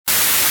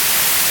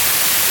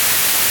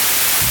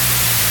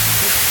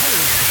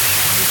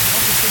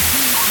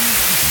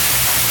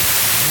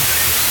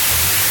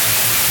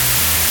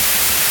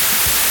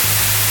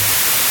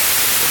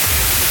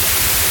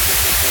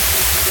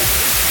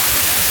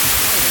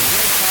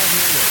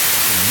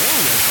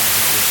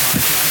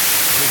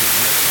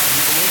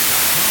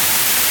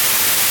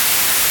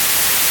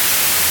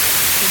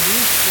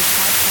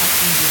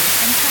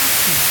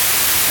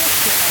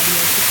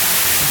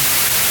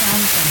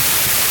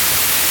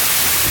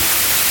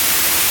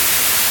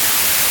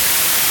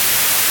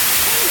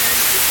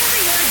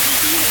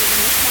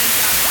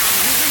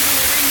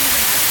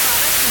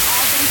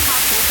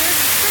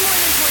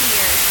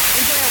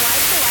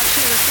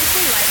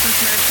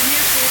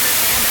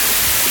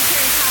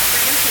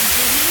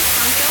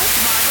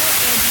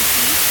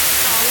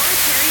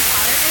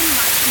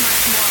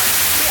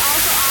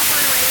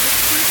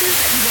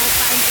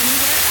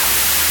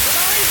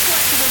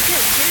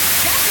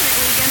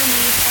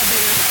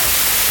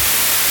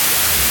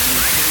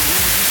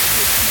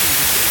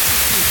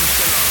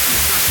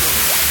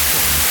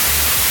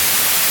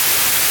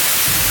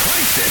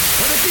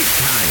Geek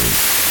Time.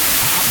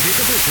 Top geek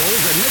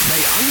officials admit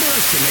they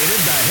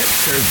underestimated the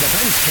hipsters'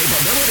 defense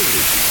capability.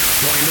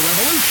 Join the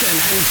revolution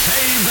and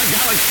save the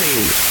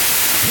galaxy.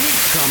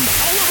 Geeks from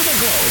all over the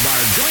globe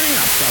are joining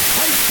up to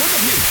fight for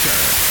the future.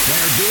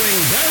 They're doing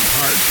their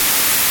part.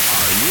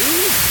 Are you?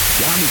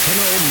 Want to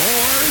know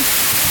more?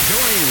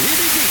 Join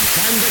Weeby Geeks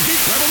and the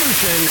Geek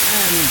Revolution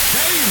and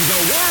save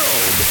the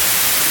world.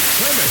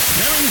 Service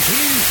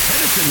guarantees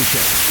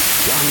citizenship.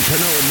 Want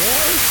to know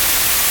more?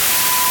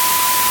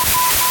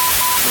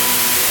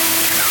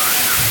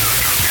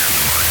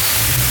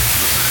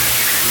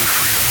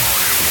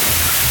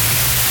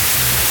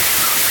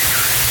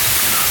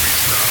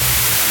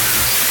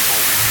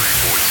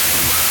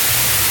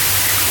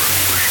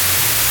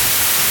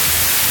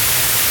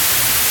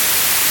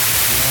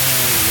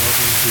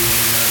 To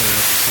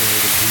another episode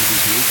of Weeby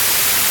Geeks.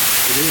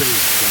 It is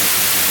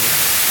Jonathan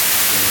Jones.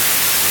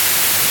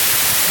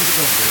 How's it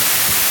going, Blynn?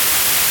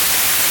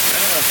 Not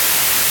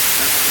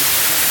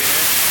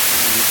bad.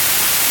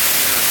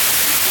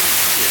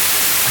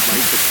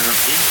 Might the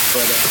company,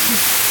 but I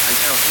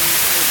got a whole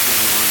show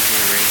going on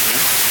here right now.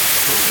 And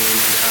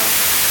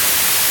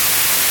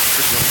first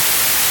of all,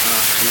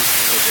 I must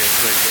apologize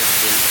for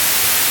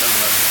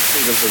the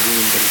state of the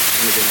room, but it's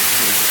kind of in a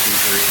transition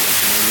period at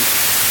the moment.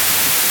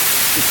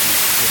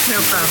 No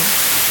problem. We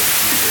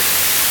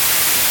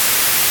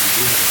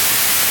do have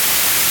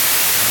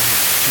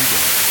two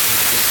guests. We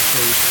have guest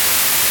host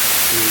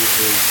who is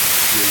the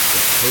host of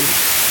Music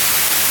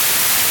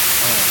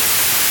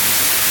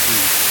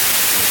Geek,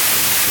 which I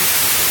am so proud of.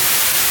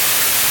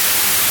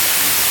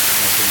 She's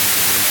also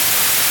invited.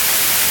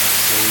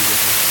 Stay with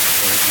us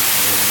as we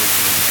follow our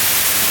journey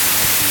and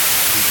all the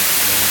students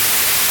today.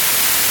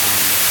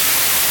 And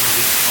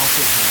we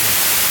also have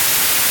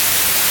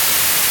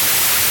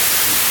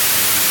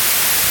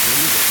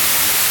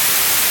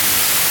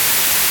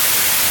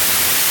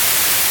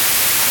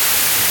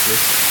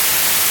this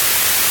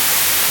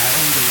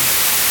founder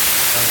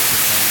of the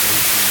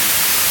foundation,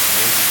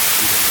 all of the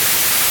student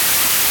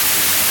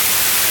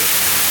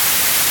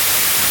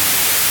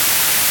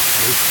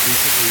most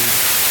recently,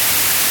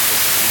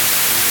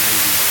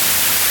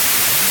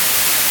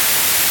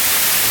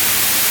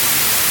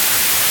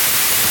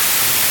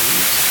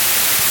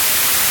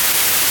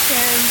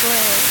 Sharon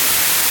Blynn.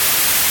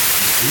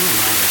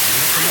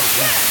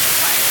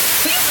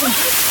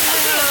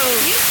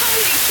 You told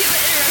me to cue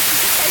the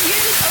interruption, and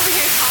you're just over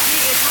here talking,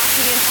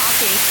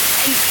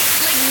 and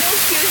like no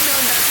cues, no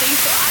nothing.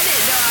 So I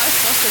didn't know I was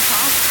supposed to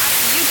talk.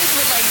 You just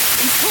would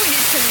you pointed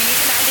to me,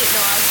 and I didn't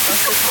know I was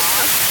supposed to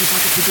talk. Just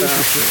like a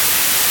producer should.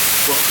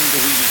 Welcome to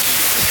Weeby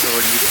Geeks. That's all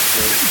you need to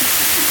know.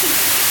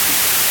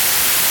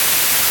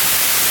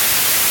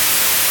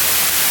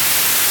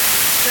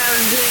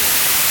 Sharon Blynn.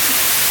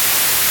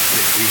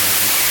 We have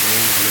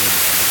Sharon Blynn.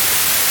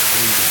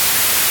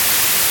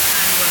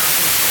 I'm well,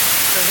 thank you.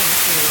 So good to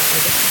see you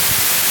again.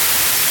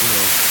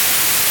 Well,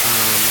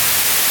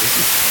 this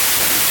is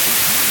quite a good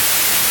time.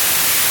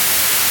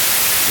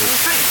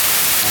 That's right.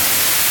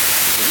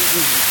 It is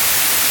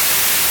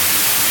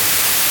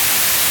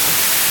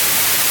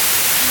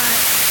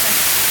Alright.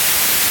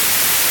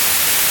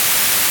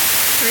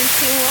 3, 2,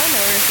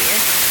 1 over here.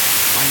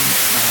 I'm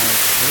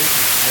very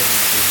excited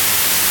to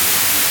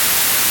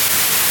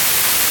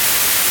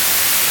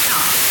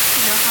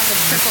Have a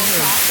triple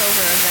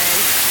crossover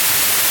event.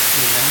 So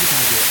now we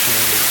gotta get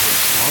Sharon into a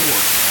Star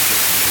Wars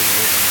project and bring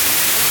her over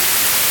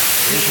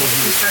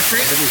to Star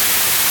Trek?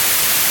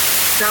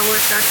 Star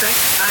Wars, Star Trek,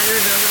 either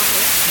of those,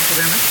 okay. Thank you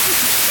very much.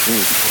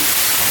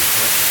 Star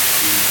Trek.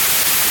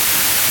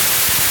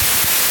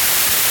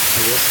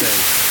 I will say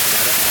that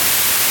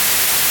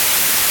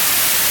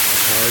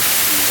Picard, are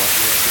you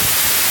watching that show?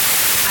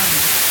 I am.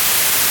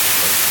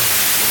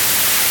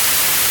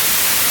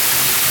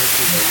 You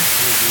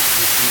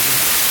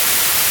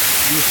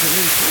were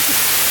sitting in perfect.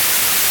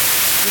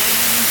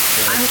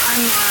 Yeah.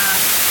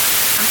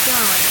 I'm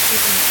feeling like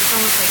it's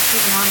almost like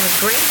season 1 was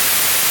great,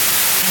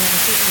 and then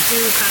season 2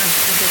 kind of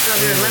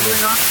they're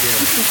leveling off. Yeah.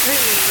 Season 3,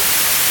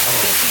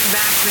 they came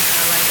back with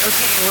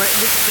okay,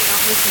 this is the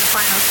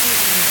final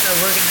season, so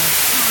we're gonna.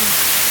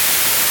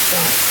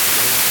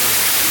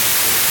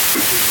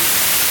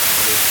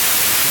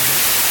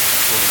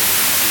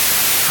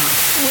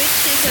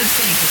 Which is a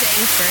big thing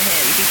for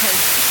him because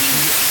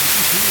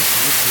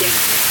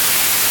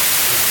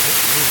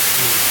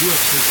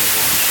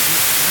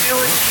It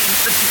was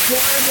changed, but before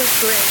it was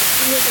great.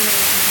 He was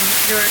amazing.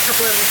 There were a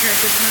couple of other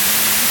characters,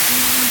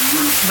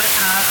 but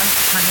I'm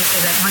not gonna say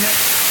that. I'm gonna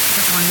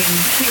doesn't want to be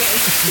in. Anyway,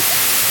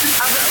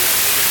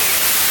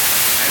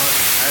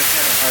 I've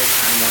had a hard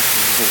time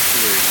watching the whole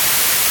series. I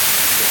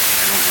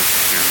don't have to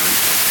share my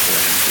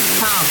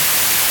Oh,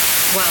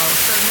 well,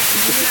 so you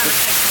have a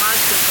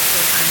technologically the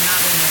full time,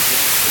 not in a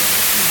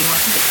anymore. I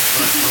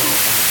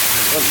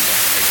love Star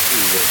Trek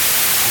too, but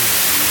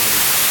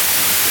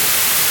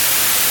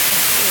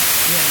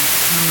Me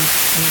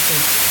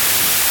too.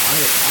 I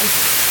think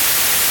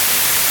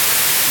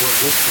what it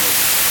looks like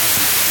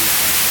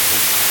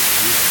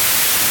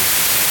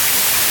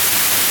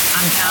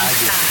I'm down to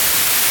that.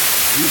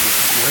 He was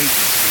great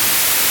in Scream.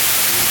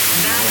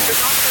 Then there's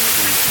also the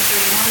Section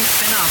 31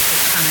 spinoff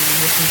that's coming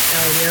with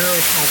Michelle Yeoh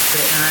attached to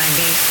it, and I'd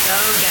be so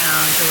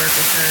down to work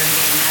with her and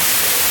getting that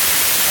straight.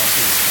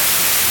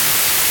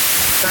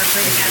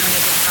 Darkly the County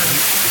is a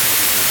problem.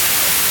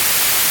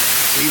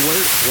 See,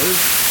 we're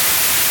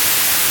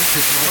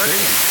pitching our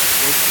things.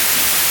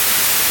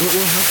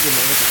 We'll have the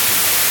magic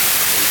tonight.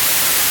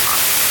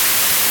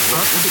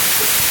 We'll look at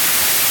this.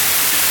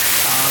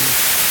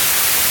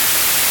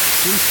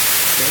 Since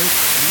Beth,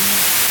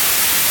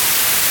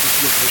 this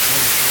is your first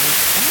time sharing,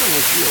 I'm going to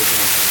let you open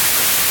up this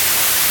question.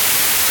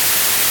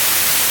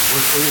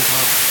 We're going to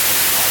talk a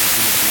lot of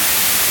human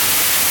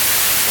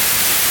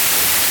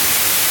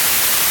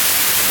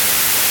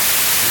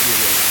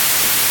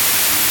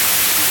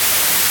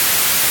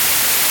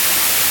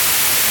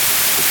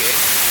Okay.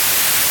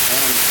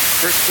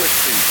 First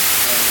question.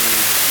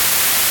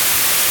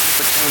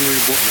 First time we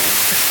were born.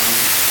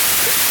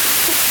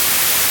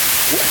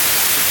 No.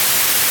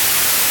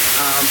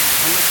 How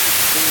much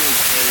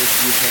experience have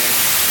you had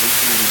with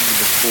D&D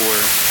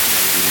before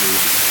the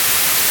movie?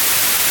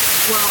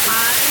 Well,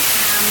 I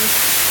am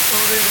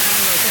older than I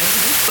look, I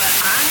think, but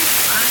I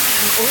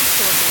am old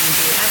school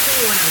D&D. I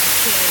played when I was a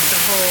kid, the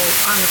whole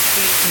on the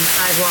street and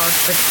sidewalk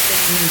with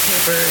thin and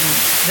paper and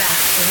that.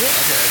 So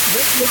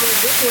this world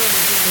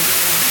of D&D,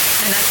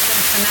 and that's been,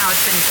 so now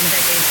it's been some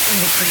decades in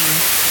between.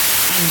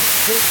 And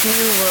this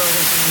new world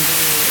of D&D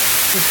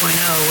 2.0,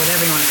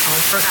 whatever you want to call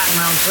it, Forgotten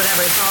Realms,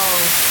 whatever, it's all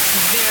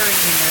very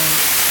new.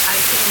 I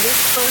came this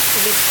close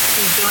to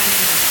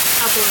joining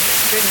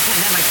during the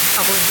pandemic, a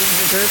couple of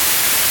D&D groups,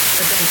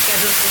 but then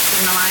schedules just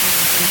didn't align and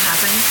it didn't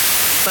happen.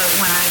 But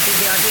when I did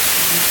the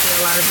audition and did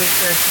a lot of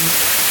research, and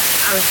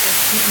I was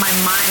just, my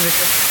mind was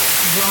just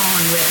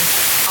blown with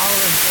all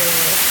of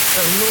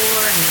the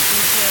lore and the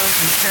details,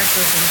 and the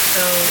characters were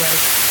so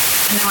like,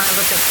 and then when I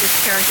looked up this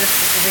character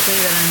specifically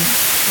that I'm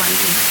playing,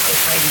 I was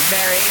like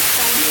very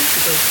excited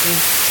because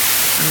she's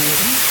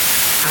amazing,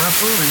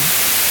 powerful, and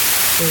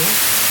cool.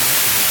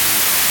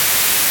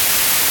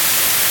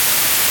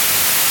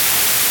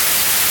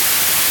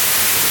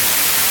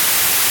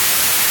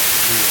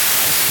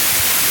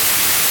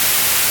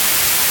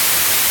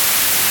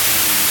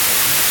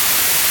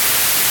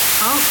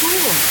 Oh,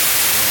 cool.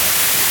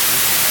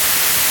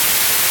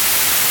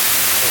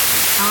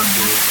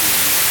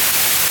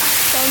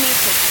 So many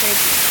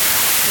pictures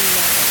in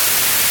there.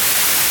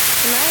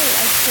 And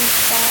I think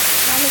that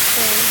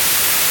promising.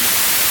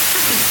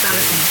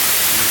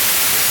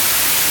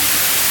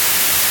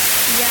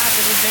 Yeah,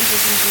 but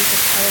Adventures in Greek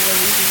is part of the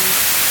Weasley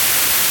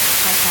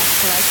podcast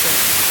collection.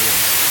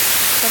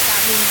 But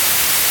that means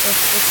if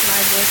it's my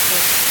voice,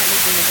 then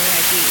technically it's an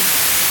ID.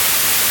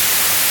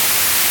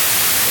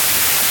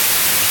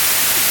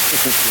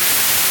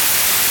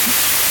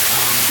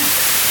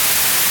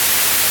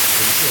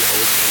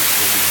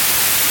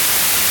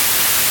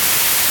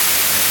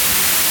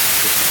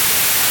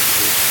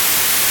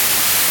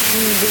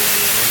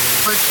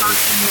 We're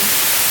talking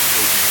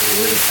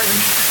late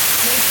 70s,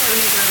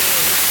 early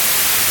 80s.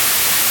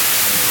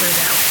 Put it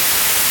out.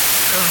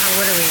 So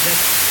what are we?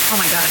 Oh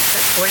my God,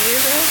 that's 40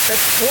 years ago?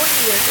 That's 40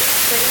 years ago.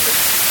 Crazy.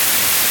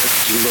 That's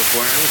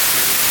before I was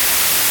born.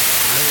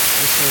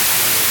 I started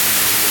playing in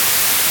the early.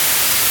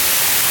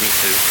 Me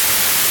too.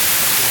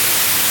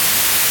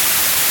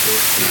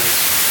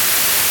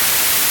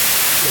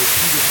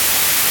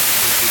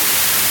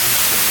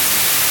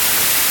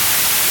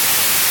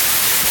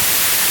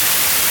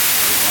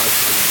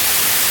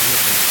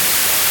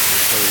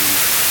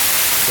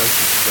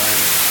 Dungeons &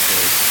 Dragons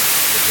because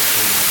it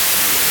became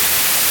a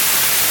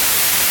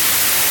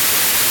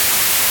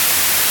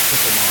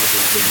couple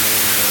modules in there,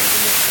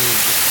 and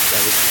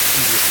that was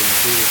easiest to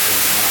include for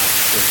class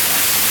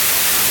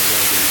and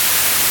language.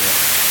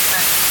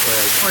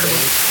 Whereas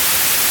Portable.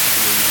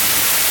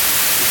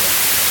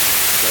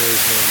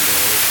 Player's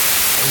Handbook,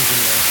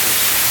 Dungeon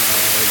Master's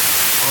Guide,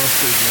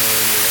 Monsters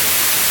Manual,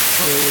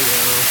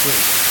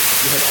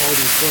 you had all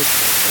these books,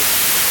 but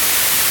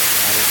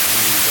I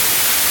need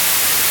those.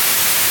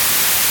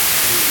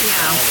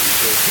 Yeah.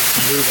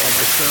 Move all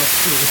my stuff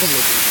to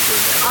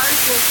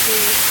Ours was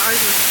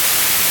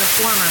the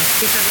former,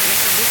 because like I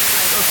said, this is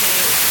like, okay,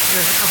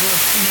 there's a couple of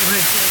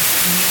neighborhood kids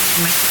and me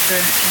and my sister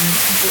and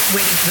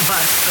waiting for the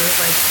bus. So it was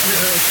like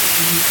literally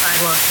sitting in the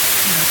sidewalk,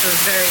 so it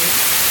was very,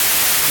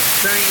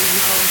 very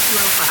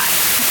lo-fi.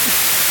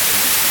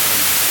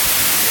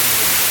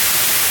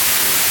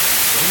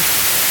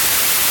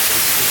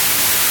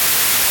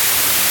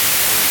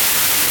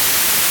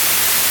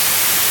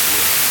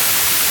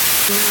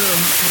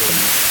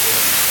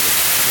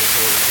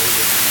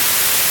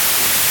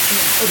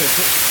 Okay,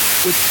 so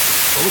with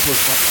both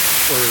was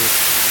for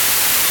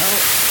how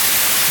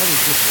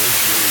does this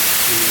differentiate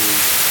to,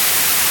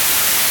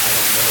 I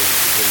don't know,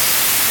 because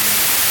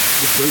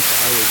the groups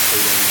I was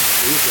playing,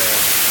 we've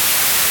had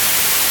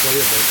play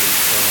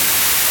adventures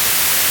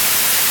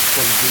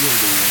from D&D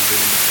and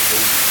bringing them to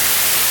 80.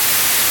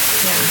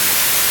 Yeah.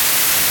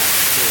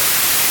 That's cool.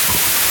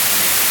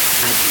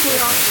 I think we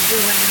also do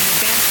when the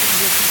advanced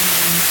D&D came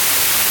in,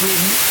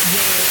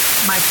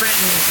 my friend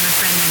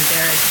named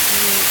Derek,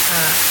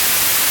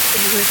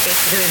 he was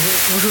basically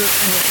he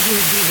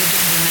would be the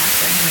dungeon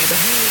master anyway, but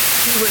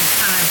he would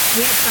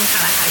we had some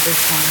kind of hybrid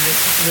form of it.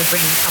 He would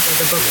bring a couple of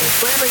the booklets,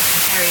 whatever he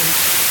could carry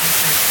back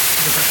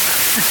to the bookshop.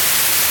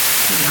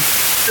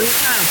 So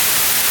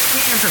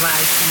we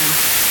improvised,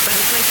 but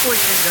it's like 4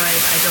 years ago.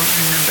 I don't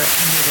remember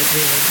any of it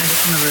really. I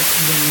just remember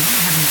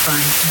having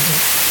fun with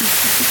it.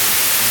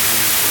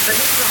 But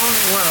this is a whole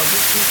new world.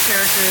 These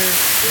characters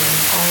and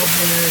all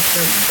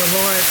the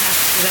lore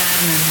attached to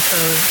them, and so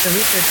the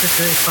research was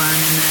really fun.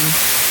 And then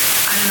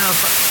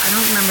I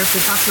don't remember if we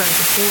talked about it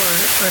before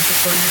or if this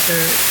will answer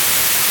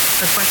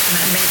a question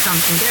that may come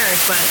from Derek,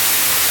 but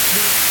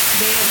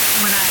they had,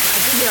 when I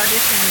did the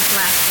audition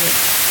last year,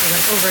 so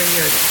like over a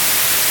year ago,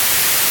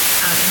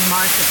 in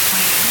March of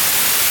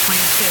 2022,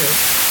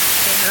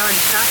 they had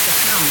already shot the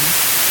film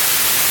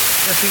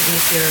the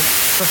previous year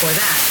before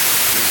that.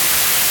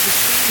 The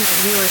scene that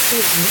we were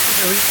shooting, this is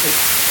a reshoot,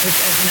 which,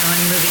 as you know,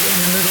 in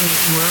the movie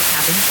making world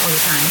happens all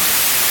the time.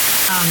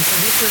 So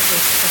this was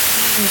a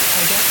scene that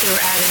I guess they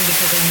were adding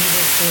because they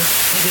needed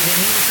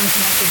some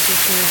connective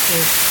tissue to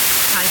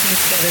tie things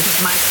together. Because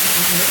my scene,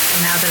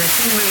 and now that I've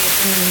seen the movie, it's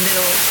in the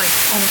middle, like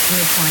almost the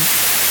midpoint,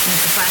 and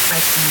it's a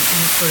flashback scene, and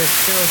it sort of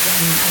fills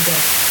in, I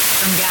guess,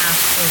 some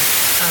gaps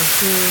of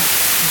who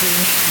the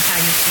main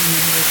antagonist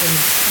human is in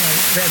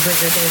Red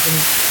Wizard is in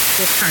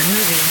this current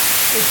movie.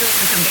 It fills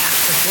in some gaps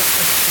of the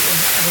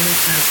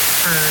evolution of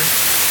her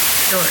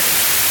story.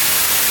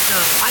 So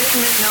I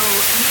didn't really know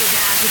any of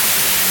that, because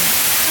again,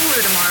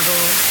 similar to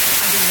Marvel,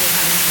 I didn't really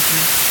have any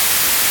information.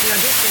 The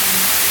audition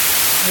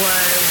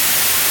was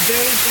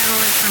very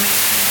general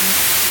information,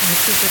 and the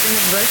speech was in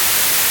English,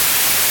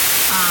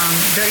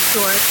 very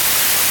short,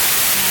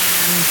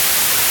 and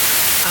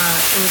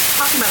it was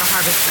talking about a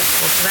harvest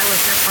festival, so that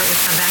part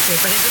was kind of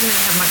accurate, but it didn't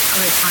really have much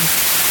other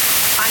content.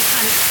 I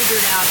kind of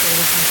figured out that it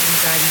was going to be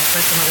dragons,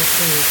 but some other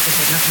clues that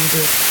had nothing to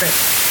do with the script.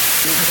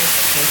 I was like,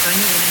 okay, so I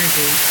knew the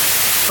energy,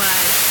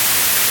 but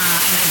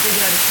and I did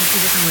the audition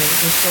 2 different ways.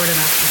 It was short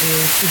enough to do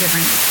 2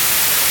 different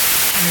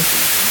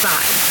energy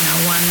sides,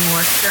 one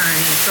more stern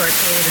and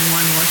authoritative, and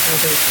one more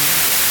celebration.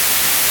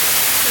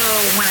 So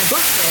when I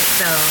booked it,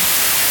 though,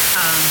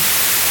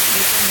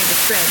 they sent me the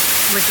script,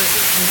 which was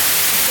in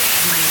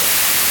Korean language.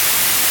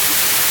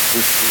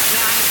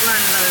 Now I had to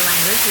learn another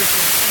language,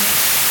 and it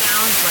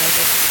sounds like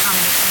a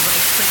combination of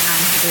like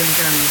Klingon, Hebrew, and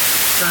German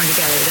thrown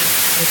together. That's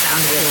the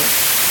sound of it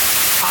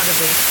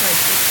audibly,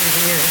 like through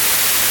the ears.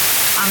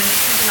 And they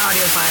sent an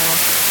audio file,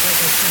 like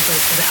a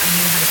template, so that I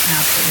knew how to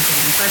pronounce certain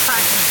things. So I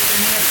practiced it,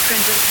 and they had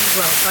translation as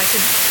well, so I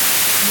could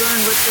learn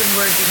what certain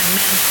words even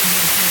meant and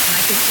the intention.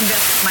 I could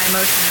invest my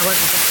emotion. I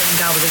wasn't just saying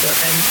gobbledygook.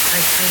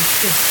 I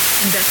could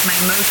invest my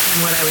emotion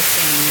in what I was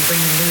saying and bring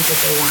the mood that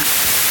they want.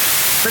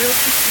 But it was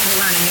interesting to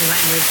learn a new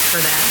language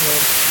for that whole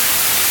thing.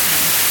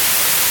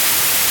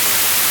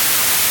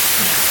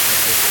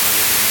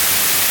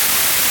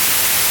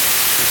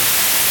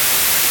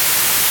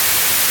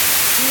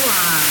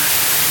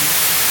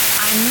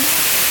 I may,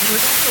 and it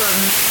was also a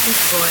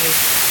man's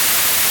voice.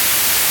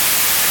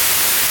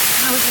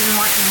 I was even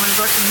watching the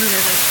movie,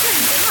 I was like,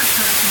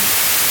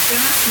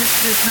 they're not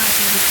necessarily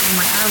pronouncing everything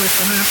like I was,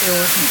 so I don't know if they were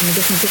listening to a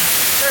different thing.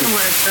 Certain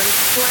words are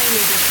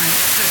slightly different,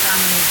 because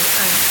I'm a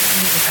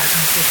music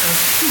background too, so I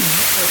was like,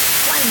 so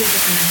slightly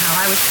different than how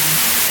I was saying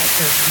that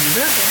character's name,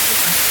 but okay, that's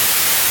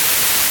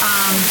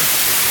fine.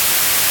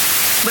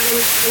 But it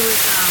was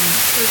interesting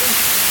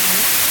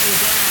to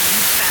then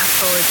fast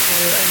forward to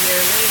a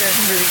year later,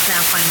 the movie's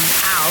now finally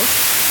out.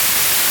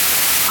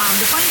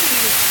 The funny thing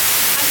is,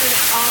 as with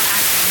all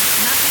acting,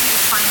 nothing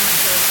is final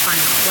until it's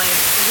final. Like,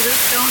 you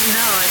just don't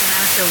know as an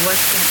actor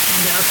what's going to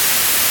end up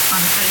on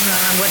the cutting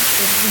room, and what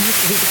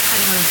used to be the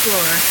cutting room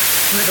floor,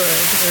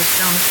 literally, because it was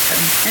filmed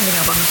ending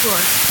up on the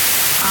floor.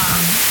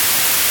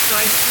 So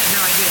I just had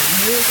no idea.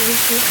 I knew it was a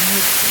reshoot. I knew it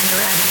was a scene they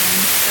were adding in.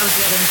 That was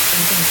the other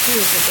interesting thing too,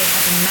 is that they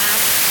had to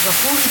match the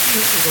whole new team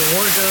of people,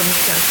 wardrobe,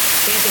 makeup.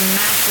 They had to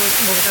match what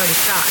was already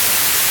shot.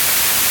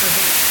 So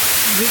they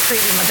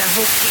recreated that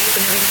whole cape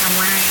and everything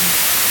I'm wearing.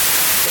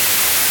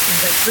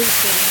 The fruit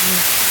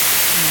fittings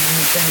and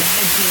then the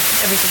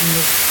headpiece, everything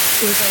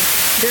was like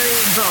very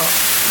involved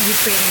in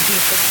recreating a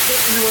piece that fit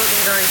in the world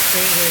they had already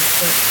created,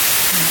 but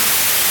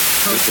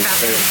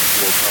post-crafted.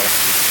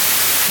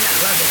 Yeah, I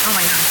loved it. Oh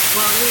my gosh.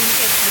 Well, when you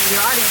get to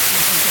your audience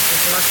can see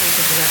pictures, you're lucky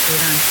because it's actually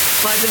done.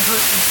 Well, I've been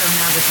posting some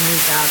now that the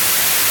movie's out.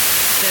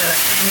 The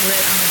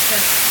amulet on the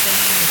chest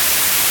thing is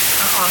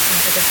awesome.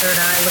 It's like a third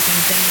eye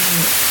looking thing. And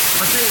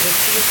I'll tell you the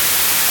cape.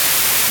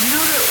 You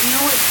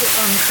know what,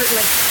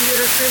 like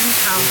theater curtains,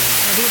 how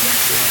heavy it is?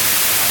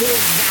 It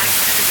was that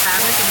kind of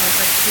fabric, and it was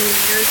like 2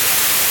 layers.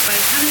 By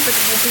the time you put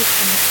the headpiece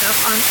and the stuff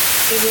on,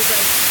 it was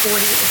like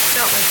it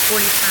felt like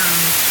 40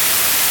 pounds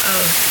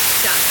of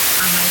stuff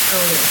on my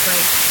shoulders.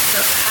 Like, so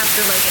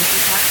after like an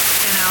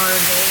 10-hour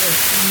day of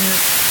filming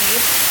this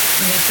tape,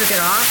 when they took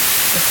it off,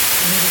 which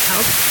needed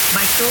help,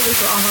 my shoulders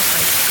were almost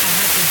like I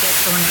had to get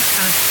someone to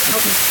kind of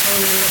help me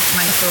slowly lift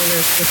my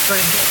shoulders to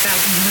sort of get back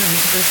in the movie,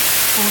 because it was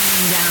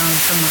pulling down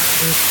so much.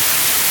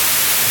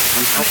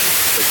 And I how mean,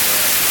 hot was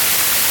that?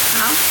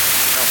 huh?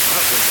 How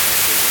hot was that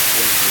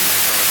when you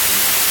were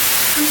talking?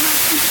 I'm not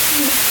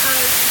thinking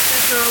because the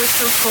sets are always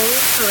so cold,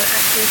 so it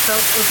actually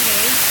felt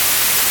okay.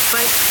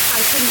 But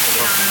I couldn't take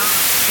it on and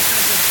off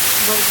because it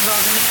was, well,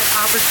 then they had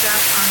opera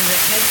straps on the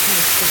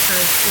headpiece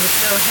because it was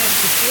so heavy,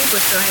 the tape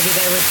was so heavy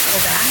that it would fall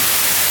back.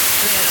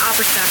 So they had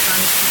opera straps on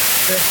to keep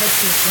the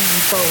headpiece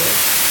leaning forward.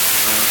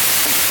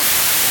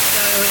 So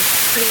it was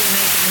pretty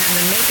amazing. And then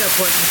the makeup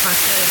wasn't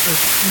prosthetic, it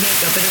was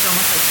makeup. It was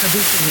almost like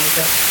kabuki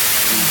makeup.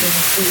 It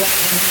was the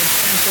white and then it's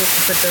stencils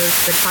to put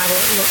the tribal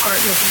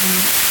art looking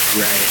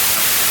Right.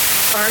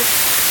 art.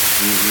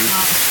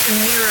 The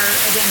mirror,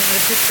 again, they had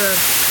a picture of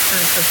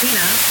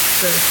Sophina.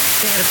 So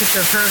they had a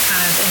picture of her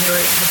kind of, and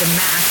they had to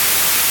mask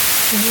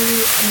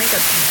new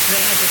makeup things. So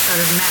they had to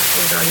sort of mask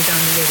what was already done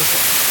the year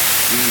before.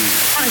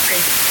 Kind of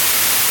crazy.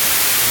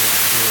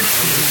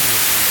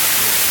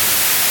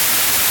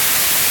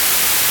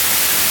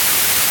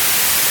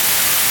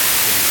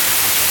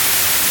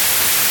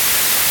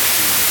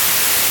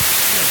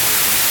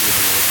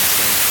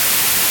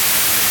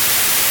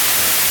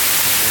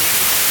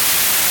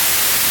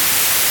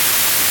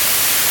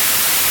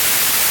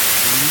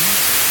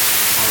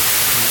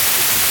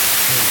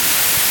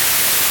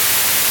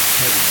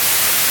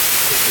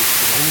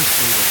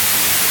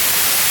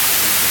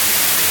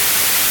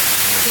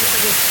 It's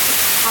like a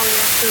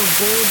polyester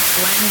gold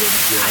blended.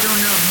 I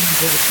don't know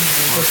what it's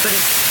made of, but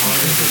it's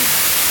amazing.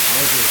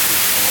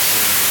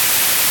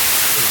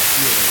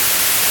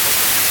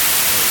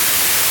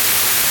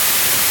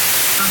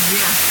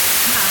 Yeah.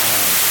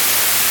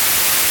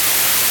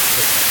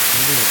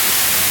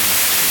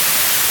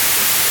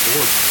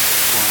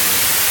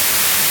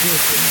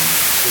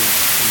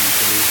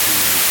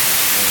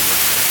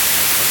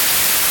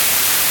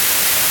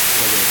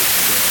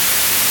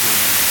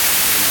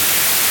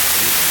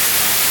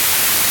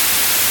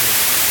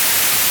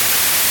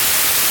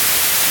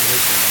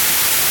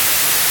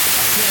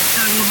 Yeah, it's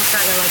kind of almost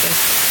got like a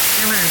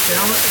shimmer. It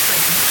almost looks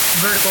like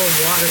vertical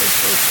water.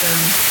 It's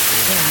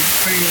yeah,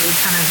 very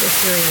kind of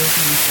ethereal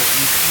looking.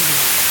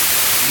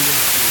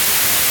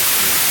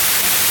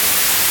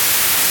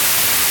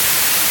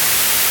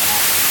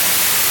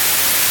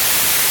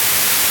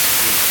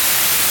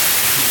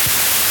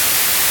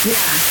 Yeah.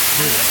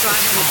 So I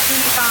had a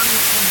tunic on,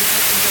 and then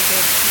it was like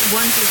a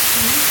one-piece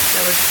tunic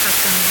that was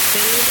custom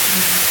fitted,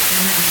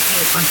 and then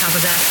tape on top of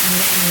that, and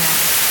then that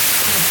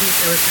headpiece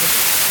that was like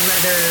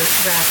leather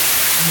wrapped,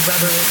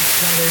 rubber,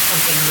 leather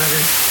something or other.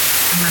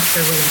 I'm not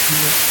sure what it was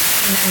made of.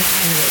 And then the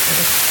amulet that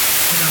was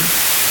put on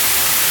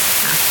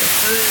plastic.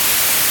 So it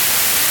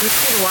was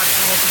cool to watch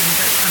the whole thing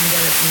come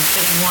together from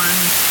fitting one.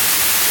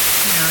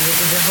 You know, they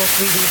did the whole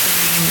 3D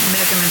thing,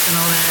 measurements and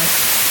all that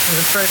for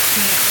the first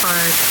tunic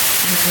part,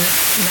 and then this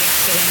next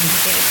fitting,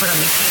 they put on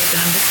the cape, and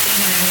I'm just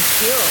standing there and you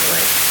feel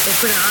like they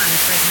put it on.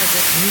 It's like it has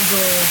this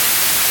regal,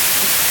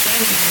 just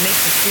standing and it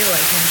makes you feel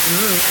like you have to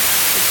move.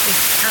 It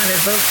kind of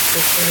evokes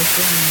this sort of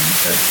feeling.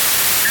 So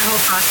that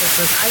whole process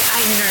was, I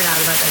nerd out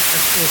about that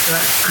stuff too. So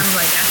I'm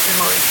like asking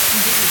them all these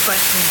deep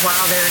questions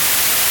while they're,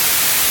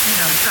 you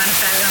know, trying to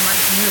figure it. I'm like,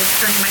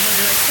 turning my head,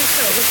 they're like, hey, so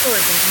what sword?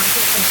 I'm like,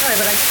 yes, I'm sorry,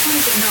 but I just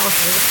wanted to know,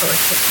 okay, what sword?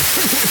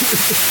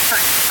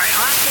 Sorry,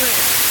 I'll ask you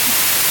later.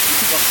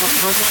 Well,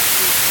 how much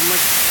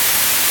of that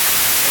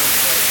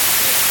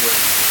set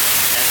was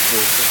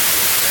actual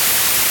physical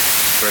effects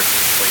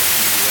versus like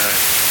CGI?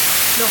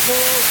 The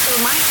whole, so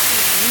my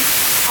scene,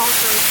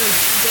 also, so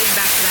getting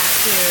back to that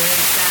too,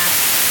 is that,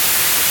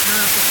 I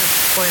don't know if this is a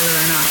spoiler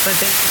or not, but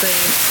basically,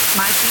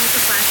 my scene is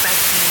a flashback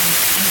scene,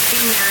 and it's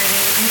being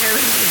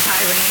narrated by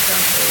Renee's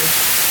own page.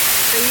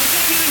 So you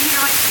can't even hear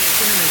my speech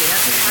in the movie.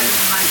 That's what happened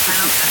in my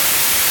final cut.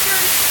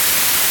 Sure.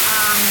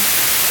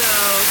 So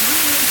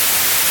we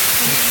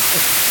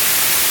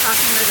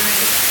talking with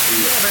Renee,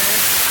 whatever.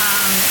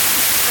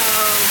 So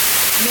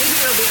maybe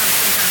it'll be on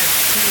some kind of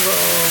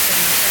B-roll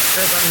thing,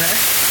 extras on the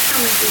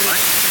DVD.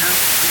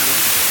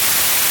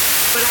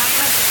 But I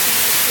end up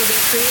standing, so they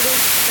created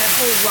that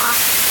whole rock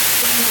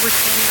thing that we're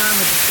standing on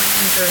with the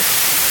flames, or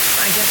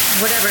I guess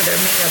whatever they're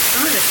made of.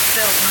 Some of it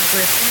felt like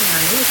we were standing on.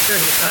 It was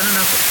sturdy, so I don't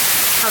know if it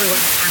probably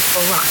wasn't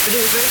actual rock, but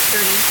it was very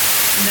sturdy.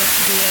 And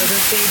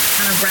those big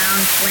kind of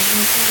round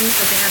flame things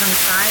that they had on the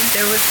side,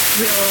 there was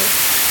real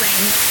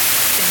flame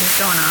things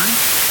going on.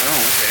 Oh,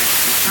 okay.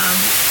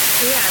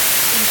 So yeah,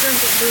 in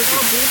terms of, there was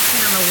all blue screen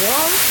on the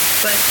walls,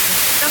 but the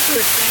stuff we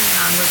were standing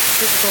on was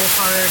physical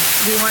hard.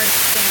 We weren't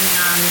standing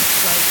on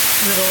like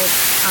little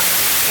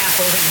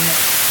scaffolding that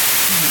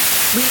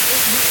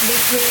they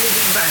created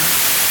the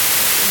environment.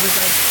 It was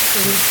like, so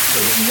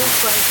it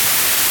looked like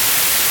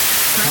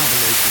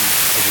Combination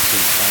of the two,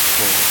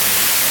 practical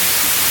and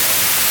CGI.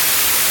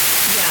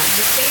 Yeah,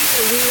 the stage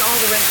that all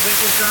the red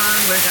wizards are on,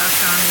 where Josh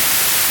on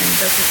and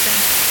does his thing,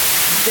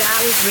 that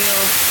was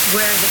real.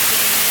 Where the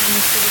fan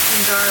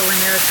citizens are, when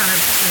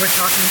we're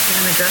talking to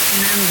them, addressing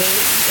them,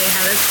 they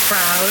had a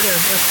crowd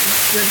of a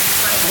good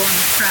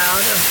front-going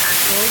crowd of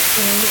actual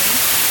human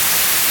beings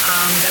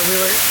that we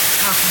were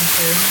talking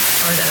to,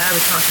 or that I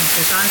was talking to.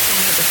 So I'm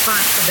standing at the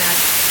front of that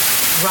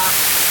rock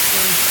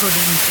stage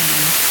podium thing.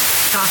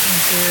 talking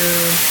to,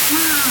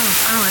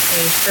 I don't want to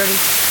say 30,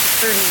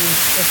 50,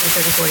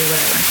 30, 40,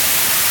 whatever.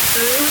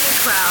 So it was a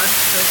crowd,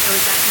 so there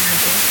was that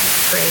energy, which was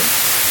great.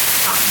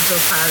 Talking to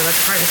a crowd about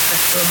the Harvest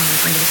Festival and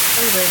we're going to be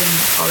celebrating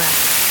and all that.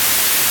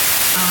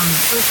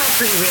 So it felt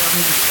pretty real,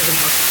 and everything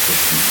else was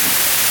speaking.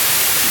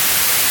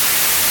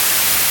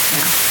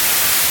 Yeah.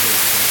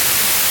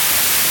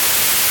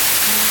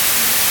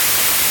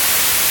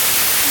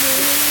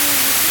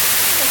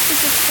 That's a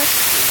good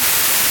question.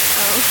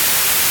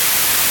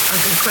 A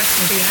good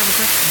question. Do you have a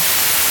question?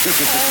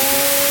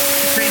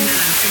 Frame that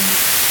up.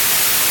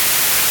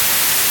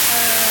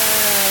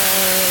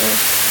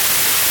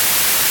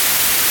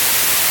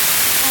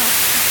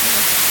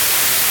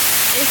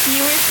 If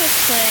you were to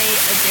play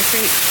a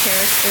different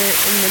character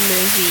in the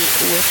movie,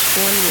 which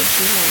one would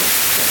you want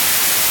to play?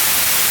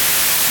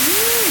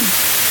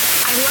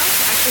 I liked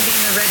actually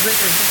being a Red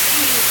Wizard. The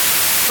thing is,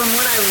 from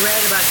what I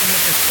read about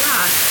Demeter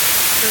Flask,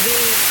 so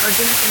they are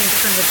doing something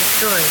different with the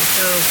story.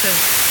 So,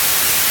 because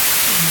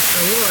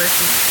the lore,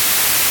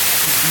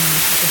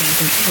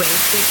 anyway,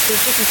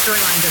 there's different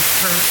storylines of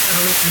her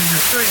evolution in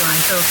her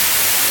storyline. So,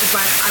 if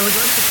I would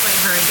love to play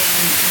her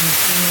again and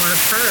see more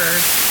of her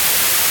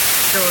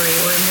story,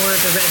 or more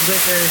of the Red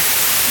Wizard,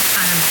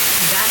 kind of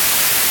that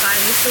side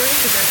of the story,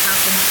 because that's not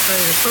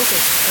necessarily the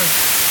focus of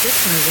this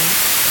movie.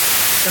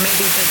 So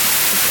maybe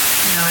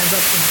I'd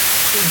love to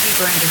dig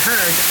deeper into her,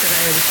 just because I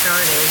already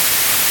started.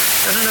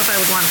 I don't know if I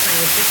would want to play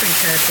a different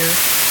character.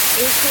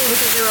 It was cool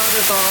because there were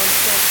other bald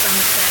folks on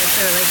the set,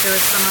 or like there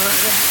was some other,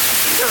 I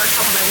think there were a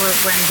couple that were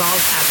wearing bald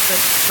caps,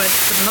 but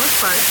for the most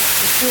part,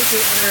 the two or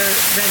three other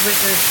Red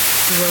Wizards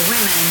who were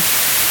women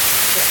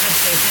that had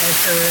shaved heads,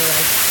 so they were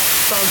like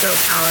bald girl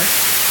power,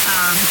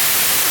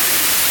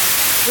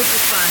 which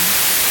was fun.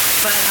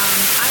 But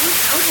I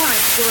would want to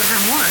explore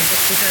her more,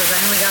 just because I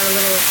only got a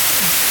little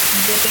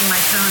dipping my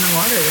toe in the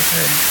water with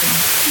her. So.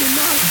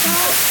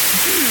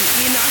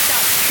 You knocked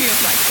out 3 of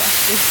my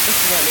questions this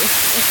morning.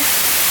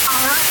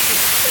 All right.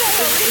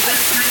 Is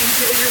that time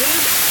to interview?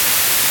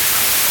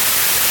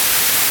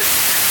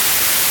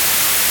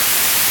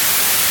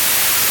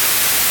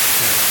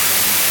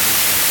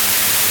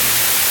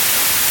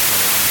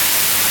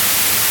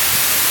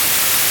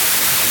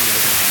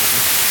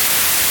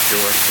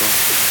 Sure.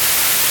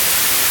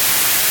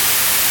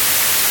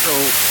 So,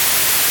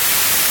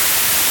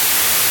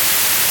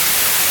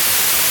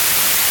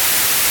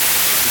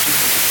 did you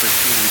have a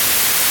question?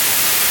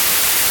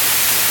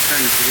 I'm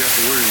trying to figure out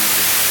the wording of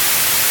it.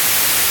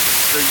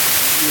 So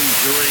you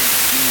enjoyed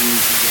being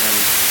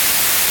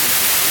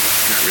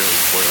not really a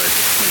spoiler at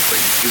this point, but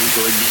you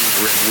enjoyed being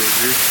a Red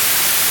Wizard,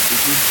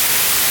 did you?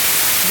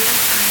 Yes,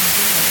 I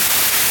did.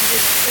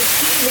 It's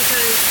funny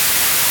because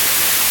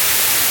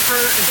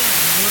her, again,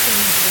 looking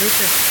into the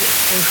research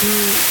for who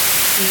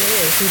she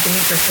is, who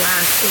Demeter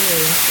Flask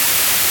is,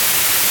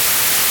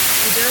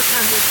 it does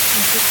have this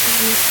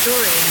interesting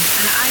story.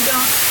 And I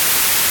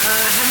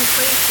haven't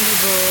played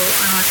evil,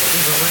 I don't want to say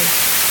evil, like,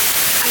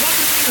 I got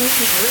to play a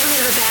meanie, a little bit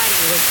of a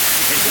baddie, which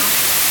I don't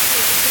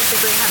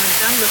typically haven't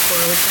done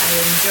before, which I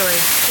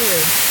enjoyed too.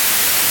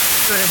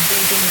 Sort of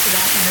dig into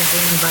that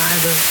energy and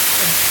vibe of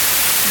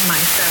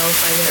myself,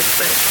 I guess.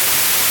 But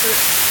so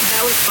that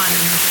was fun and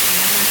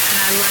interesting,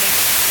 and I like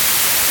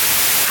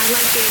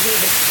the idea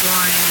of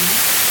exploring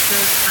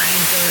those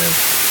kinds of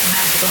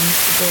magical,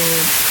 mystical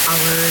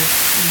powers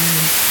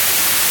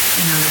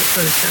and that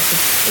sort of stuff.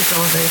 It's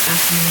all very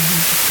fascinating and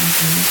interesting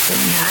to me. So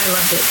yeah, I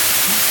loved it.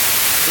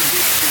 Did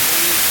they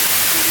explain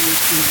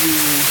to you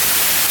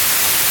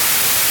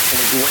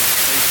like what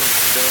type of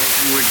spells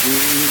you were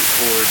doing,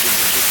 or did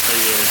they just tell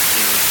you,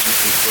 you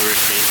can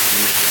flourish it and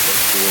make it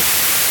look cool?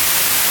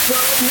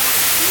 Well, in that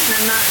scene,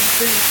 I'm not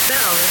doing a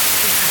spell.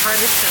 It's a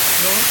harvest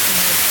festival, and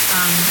it's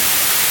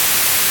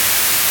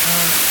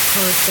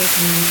totally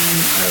spacing the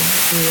name of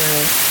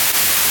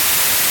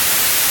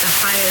the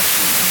highest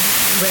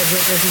Red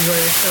Wizard who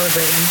we're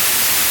celebrating.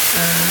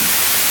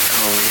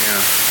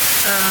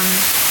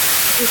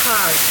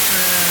 Ukaz.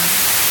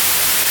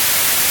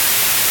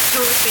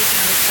 Totally spacing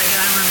on this, I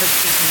don't remember the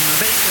speech anymore.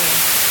 But anyway,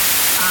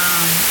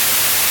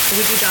 I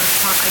do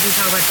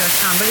talk about Josh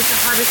Tom, but it's a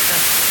harvest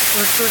festival.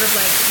 So it's sort of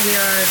like we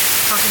are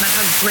talking about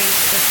how great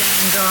the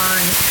Thanes are,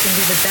 and it's going to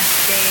be the best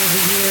day of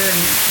the year,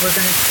 and we're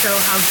going to show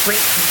how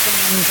great the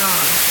Thanes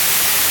are.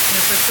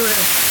 So it's sort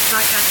of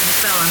not casting a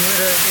spell. I'm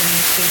literally giving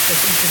a speech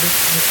that's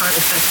introducing this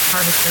harvest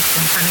festival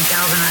and trying to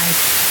galvanize,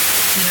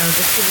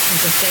 the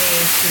citizens of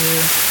Day to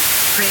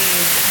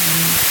praise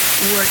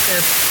and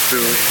worship.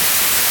 Truly.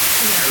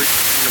 Yeah. I was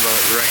thinking about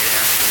right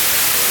after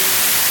that,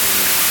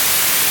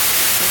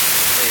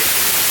 say it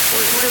was a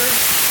spoiler.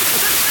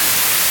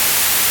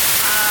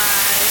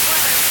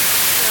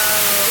 So,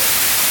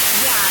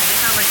 yeah,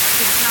 there's not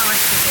much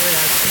to say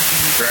without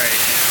speaking. Right,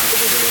 yeah.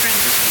 It's a different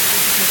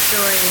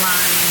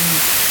storyline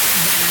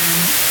than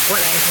what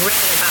I've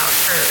read about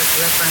her,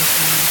 so that's why I'm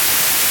saying,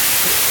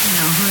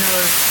 who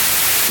knows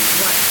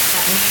what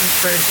that means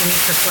for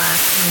Demeter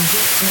Flask in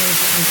this new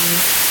D&D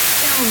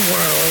film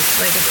world.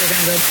 Like, if they're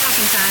going to go back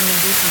in time and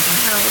do something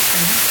else,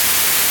 and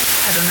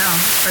I don't know.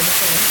 Hard to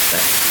say,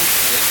 but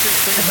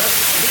I'd love it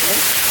if they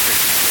did.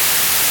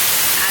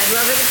 I'd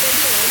love it if they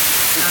did.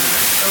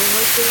 So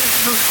we'll see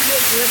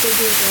what they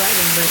do with the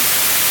writing, but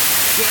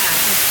yeah,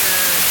 it's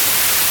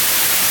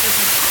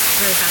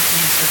very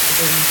fascinating stuff to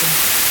get into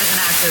as an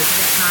actor, because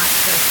it's not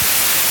just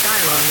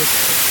dialogue, it's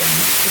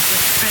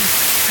just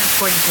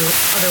transporting to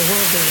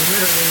otherworldly,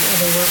 literally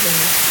otherworldly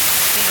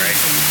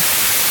things and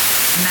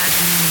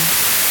imagining,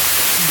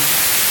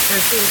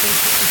 there's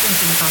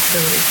infinite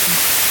possibilities.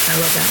 I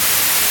love that.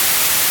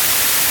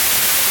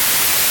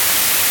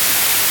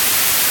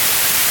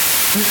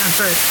 Who's on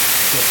first?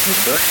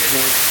 Go ahead,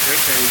 man. Your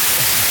turn.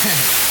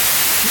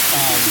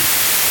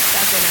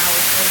 That's an hour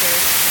later.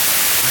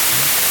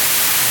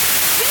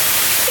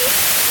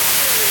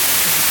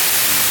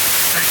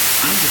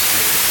 I'm just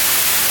curious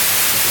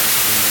because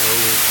I know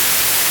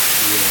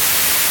he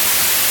is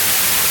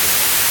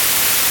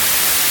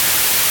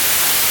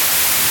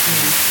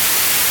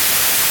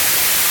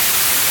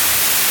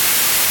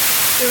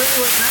It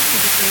really was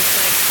nothing because,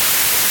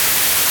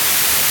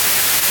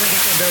 like I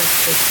said, the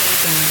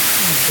tape and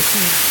the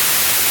tune.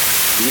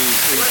 It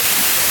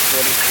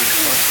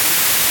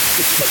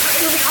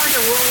would be hard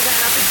to roll that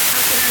up and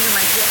tuck it under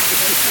my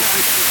jacket.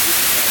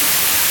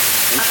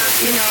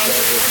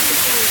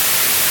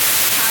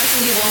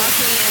 Casually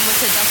walking in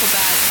with a duffel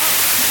bag. Oh,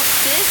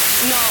 what's this?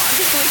 No, I'm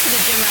just going to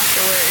the gym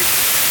afterwards.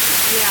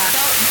 Yeah.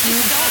 Don't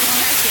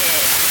check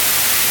it.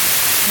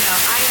 No,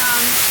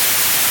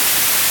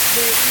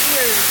 the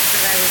ears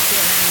that I was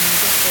given,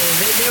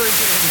 they were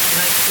given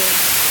like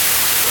gifts.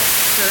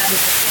 So that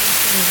was the same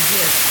thing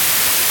gift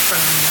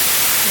from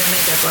the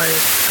makeup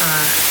artist.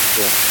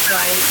 So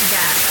I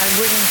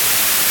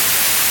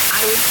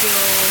would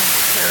feel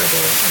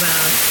terrible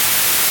about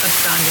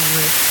absconding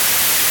with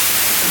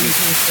some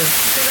piece of,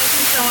 because I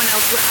think someone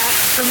else,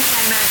 for me,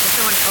 I imagine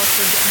someone else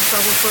would get in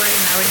trouble for it,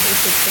 and I would hate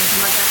to think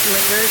about that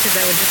later, because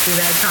that would just be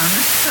bad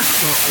karma.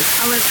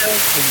 Unless I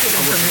was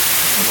given permission.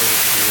 I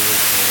wasn't sure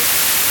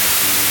if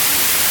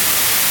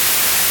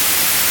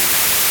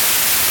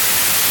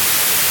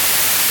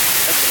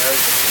That's what I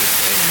was just going to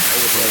say. I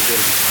would love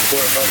it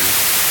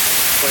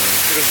for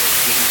instead of like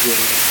me doing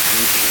like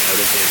drinking out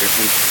of it or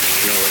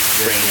something, like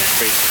spraying.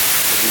 That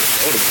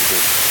would have been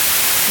cool.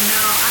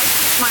 No, I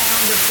took my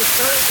own, the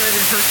photos that I've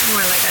been posting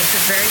were like, I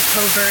took very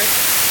covert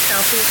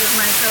selfies of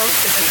myself,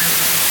 because I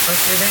wasn't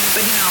supposed to do that.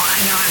 But I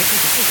know how to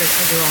keep a secret,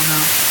 as you all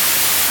know.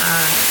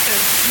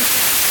 Because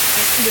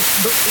I see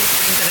these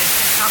things that I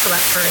can't talk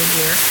about for a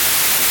year.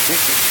 So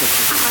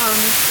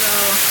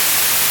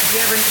if you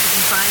ever need to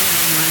confide in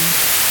anyone,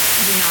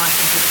 I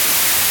can keep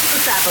a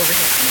trap over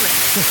here. Anyway.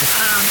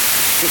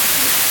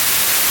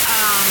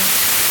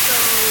 So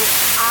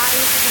I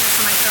was looking up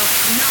for myself,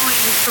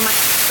 knowing for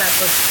myself that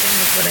was the same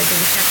as what I did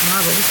with Captain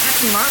Marvel. With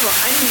Captain Marvel,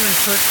 I didn't even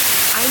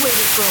I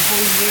waited for a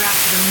whole year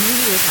after the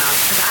movie was out,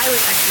 because I was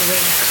actually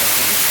waiting for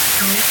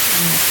permission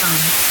from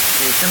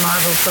the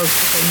Marvel folks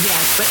to say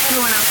yes, but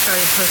everyone else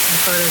started posting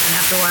photos, and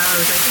after a while I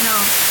was like, I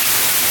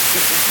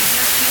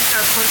just can't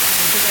start posting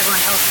because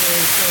everyone else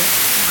is, so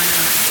why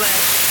not? But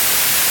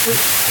with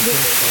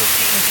the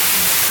same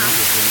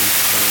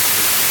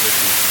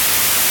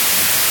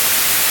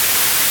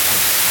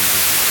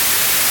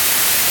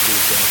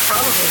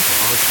probably.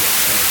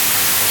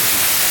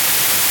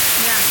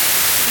 Yeah.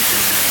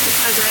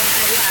 Because I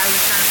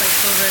was kind of like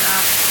covert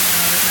up,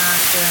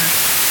 not.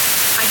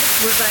 I just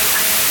was like,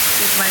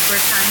 it was my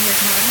first time with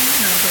Martin,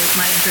 it was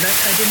my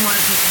introduction. I didn't want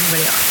to pick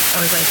anybody else.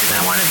 I was like,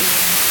 I want them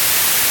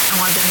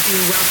to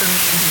welcome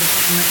me into the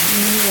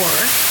family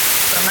more.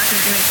 So I'm not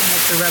going to do anything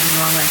that's going to rub me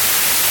the wrong way.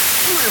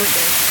 Similar with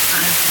this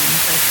kind of thing.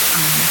 It's like,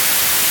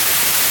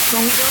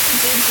 when we also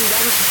did do,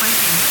 that was the funny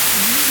thing. I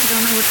really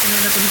don't know what's going to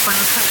end up in the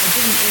final cut. I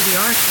did an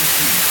ADR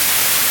session,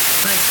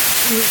 like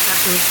 2 weeks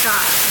after we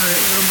shot, or a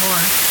little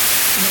more.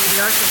 An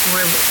ADR session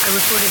where I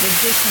recorded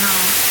additional.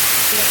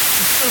 It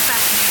was so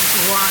fascinating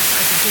to watch.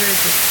 I could hear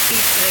the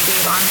speech that I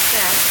gave on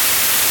set,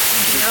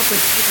 syncing up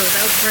with the visuals.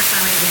 That was the first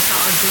time I even saw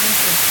a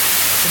glimpse of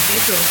the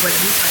visuals, what it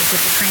looked like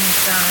with the crane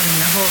sound and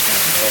the whole set.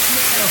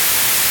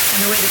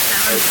 And the way the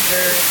sound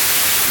were.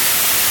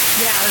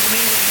 Yeah, it was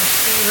amazing.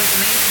 She was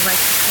amazing, like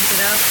she synced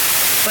it up.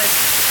 But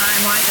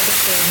time-wise, I guess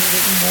they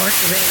needed more,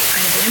 so they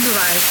kind of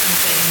improvised some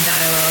say in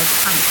dialogue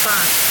on the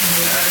spot. And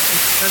they were so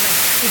I was like,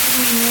 you're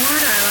giving me more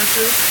dialogue,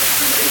 so it's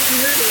somebody in the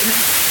movie. And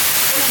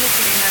then just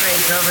getting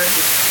narrated over.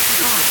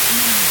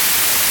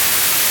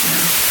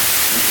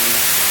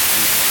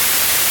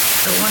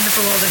 The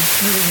wonderful world of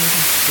movie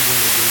making. So when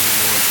you're doing it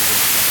more, does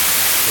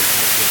it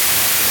help with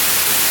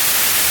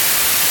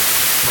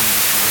from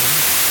the time?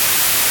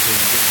 So you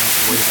didn't have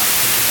to worry about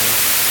thinking of it?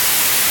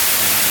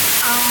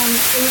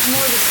 It was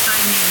more the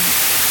timing.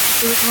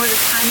 It was more the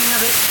timing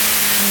of it,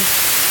 and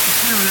I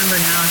can't remember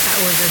now if that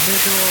was a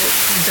visual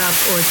synced up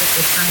or just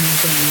a timing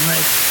thing.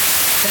 Like,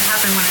 that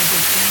happened when I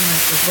did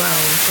Shameless as well.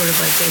 Sort of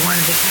like they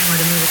wanted the camera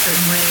to move a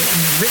certain way, and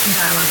the written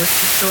dialogue was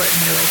too short, and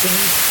they're like, we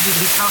need you to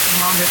be talking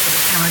longer so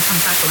the camera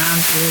comes back around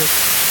to you,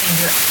 and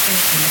you're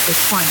finishing at this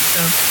point.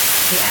 So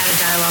we added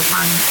dialogue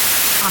on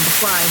the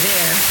fly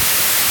there.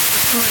 A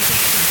similar thing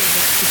I think they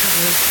did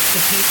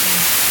the pacing.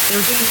 They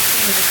were doing the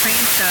scene with a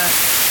crane shot,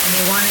 and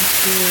they wanted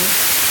to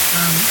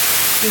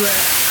do a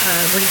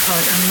what do you call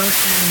it? A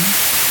motion.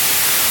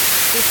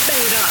 They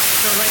sped it up.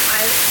 So like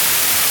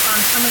on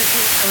some of the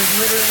takes, I was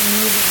literally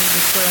moving in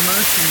slow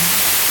motion.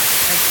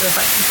 Like so, if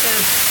instead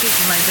of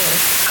speaking like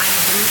this, I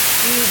had to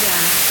do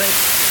that, but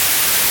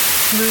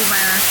move my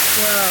arms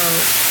slow,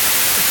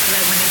 so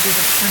that when they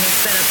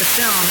sped up the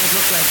film, it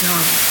looked like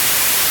normal.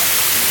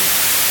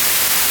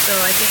 So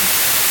I think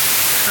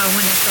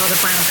when they saw the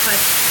final cut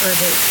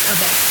of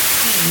that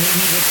scene, they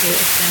needed to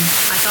extend.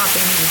 I thought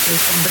they needed to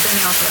extend, but then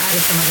they also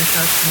added some other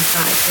shots on the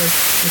side. So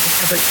there's a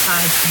separate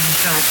side screen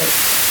shot. But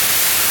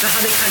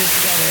how they cut it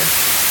together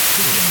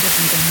became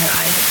different than what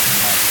I had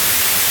done.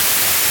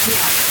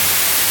 Yeah.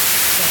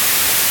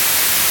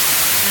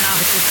 And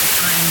obviously for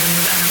time, the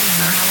movie, I don't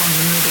remember how long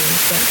the movie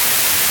is, but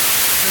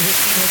so this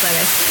scene was like,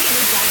 I think it was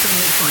exactly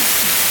midpoint.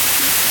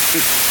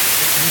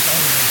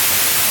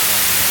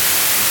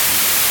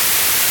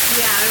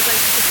 Yeah, I was like,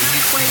 it's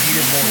not quite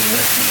meant to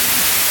mimic me.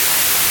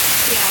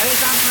 Yeah, it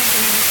was not meant to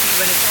mimic me,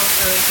 but it's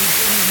also, if you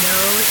didn't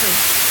know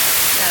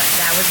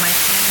that was my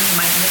scene, you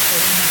might miss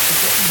it and have to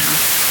get, you know.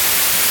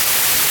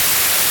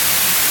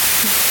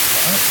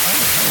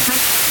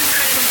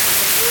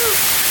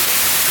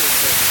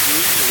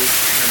 It was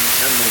kind of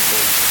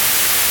memorable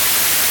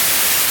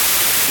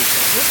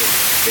because of the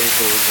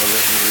visuals of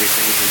it and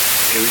everything.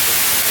 It was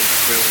just, I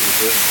just really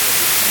enjoyed it.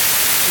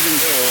 Even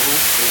though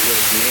it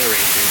was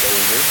narrated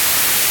over,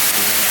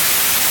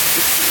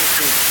 it's a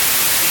different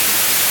scene.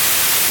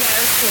 Yeah,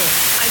 it was cool.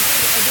 I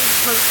did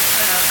post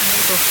on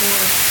April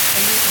Fool's. I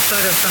used a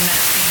photo from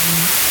that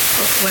scene.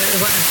 Well, it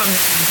wasn't from the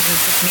scene because it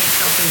was just me a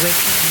selfie with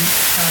him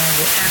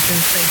after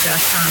he played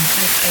Josh Tom.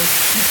 I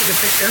took a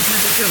picture of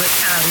the two of us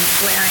kind of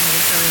glaring at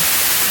each other.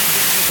 And I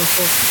did an April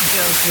Fool's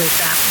joke with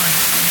that one,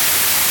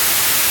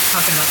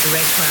 talking about the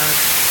red cloud.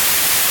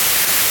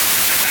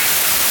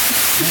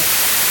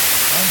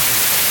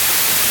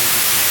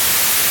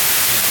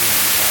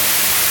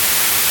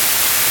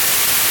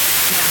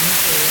 Yeah, me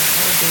too.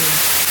 That would be.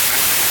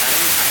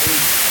 I'm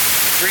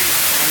pretty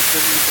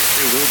confident that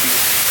there will be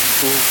a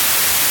sequel.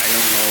 I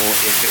don't know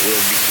if it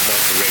will be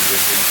about the Red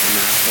Wizards or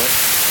not, but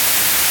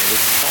it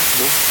is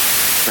possible.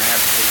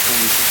 Perhaps they're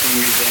going to seeking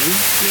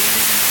revenge,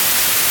 maybe?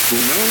 Who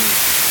knows?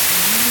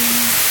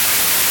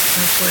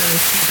 No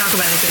spoilers. Can't talk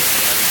about it.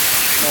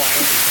 No, I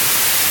don't.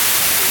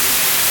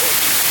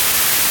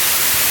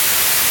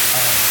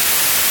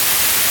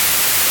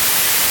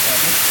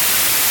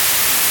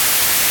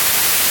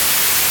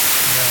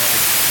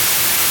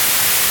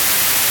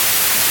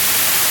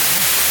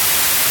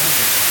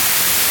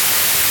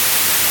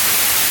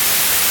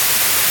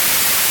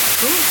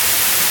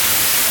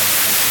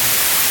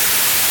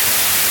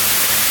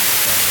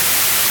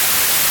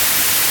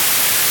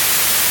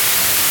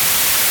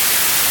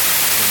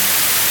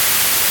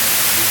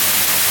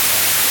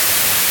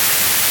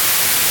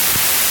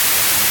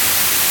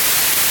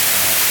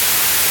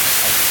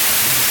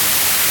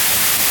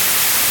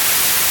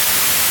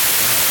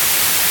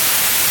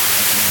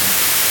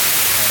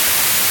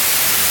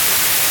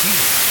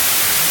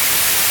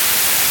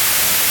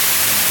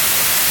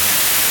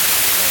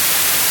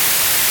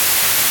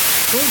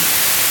 Cool.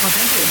 Well,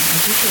 thank you. I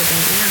appreciate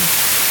that. Yeah.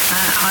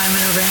 I'm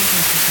an ovarian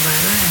cancer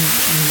survivor,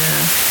 and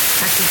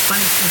actually, it's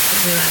funny since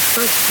we last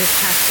spoke. This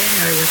past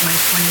January was my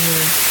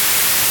 20-year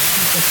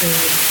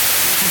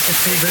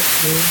cancer-free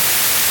birthday.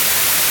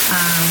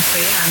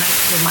 So yeah, nice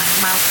little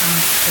milestone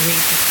to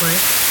reach, of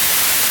course.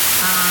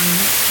 And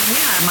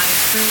yeah, my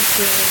experience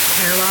with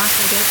hair loss,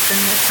 I guess,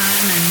 during that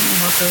time, and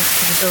also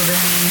with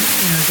ovarian,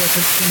 death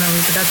with female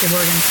reproductive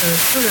organs. So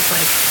it's sort of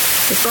like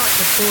it brought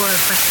to fore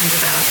questions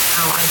about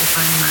how I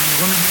define my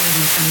womanhood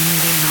and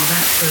femininity and all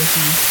that sort of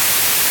thing.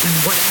 And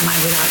what am I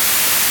without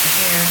the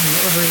hair and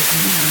the ovaries?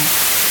 And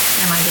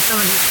am I the sum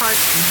of these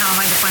parts? And how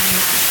am I defining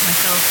that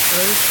myself?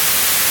 So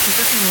it's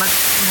definitely much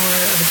more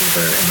of a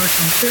deeper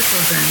emotional,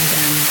 spiritual journey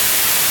than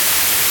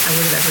I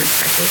would have ever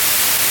expected.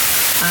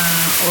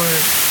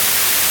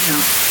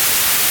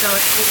 So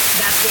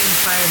that's what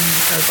inspired me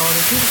to start all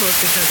these musicals,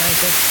 because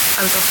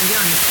I was also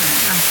young at the time,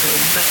 honestly,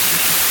 but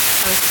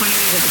I was 28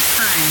 at the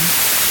time,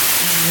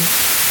 and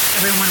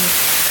everyone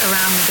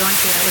around me going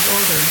through that was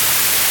older,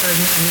 so it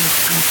made me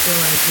kind of feel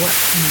like,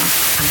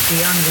 I'm too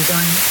young to be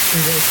going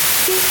through this.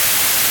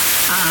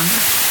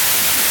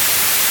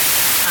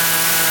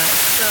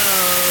 So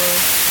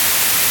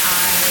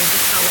I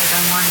just felt like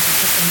I wanted to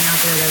put something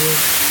out there that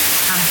would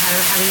kind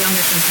of have a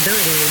younger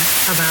sensibility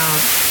about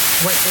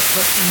what this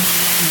book can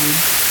mean,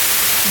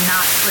 and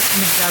not put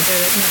images out there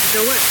that make you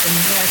feel worse. And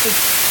I think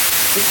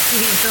the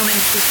TV and film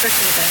industry,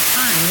 especially at that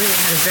time, really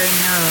had a very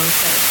narrow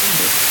set of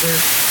standards for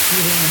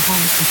beauty and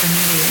wholeness and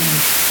femininity,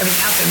 and everything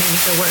out there made me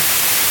feel worse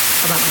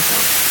about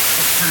myself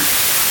at the time.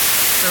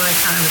 So I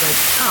kind of was like,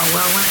 oh,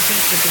 well, when I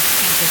finish with this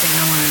cancer thing,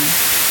 I want to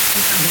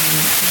do something,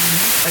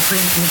 by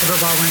putting the image of a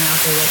ballroom out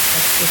there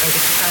that's like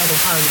a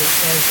societal hug that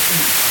says,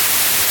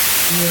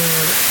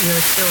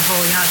 you're still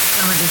holding out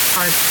some of these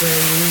parts where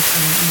you lose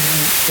some, and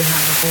you're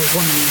not a whole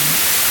woman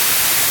anymore.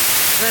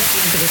 So that's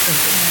the impetus of,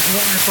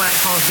 then that's what I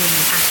call being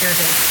active.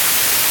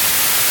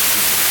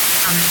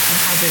 Combination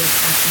hybrid of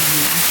acting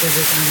and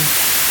activism.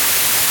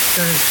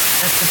 Sort of,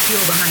 that's the fuel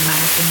behind my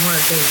acting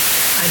work is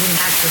I didn't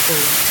act before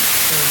women.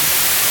 So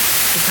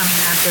becoming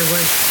an actor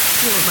was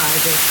fueled by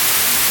this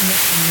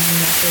mission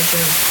and message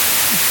of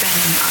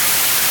expanding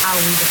how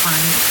we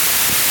define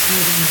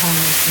beauty and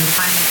wholeness and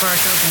defining it for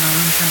ourselves on our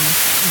own terms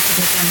and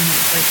keeping standing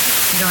here. It's like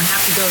you don't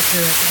have to go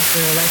through a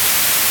cancer or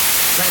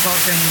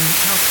life-altering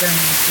health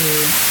journey to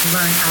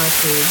learn how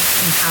to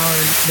empower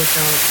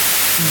yourself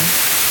to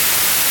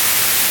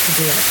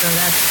do that. So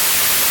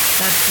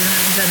that's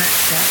the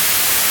next step.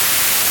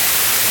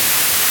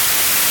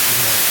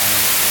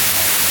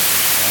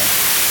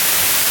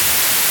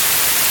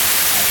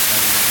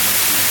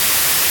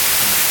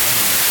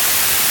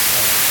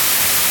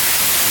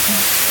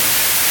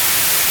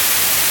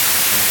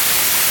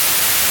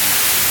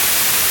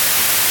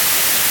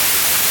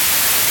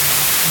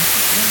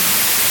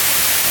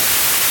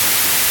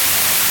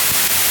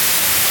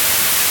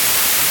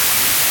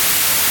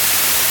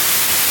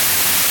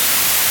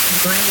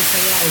 Great. So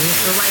yeah,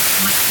 your life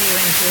must you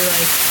into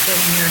like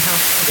getting your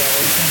health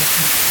together.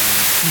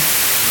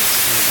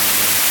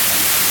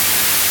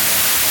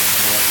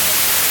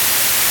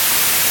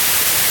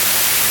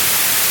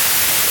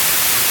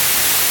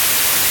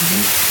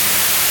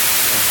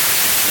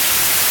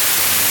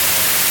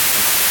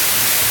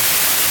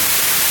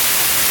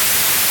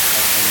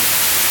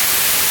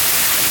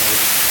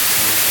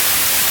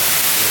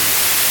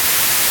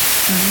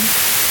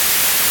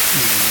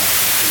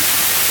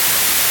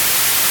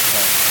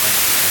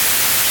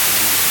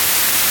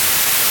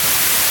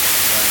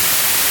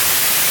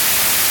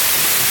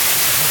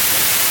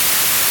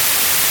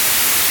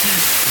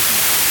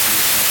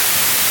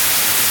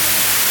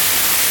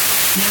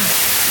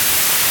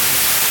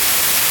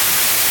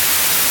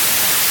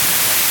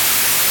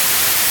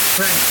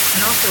 Right.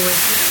 And also with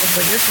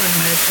what you're talking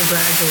about is so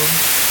gradual.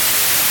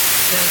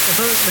 Yeah, I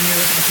suppose when you're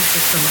looking at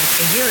pictures from like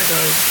a year ago,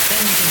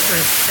 then you can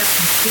sort of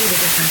definitely see the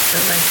difference,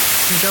 but like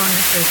you don't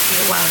necessarily see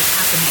it while it's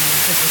happening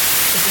because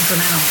it's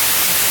incremental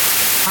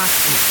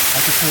process. I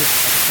could put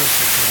a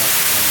picture up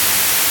from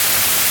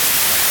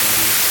like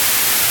 30th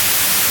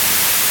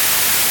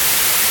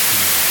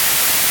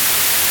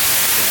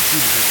see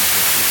the difference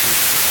of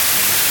pictures.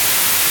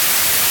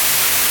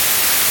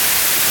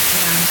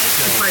 Yeah, that's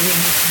the part you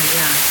mentioned,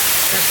 yeah.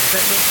 That's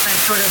that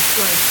sort of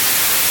like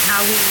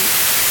how we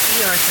see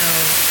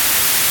ourselves.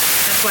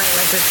 That's why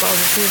like with Balls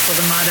is Beautiful,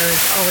 the motto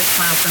is always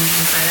smile from the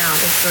inside out.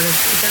 It's sort of,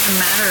 it doesn't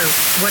matter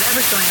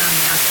whatever's going on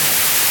the outside.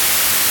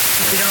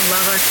 If we don't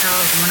love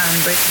ourselves and we're not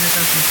embracing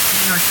ourselves and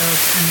seeing ourselves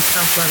in a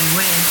self-loving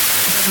way,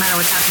 it doesn't matter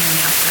what's happening on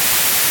the outside.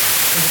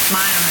 So the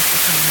smile has to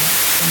come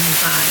from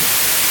inside.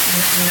 And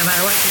then no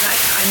matter what, because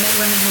I met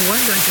women who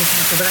weren't going through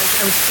cancer, but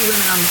I would see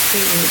women on the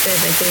street who said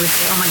that they would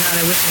say, oh my God,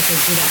 I wish I could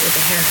do that with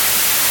the hair.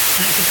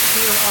 And I could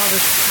feel all the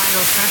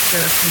societal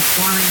pressure of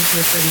conforming to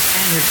a certain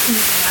standard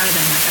oozing out of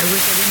them. Like, I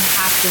wish I didn't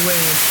have to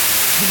wear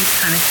these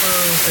kind of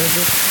clothes or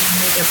this kind of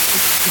makeup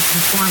to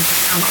conform to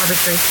some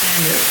arbitrary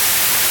standard.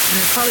 And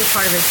it's probably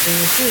part of it for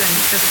you too. And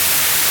because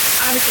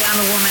obviously I'm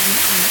a woman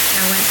and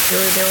I went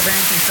through the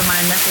ovarian thing, so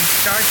my message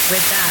starts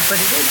with that. But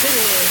it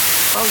really is,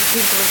 All Is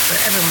Beautiful is for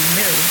everyone,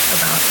 really,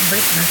 about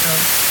embracing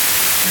ourselves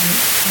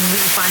and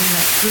really finding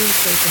that true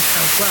space of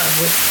self-love,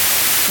 which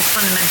is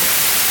fundamental.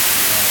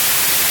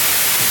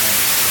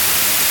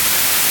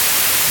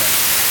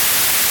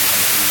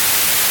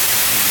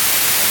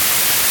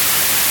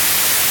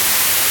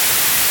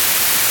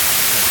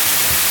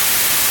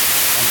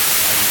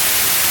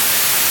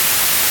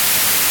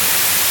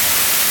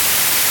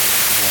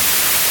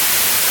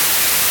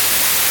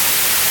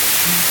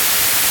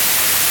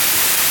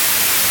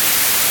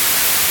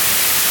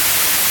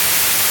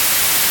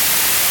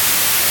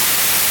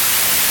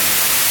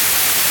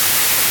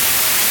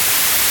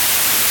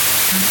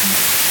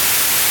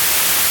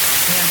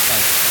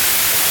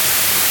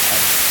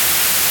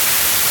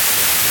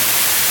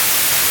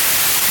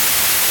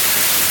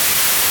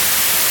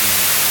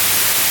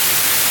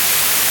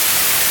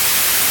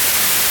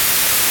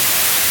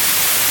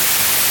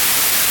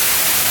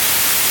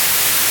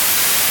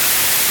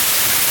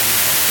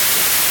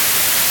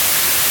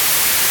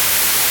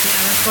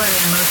 That's why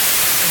the most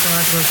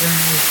psychological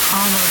journey is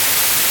almost,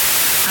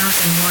 I don't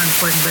say more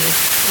important, but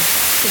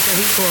it's of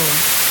equal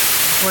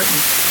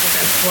importance. Because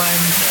that's why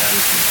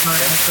that's part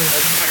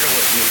of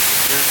what makes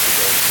it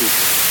difficult too.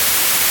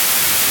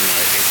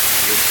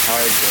 It's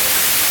hard to.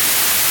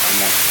 I'm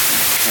not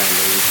trying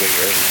to lose weight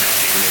right now,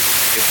 and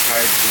it's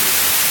hard to,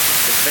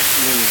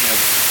 especially when you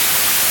have,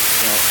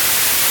 a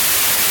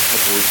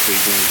couple weeks where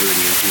you're doing good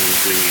and you're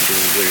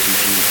doing good, and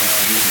then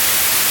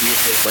you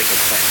hit like a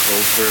plateau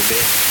for a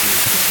bit, and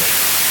it's just like,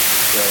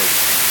 well,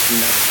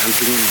 I'm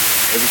doing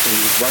everything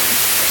right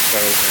as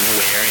far as I'm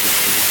aware, and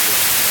it's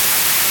just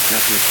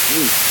nothing's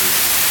changed. And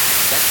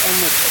that's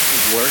almost, I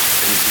think, worse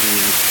than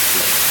being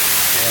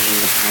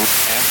a pound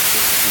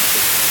after you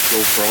just go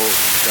for all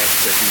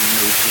stretch with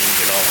no change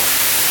at all.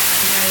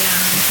 Yeah,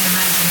 I can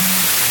imagine.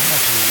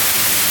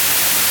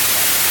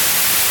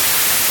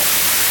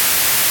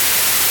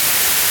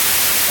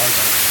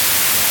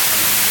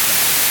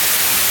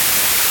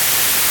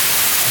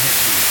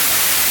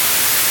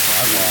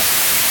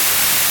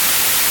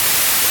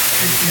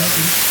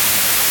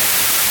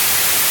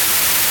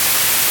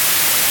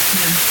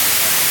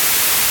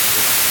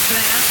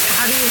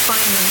 how do you find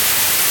them?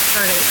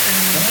 Sorry to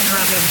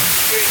interrupt you. I'm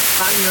curious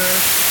about your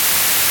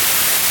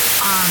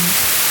um,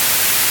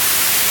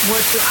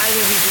 what do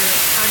either of you do? Like,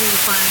 how do you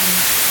find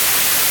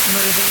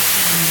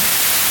motivation?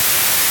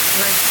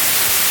 Like,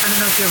 I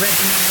don't know if your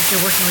regimen, if you're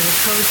working with a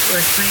coach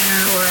or a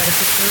trainer or at a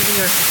facility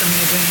or if it's something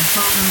you're doing at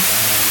home.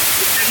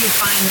 How do you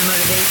find the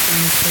motivation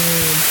to?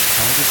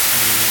 Hardest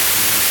thing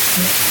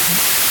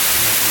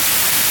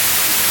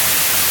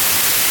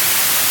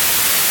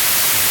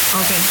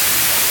Okay.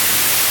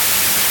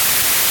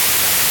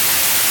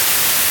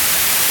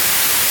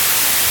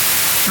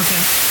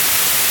 Okay.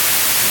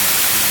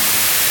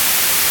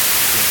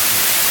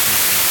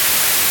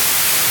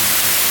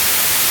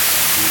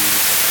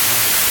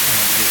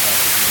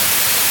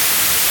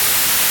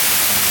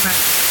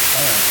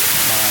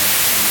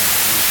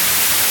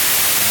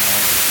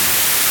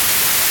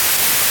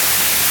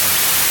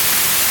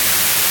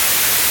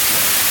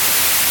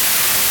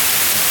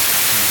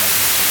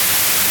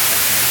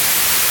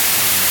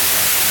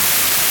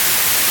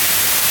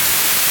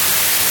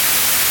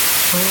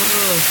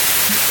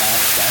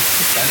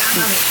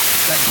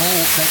 That goal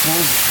is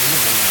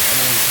attainable now.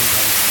 Everyone's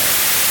sometimes that.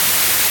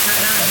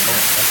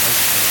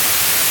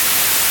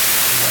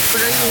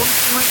 But are you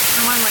working with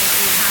someone like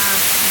do you have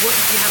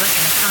like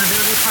an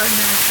accountability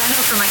partner? 'Cause I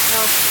know for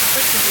myself,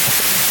 especially because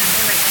of the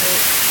pandemic,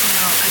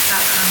 I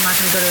thought I'm not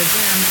going to go to a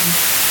gym, and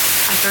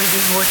I started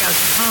doing workouts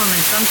at home.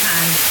 And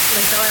sometimes,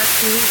 like the last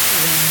few weeks,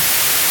 even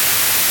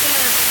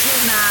just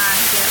could not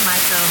get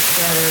myself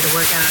together to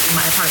work out in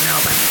my apartment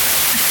all by myself.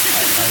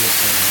 I would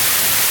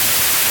say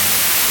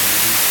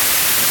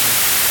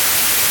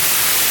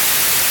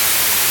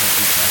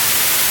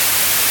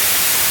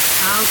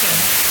Okay.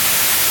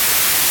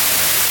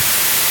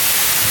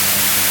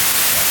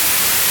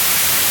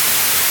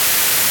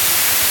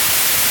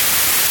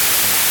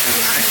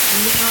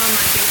 Minimum,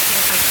 like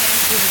if I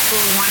can't do the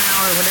full 1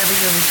 hour, whatever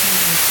your routine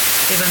is,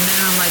 you have a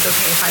minimum, like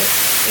okay,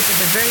 if at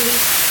the very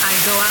least I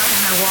go out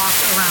and I walk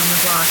around the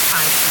block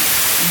 5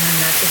 times, and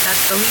then if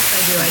that's the least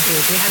I do, I do.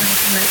 Do you have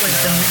anything that like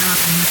the minimum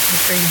you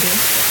make sure you do?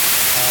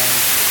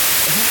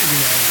 I think every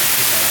now and then I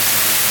think I also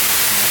have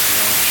like a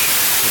watch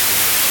with the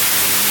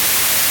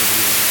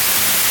activity and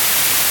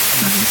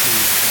that's the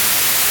same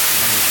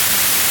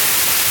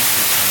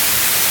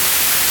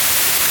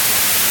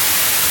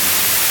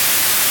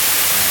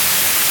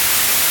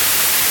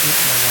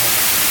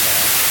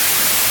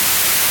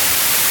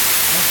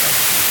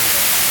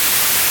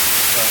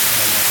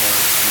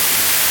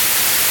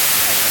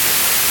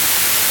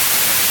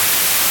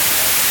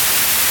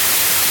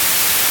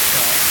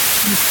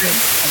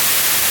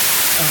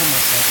I hold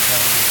myself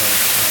accountable,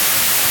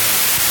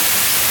 but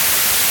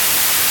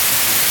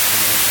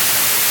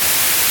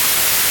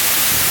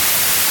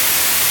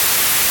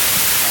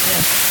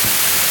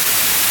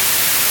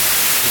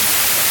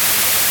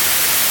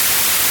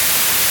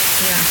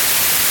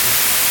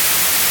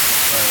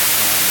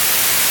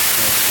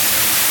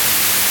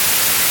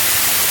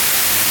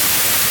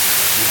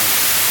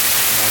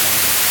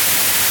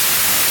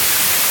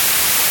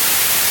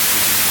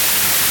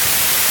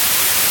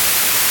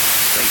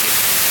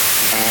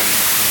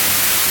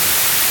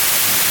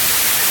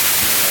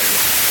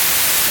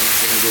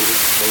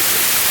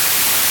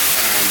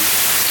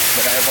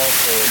but I've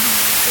also,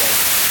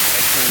 I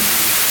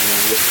currently,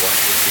 with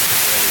watches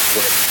because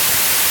what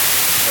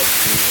helps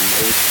me the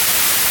most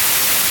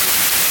is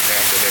keep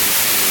track of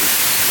everything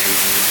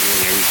we're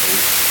doing, everything.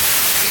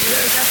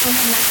 Is that the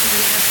one that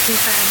we have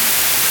prefab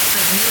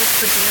like meals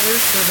put together?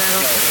 So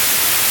that'll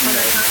I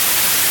don't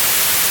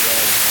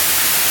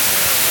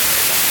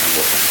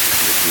remember what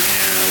it is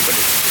now, but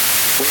it's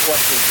Weight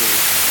Watchers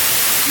is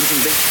you can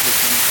basically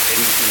eat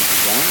anything you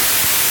want,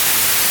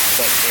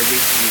 but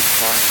everything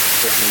costs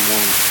a certain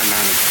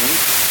amount of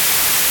points,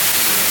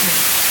 and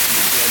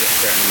you get a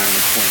certain amount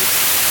of points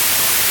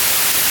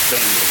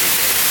spend every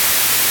day.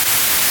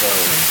 So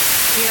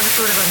you have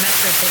sort of a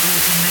metric that you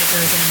can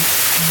measure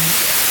against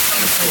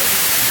and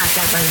track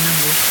that by the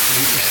numbers.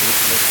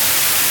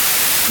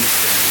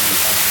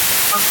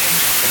 Okay.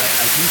 But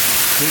I think you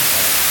could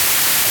have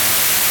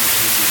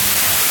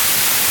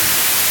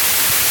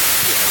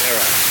there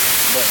are,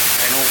 but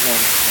I don't want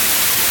to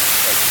just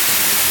start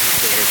eating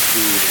their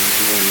food, and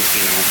then when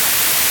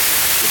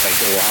if I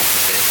go off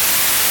of it,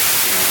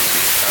 and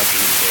stop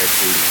eating their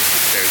food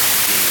and start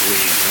being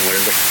weird or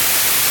whatever.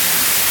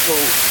 So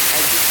I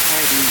just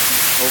try to eat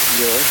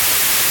healthier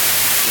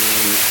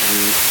and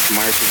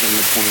mark again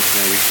the points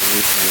and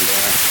everything,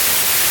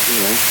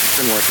 and it's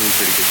been working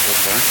pretty good so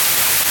far.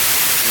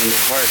 And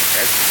as far as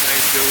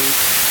exercise goes,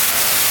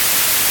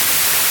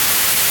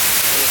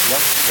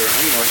 lucky or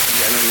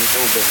unlucky, I don't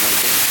know, but my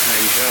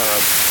daytime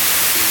job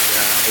is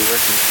I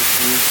work in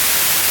kitchens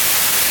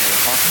at a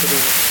hospital,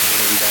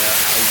 and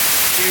I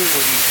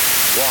generally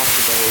walk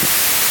about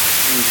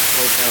 10 to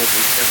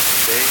 12,000 steps a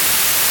day.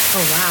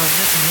 Oh wow,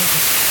 that's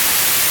amazing.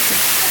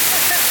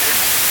 I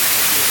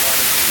do a lot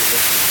of heavy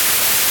lifting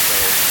stuff, so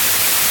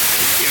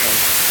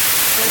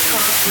that's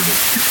awesome.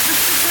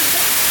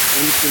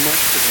 Too much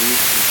because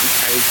I'm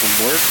tired from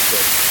work,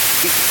 but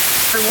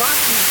But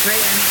walking is great.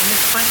 I mean,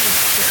 it's funny.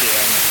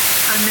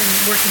 I'm in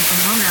working from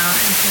home now,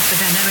 and since the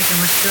pandemic, and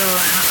we're still.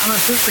 I'm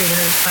a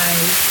proofreader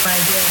by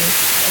day.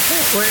 Okay.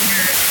 We're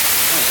nerd.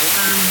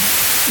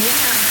 Yeah,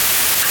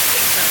 I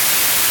think so.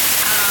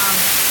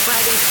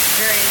 But it's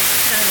very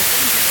kind of the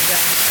same kind of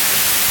job.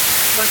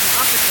 I was in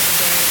office every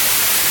day.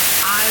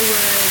 I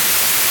would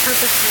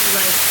purposely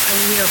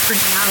we were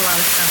printing out a lot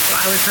of stuff, so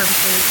I would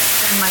purposely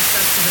send my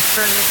stuff to the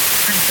furthest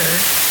printer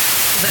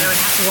so that I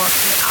would have to walk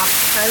to the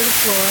opposite side of the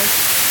floor,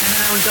 and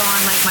then I would go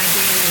on my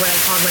daily, what I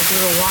called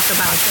little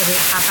walkabouts every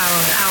half hour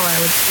or hour. I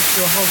would just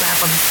do a whole lap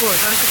on the floor.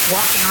 So I was just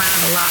walking around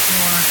a lot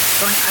more.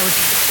 I would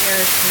take the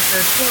stairs to the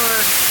third floor,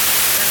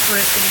 that sort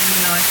of thing.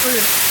 I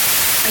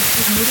just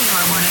was moving a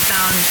lot more, and I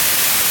found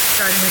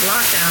starting with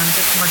lockdown,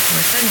 just much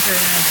more sedentary,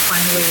 and I had to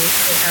find a way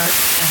to get out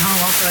at home.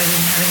 Also, I'm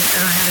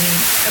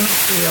in a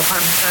studio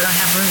apartment, so I don't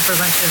have room for a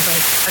bunch of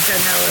a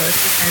treadmill or a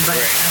stationary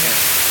bike. Right.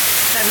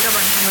 I have a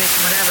couple of hand weights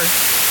and whatever,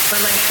 but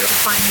I have to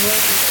find a way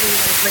to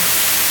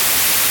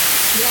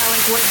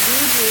what you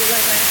do.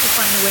 I have to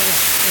find a way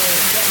to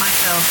get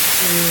myself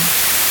to,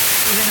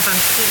 even if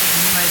I'm sitting,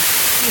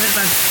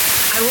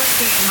 I was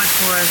doing it much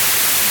more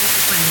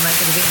disciplined, at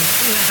the beginning,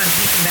 even if I'm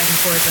pacing back and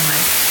forth in my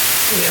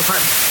studio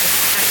apartment.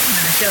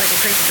 I feel like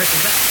a crazy person,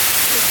 but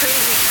it's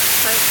crazy.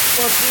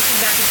 Pacing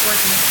back and forth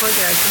in the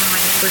courtyard, some of my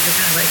neighbors are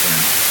kind of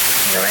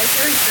you're right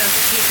there, so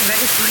pacing back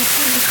and forth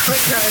in the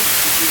courtyard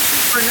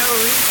for no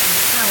reason,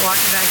 just kind of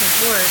walking back and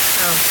forth.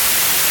 So,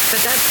 but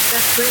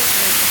that's great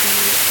to be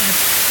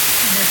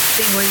in a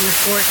thing where you're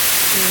forced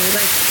to,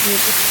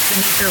 it's the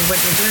nature of what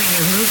you're doing,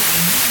 you're moving,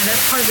 and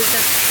that's part of it.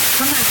 That's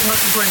sometimes the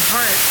most important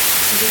part,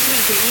 because even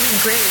if you're eating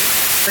great,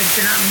 but if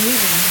you're not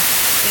moving,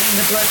 getting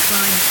the blood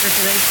flowing, the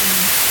circulation,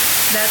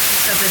 that's the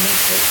stuff that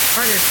makes it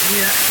harder. So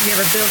you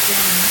have a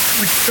built-in,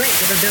 which is great,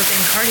 you have a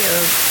built-in cardio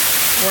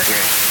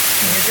workout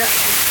in your gut.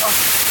 It's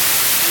awesome.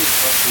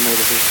 It's also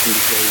motivation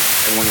because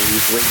I want to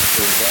lose weight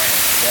for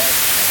that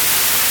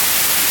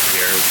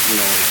easier,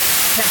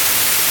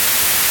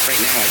 right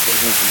now I get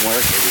home from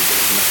work every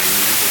day and my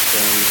knees are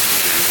killing me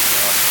and I'm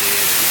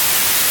exhausted,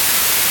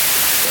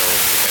 so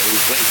if I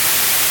lose weight,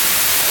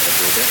 I'll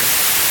feel better.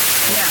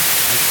 Yeah.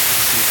 I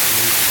can say for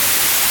me,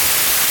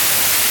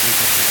 since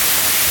I took the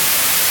lockdown,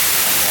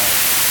 I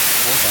lost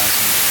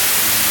 4,000.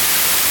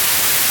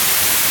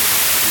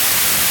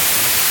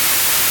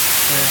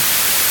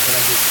 But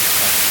I did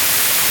 6,000.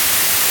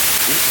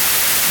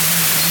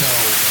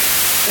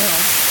 So,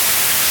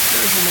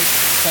 stairs will make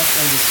stuff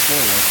done just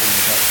slower when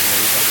you got to where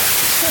you got that.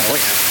 Oh,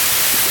 yeah.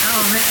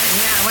 Oh, man,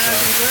 yeah. When I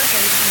was in New York, I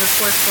used to do a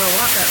fourth floor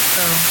walk up,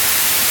 so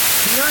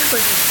New York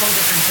was a whole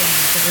different thing,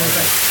 because it was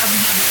up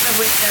and down the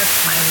subway steps,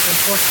 the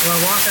fourth floor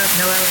walk up,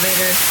 no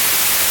elevator.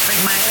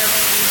 My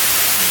LA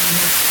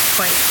is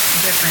quite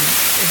different.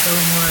 It's a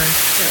little more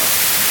chill.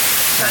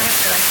 So I have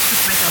to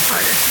push myself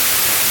harder.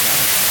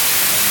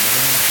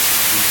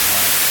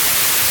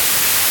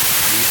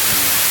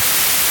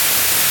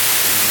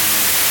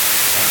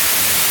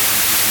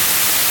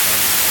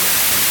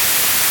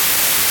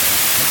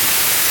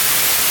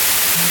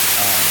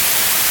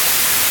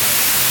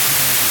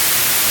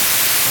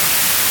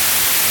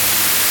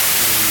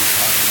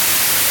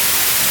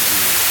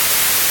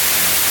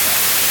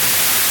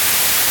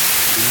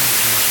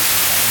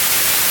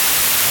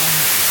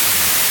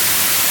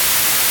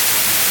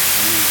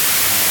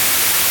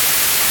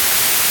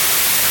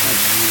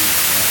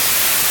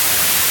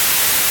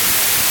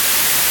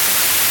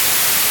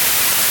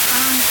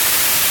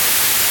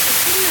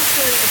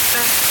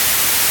 Affect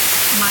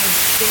my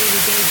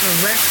day-to-day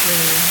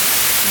directly,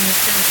 in the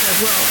sense of,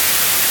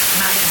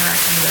 not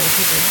interacting with other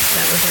people.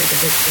 That was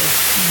the big shift,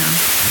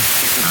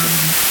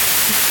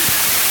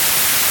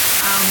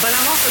 but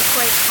I'm also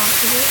quite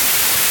comfortable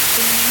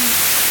being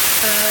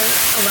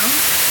alone.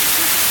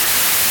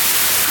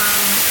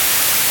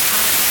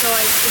 So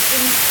it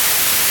didn't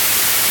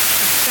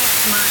affect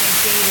my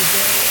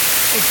day-to-day,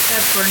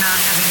 except for not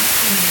having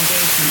human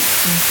engagement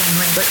in the same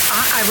way. But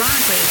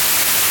ironically,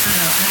 I don't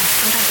know, and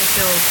sometimes I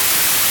feel,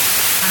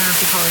 I don't know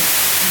if you call it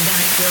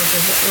pandemic guilt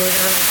or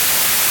whatever,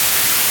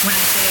 when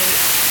I say,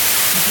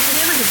 the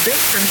pandemic is great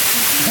for me.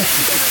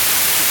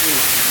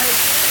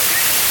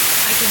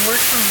 I can work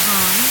from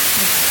home,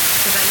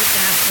 because I used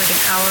to have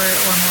an hour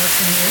or more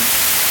commute,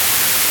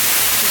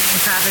 sitting in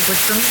traffic,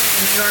 which for me as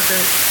a New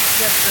Yorker,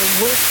 that's the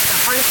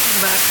hardest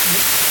thing about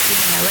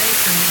being in LA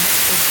for me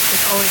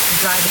is always the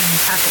driving in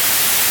traffic.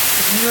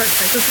 Because in New York,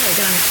 it's okay, I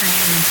get on the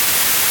train,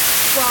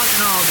 fog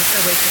and all, the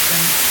subway system,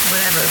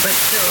 whatever, but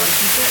still,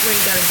 you get where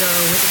you gotta go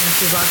within a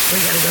few blocks where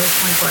you gotta go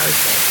 24 hours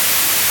a day.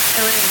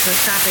 LA, the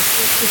traffic,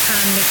 it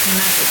kind of makes me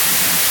nuts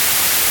sometimes.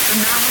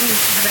 So not having to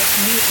have that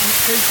commute, and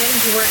so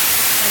getting to work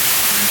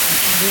constant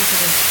angry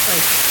because it's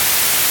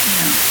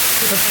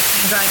people texting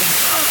and driving,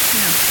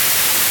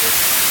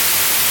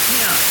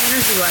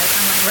 energy-wise,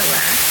 I'm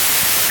relaxed.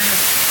 I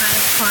have kind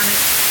of chronic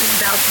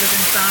bouts with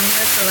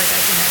insomnia, so I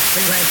can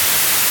actually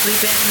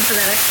sleep in for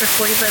that extra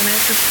 45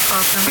 minutes, which is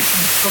awesome. I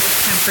can control the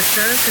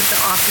temperature because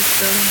the office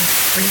building is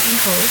freezing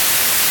cold.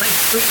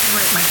 Freezing,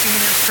 my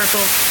fingernails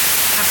purple.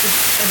 I have to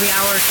every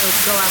hour or so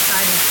go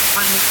outside and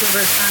find the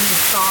sliver of sun and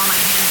thaw my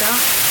hands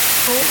out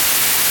cold.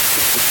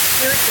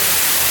 Seriously.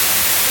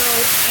 So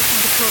I can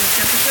control the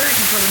temperature, I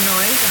control the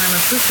noise, and I'm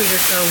a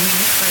proofreader, so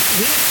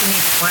we actually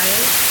need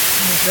quiet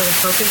and it's really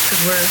focused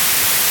because we're,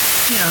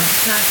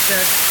 it's not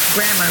just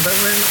grammar, but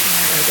we're looking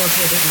at like,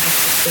 okay, there's an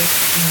extra space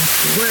between these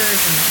two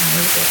words, and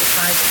we're looking at the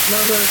size of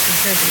logos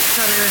compared to each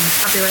other and the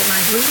copyright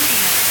lines. We're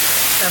looking at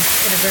stuff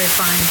in a very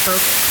fine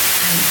focus,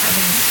 and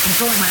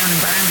controlling my own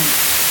environment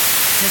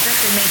has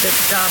actually made the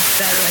job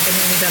better, like it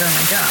made me better at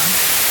my job.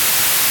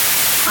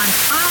 On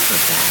top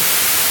of that,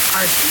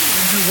 our team,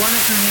 one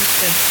of whom used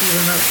to be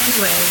remote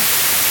anyway,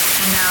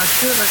 and now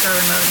two of us are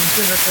remote and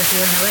two of us are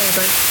here in LA,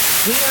 but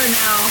we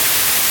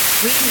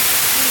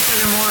see each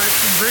other more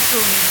in virtual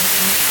meetings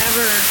than we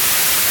ever,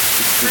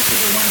 especially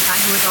the one guy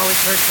who was always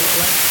virtual.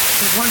 Like,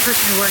 there's one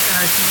person who worked on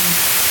our team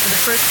for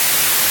the first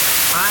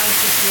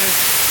 5-6 years,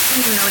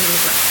 didn't even know what he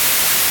looked like.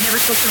 Never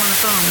spoke to him on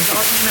the phone. It was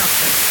all email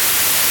stuff.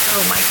 So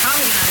my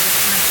colleague and I was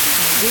kind of,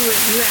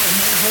 we had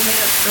made whole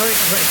made-up stories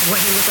of like what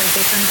he looked like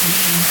based on his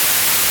name.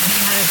 And he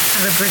had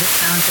kind of a British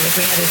sound, so like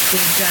we had his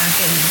sleeve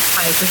jacket and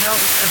pipe. We had all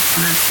this stuff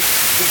on.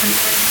 And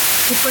then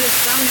he put his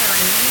thumbnail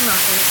and name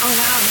on. So like, oh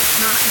wow, that's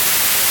not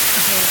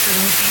okay. So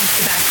then we changed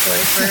the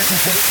backstory for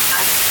this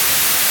guy.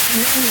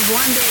 And then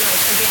one day,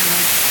 like again,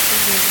 like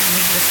 8 years in,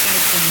 we had a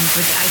Skype thing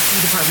with the IT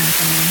department or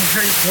something, and he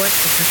heard his voice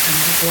for the first time.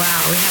 Like,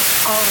 wow, we have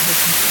all of his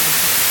computers.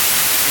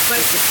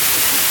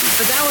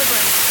 But that was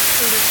like,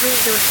 so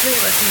there were three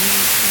of us who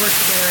worked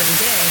together every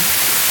day.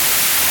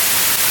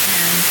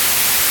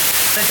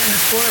 But then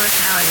the four of us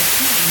now as a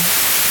team,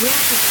 we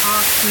actually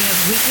talk, we have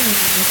weekly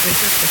meetings with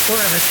just the four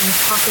of us, and we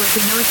talk, like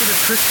we know each other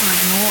personally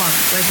more.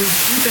 Like we've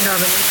deepened our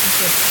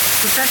relationship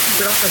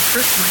professionally, but also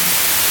personally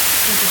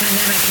since the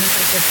pandemic, and it's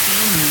like they're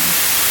family.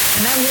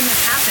 And that wouldn't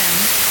have happened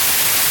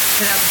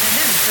without the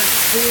pandemic. So it's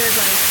this weird,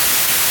 like,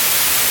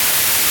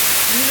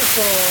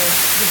 beautiful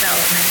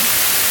development,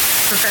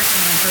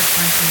 professionally and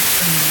personally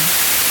for me.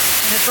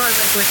 And as far as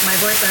like with my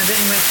boyfriend, I've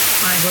been with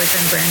my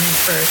boyfriend Brandon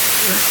for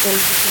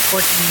 14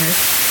 years.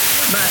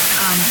 But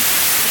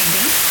same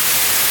thing.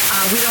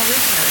 We don't live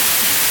together.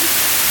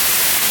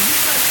 And he's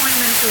about 20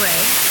 minutes away.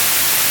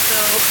 So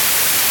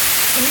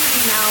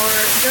commuting an hour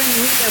during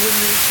the week, I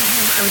wouldn't really see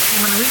him. I would see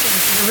him on the weekends.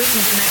 So the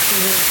rhythm didn't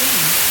actually really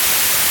change.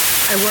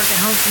 I work at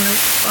home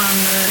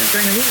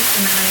during the week,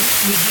 and then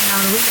we hang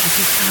out on the weekends.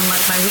 He's kind of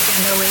like my weekend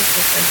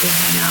oasis, like we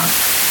hang out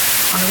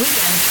on the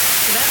weekends.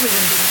 So that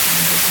rhythm didn't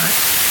change as much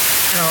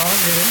at all,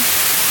 really.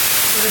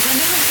 So the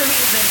pandemic for me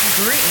has been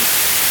great.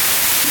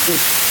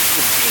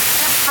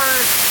 Except for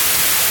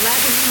lack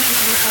of any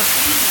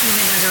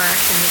human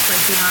interaction. It's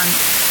like beyond,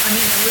 I'm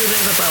in a little bit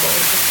of a bubble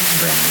with just me and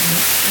Brandon,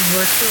 and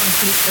we're still in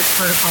pretty strict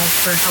protocols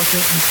for health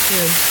reasons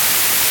too.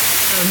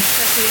 So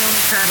necessity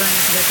only traveling,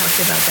 I think I talked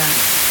to you about that.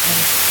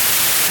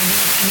 I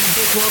need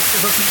Dick Wolf to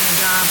book me in a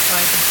job so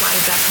I can fly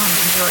back home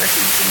to New York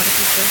and see my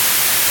sister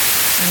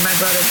and my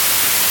brother.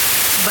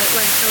 But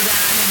like so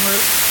that, and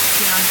we're,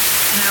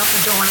 and I also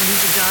don't want to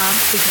lose a job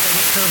because I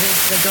get COVID,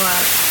 so I go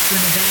out to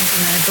an event and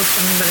then I book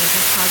something but I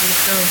test positive.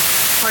 So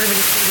part of it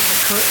is saving the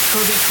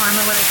COVID karma,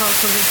 what I call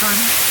COVID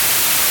karma.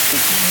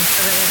 And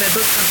so that if I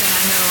book something,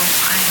 I know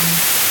I am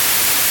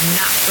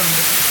not going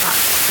to get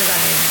caught because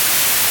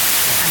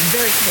I'm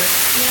very clear.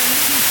 You know what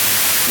I mean?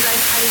 Because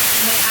I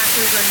met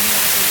actors or new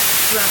actors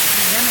throughout the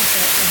pandemic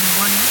that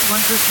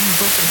one person who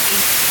booked a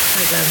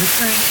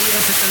recurring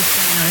 8-episode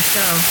thing on our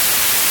show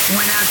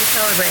went out to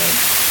celebrate,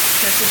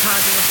 tested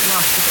positive, and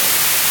lost the date.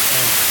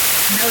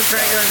 And that was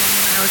very early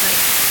on, and I was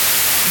like,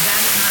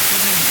 that is not for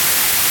me.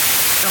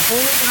 The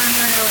whole reason I'm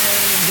here in LA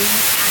and doing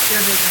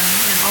activism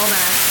and all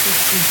that is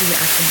to do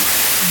acting.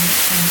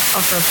 And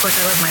also, of course,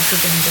 I love my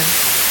proofreading job.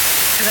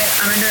 Because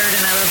I'm a nerd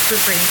and I love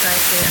proofreading, so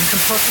I'm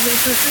compulsively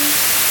proofreading.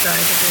 So I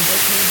think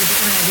there's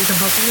something I do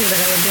compulsively that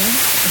I love doing,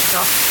 which is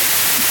awesome.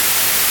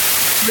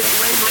 Really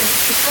like-minded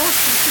people.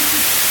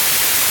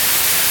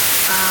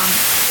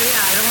 So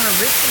yeah, I don't want to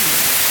risk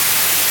anything.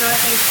 So I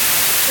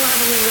still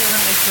have a little bit of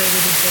an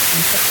isolated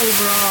existence, but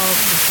overall,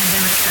 the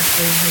pandemic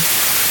actually has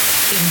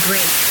been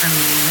great for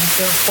me. And I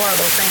feel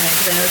horrible saying that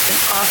because I know it's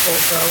been awful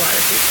for a lot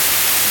of people.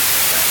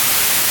 But,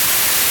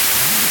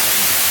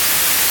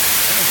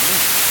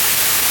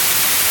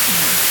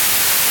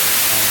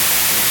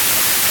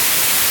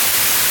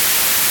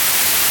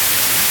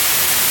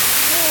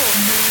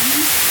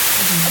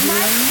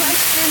 My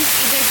questions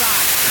either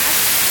got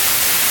asked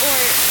or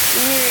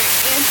were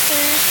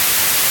answered.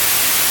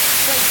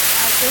 Like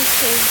at this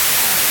stage,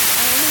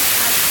 I only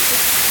have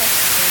 6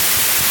 questions.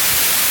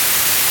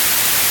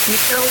 You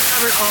still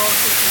covered all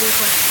 6 of your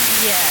questions?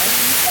 Yes.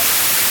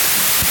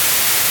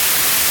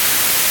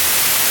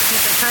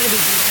 Yes, I try to be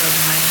detailed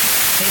in my,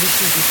 maybe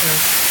too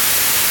detailed.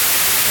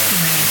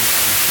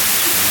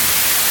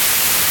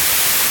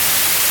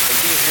 I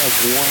do have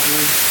one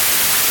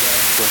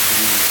last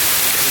question,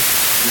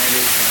 and that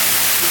is,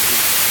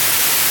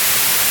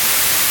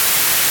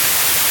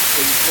 so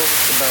you told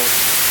us about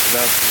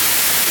the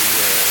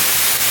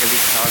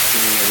heavy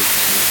talking and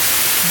everything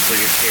for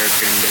your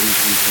character in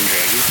Dungeons and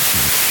Dragons.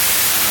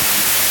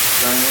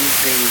 So I'm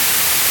wondering,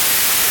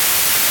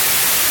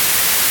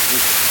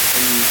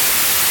 in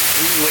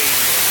any way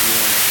that you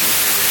want to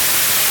answer this,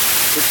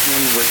 which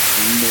one was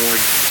more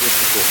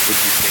difficult?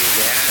 Would you say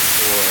that,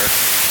 or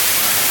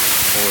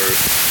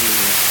being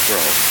a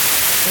scroll?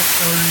 The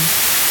sewing.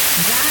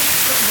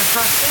 The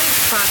prosthetic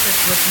process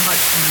was much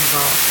more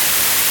involved.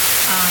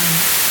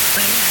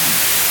 But again,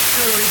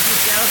 totally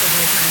geeked out the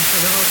whole time.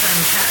 So the whole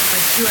time, the past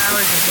like 2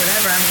 hours or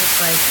whatever, I'm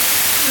just like,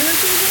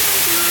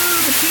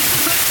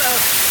 so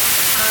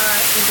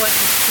it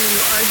wasn't too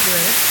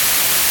arduous.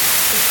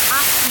 The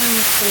costume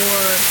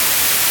for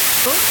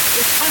both,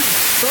 it's funny,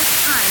 both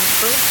times,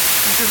 both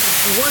in terms of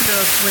the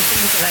wardrobes were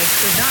things that I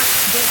could not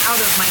get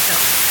out of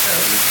myself. So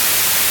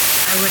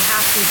I would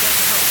have to get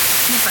help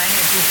if I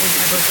had to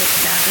ever take a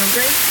bathroom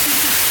break.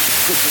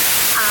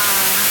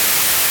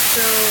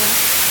 So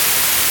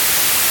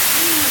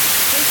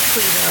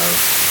physically though,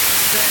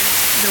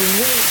 the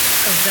weight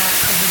of the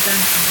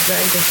dungeons, the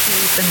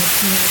cape and the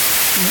tunic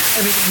and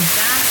everything,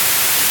 that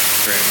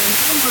was a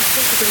little more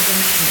physically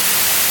demanding.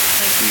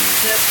 Like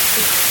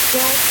the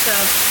scroll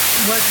stuff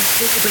wasn't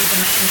physically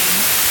demanding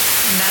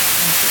in that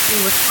sense.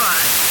 It was hot,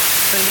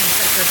 but it didn't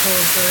touch your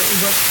toes. So it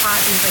was hot.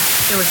 It was like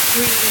there was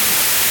three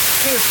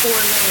or four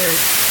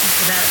layers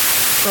into that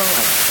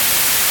scroll.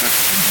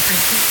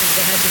 Different pieces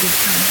that had to be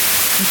kind of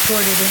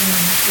contorted in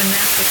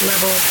gymnastic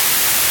level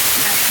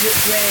this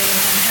way, and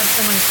then have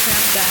someone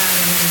clamp down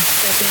and then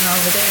step in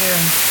over there.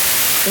 And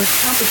it was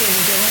complicated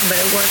to get in, but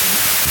it wasn't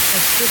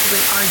like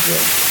physically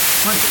arduous.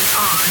 Once it was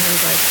on, it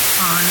was like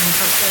on, and the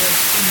prosthetic,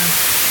 it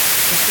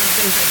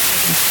was like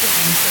taking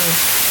skin, so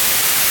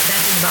that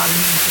didn't bother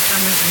me. For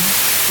some reason,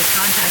 the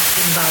contacts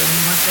didn't bother me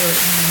once they were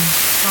in.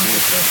 As long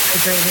as they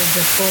hydrated,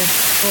 the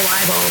full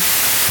eyeballs,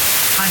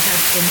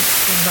 contacts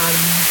didn't bother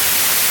me.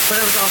 But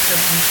I was also in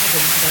the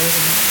heaven because I was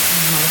in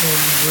Marvel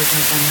and working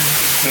with them.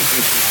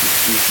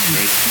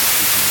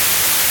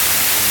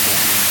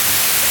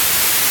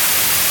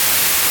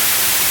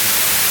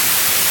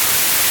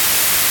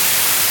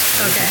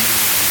 Okay.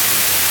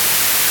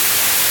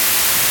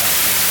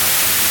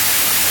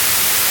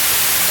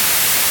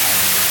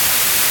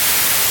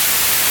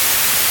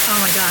 Oh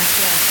my gosh,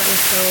 yes, that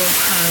was so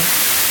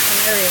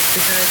hilarious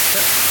because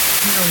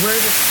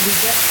we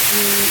get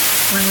to,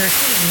 when we were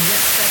shooting, we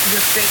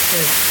go straight to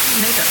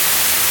makeup.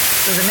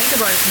 So the makeup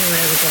artist knew what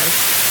I was like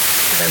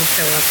because I would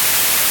show up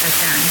at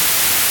Sharon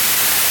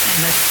and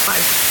like 5-6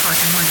 o'clock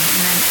in the morning,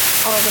 and then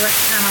all the rest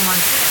of the time I'm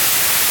on set,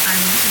 I'm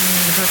in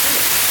the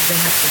prosthetics because they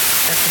have to,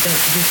 that's what they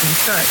have to do from the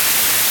start.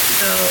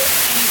 So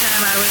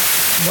anytime I was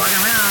walking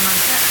around on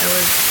set, I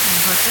was in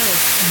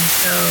prosthetics, and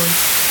so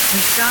we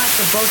shot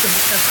the bulk of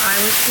the stuff I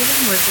was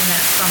shooting was in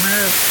that summer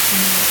of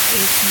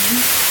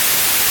 2018.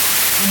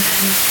 And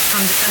then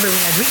from December we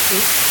had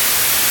reshoots.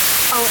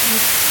 Oh,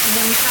 and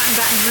then we shot in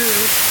Baton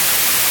Rouge,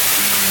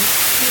 and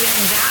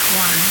even that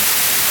one,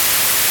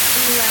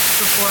 he left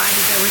before I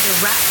did. There was a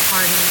rap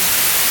party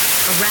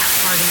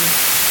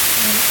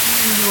in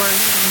New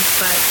Orleans,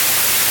 but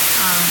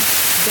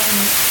then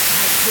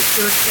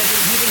it was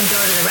scheduled. He didn't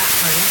go to the rap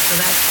party, so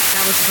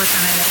that was the first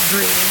time I met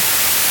Bree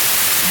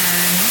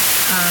and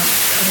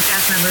other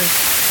cast members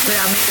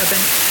without makeup,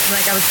 and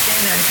like I would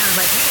stand there and kind of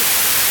like, hey,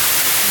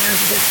 and there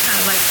was this kind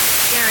of like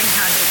staring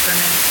contest for a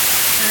minute,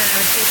 and then I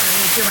would say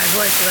something, hear my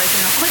voice, be like,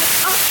 oh my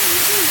God,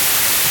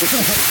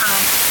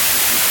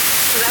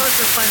 so that was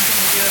the fun thing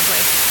to do of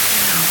like,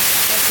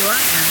 guess who I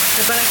am,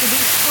 but I could be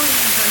totally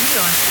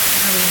incognito on set,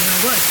 nobody knew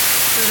who I was.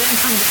 So then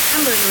come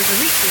December, there was a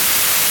reshoot.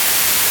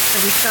 So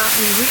we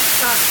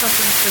reshot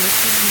something for the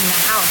scene in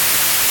the house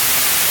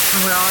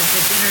when we're all at the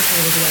dinner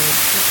table together.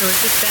 So it was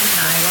just Ben and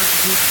I, lots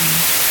of blue screen,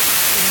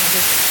 sitting at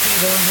this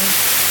table, and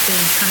they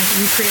kind of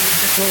recreated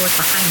just what was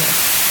behind us.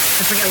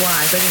 I forget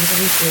why, but it was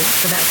a reshoot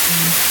for that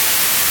scene.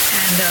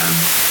 And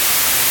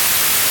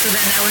so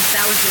then that was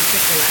the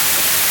official last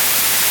day.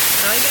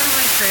 So I get in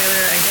my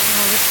trailer, I get in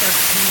all this stuff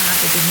hanging out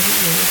that didn't get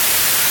used.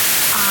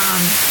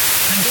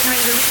 I'm getting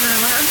ready to leave, and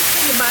I'm just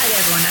saying goodbye to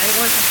everyone. I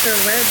wasn't sure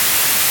where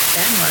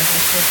Ben was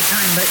actually at the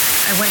time, but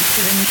I went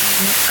to the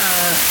main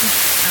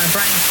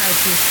Brian Price,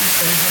 who's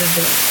the head of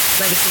the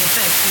Legacy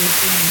Effects. He was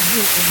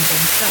doing his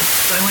own stuff.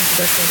 So I went to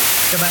go say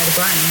goodbye to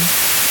Brian,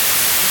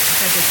 just to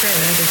check his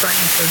trailer. I said,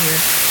 Brian's still here.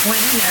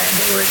 Went in there, and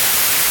they were,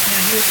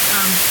 he was,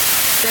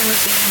 Ben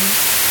was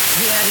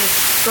he had his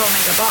scroll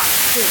makeup off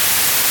too.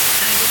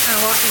 And I just kind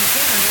of walked in the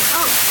trailer and I was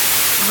like, oh,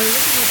 and we were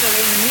looking at each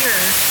other in the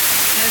mirror,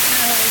 and it's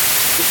kind of like,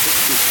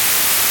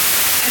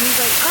 and he's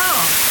like,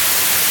 oh,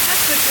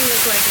 that's what you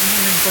look like in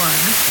human form.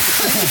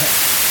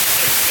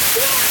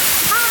 Yeah,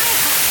 hi.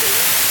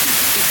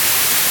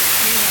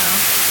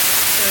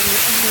 So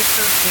he was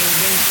so sweet.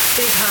 Gave a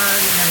big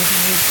hug and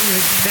everything. He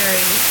was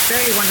very,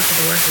 very wonderful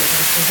to work with.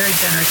 Actually, very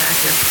generous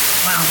actor.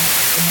 Wow,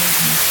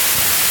 amazing.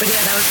 But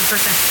yeah, that was the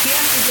first time. He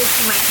actually did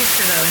see my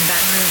picture though in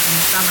Baton Rouge in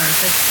the summer.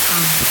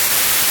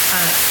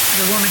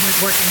 The woman who was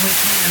working with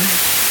him had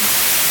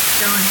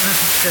shown him a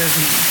picture of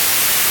me.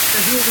 So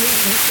he was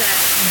leaving the set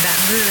in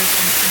Baton Rouge,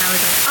 and I was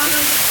like, oh,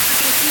 we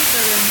can see each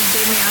other. And he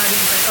gave me a hug, and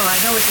he's like, oh,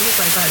 I know what you look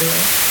like, by the way.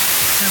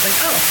 And I was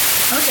like, oh,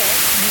 okay.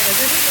 And he goes,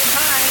 okay,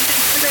 bye.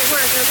 Thanks for the great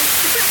work. I was like,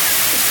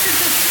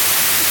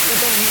 but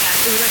then, yeah,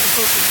 it was like a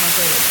full 6 months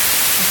later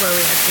before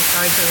we actually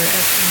saw each other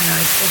as, you know,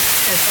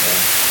 as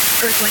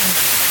earthlings.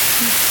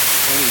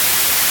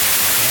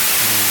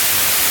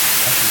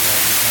 Actually, we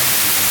have a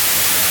few things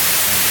to talk about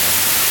on the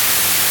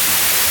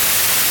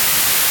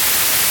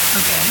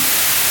Okay.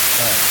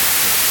 but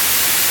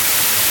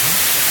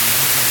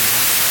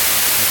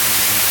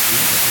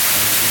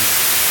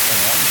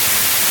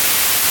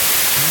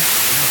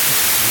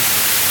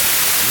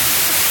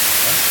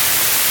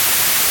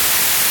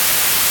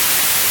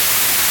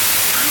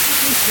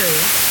I'm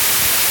curious.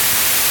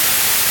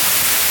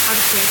 Out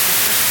of curiosity,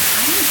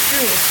 I'm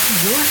curious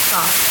your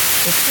thoughts.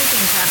 There's two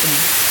things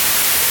happening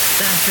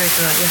that I'm curious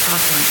about your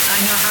thoughts on. I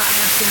know how I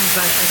have feelings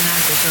about it as an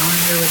actor, so I want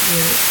to hear what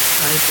your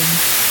side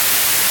thinks.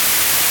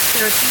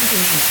 There are two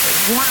things.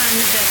 One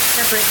that's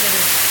separate that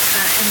is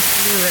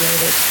MCU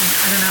related, and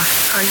I don't know.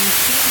 Are you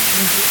feeling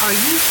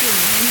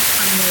any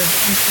kind of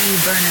MCU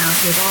burnout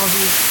with all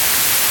these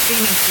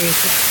streaming series?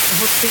 The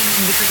whole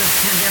streaming because of the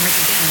pandemic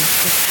again.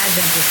 This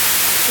advent of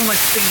so much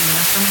streaming.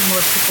 Now, so many more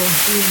people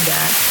doing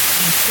that,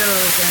 and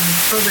shows and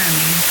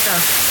programming and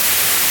stuff.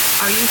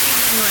 Are you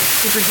feeling like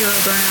superhero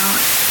burnout?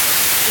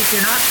 If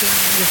you're not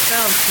feeling it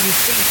yourself, do you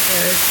think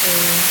there's a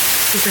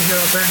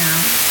superhero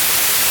burnout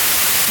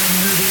in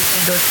movies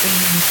and or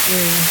streaming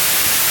series,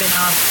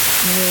 spin-off,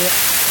 in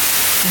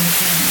the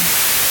canon?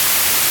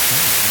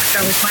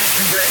 Start with Mike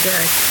and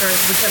Derek, or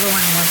whichever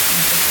one wants to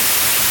answer first.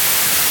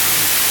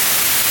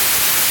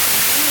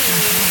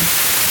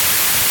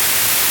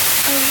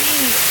 I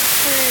mean,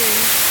 for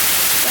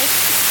like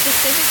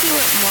specifically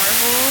with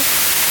Marvel,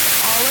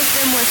 all of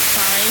them were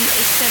fine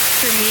except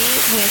for me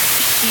with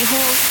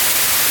She-Hulk.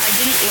 I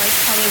didn't like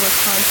how they were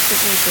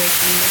constantly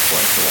breaking the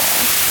fourth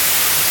wall.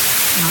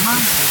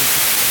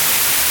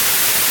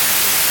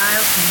 I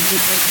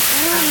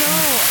don't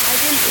know. I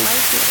didn't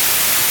like it.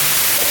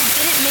 It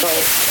didn't make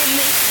it. It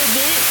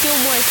made it feel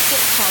more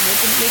sitcom. It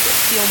didn't make it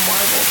feel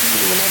Marvel to me.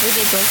 Whenever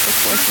they broke the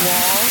fourth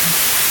wall,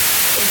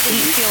 it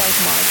didn't feel like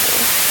Marvel.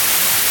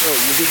 Well,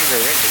 you've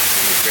never read the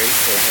comic, right?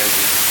 Or have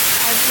you?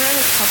 I've read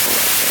a couple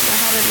of them. I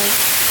haven't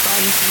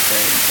gone deeper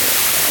into it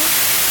though.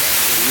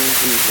 You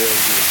will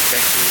be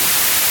expecting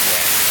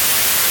that.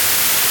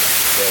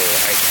 So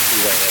I see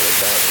why that would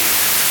bother you.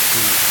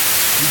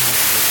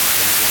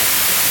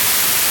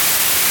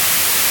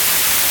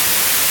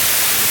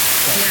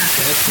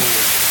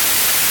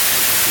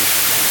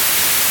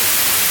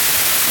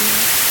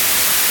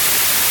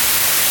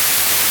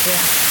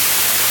 Yeah.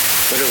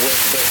 But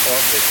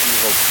also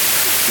She-Hulk,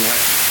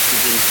 she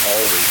didn't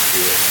always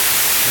do it.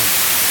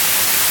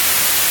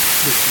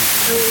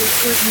 So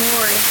it was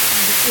more,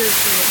 the series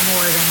did it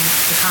more than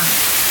the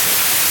comics.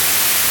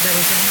 Is that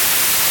what you're saying?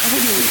 I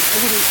wouldn't,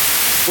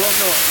 well,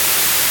 no.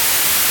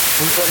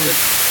 What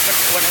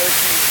I was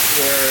saying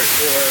for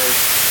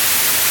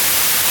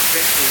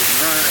special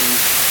run,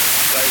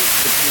 like,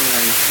 depending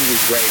on who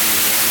was writing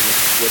it and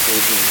what they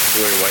were doing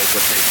story-wise,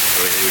 what type of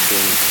story they were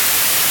doing,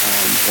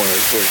 or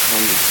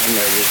some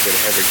writers would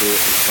have her do it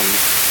and some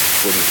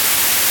wouldn't.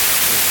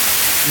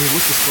 I mean,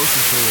 with the source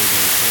material they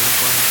were pulling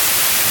from,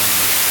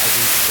 I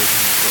think breaking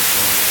the fourth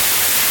wall was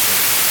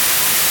great.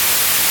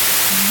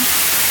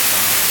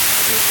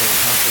 They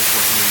were constantly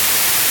working in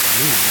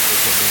me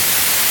is what they were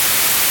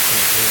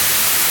doing.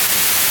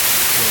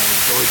 So I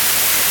enjoyed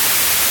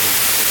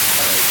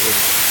it was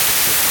a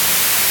sitcom.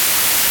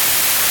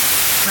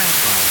 Right.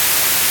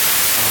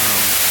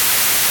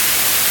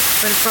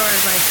 But as far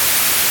as like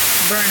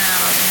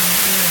burnout and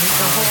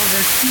the whole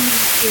there's too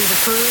many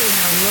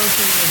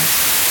Loki and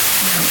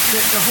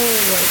the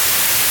whole like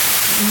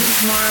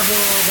Ms.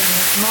 Marvel, then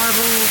the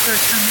Marvels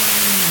are coming,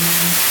 and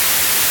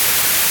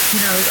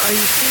then are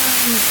you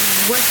feeling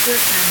what's your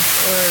sense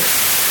or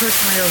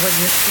personally or what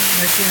you're seeing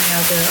or feeling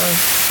out there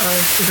of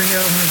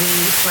superhero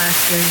movie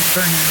 / series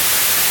burnout?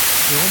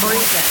 Or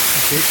is that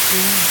big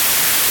thing?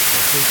 I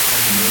think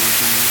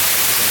maybe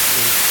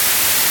because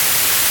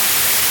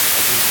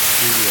I think the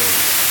studios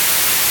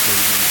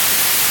maybe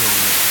doing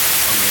it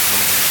on their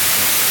own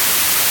schedule.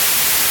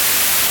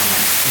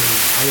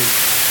 I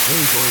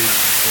enjoyed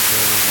what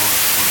they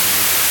watched on the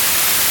movie.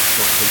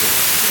 So I think it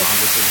was a lot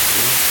of things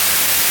too.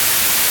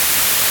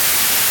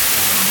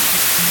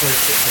 But I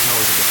thought it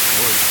was a good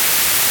story.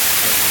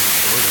 I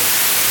enjoyed it.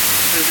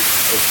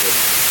 Okay.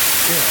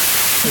 Yeah.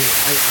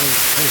 I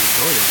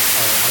enjoyed it.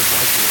 I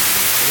liked the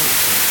original story,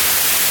 so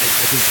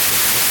I think the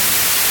first one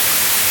was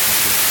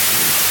actually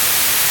good.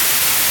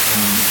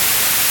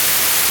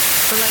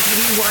 But like,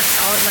 have you watched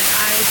all? Like,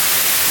 I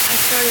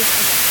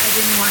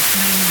didn't watch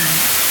 99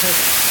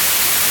 because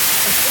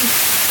I think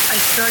I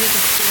started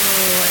to feel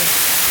like,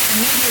 and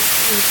maybe it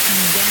was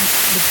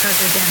condensed because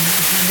again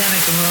the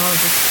pandemic and we're all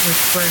just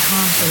we're at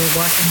home, so we're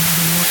watching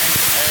even more.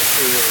 I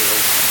actually really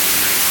like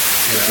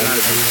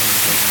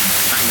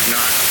I'm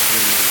not a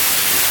fan of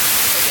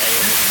I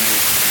ever find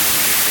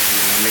someone who's fan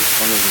and I'll make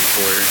fun of them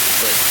for it,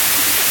 but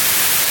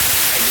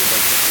I did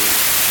like the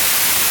series.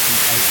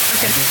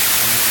 Okay. I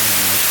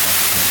don't like that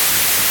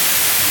concept.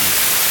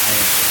 I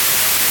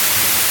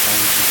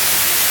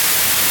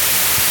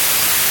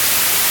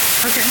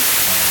Okay.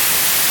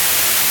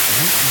 I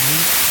don't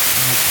need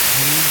much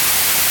pain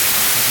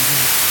because even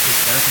if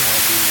Derek and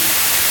I do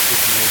get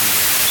to know the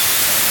band,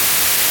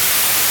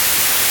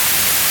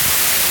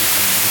 with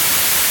our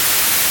medical,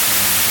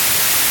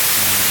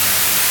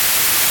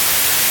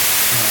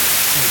 but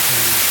same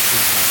thing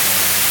with like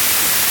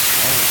Sharon.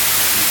 We're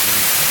in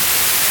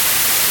medical.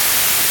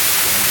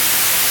 Like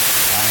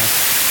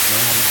last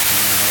film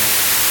came out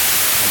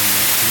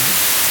 2019.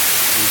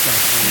 We've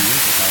gone 4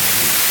 years without a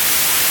movie.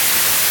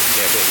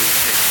 Yeah, but we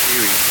had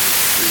series and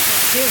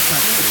Yes, But it's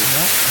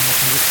not, I'm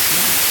okay with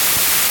series.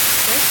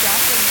 There's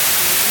gaps in the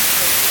series.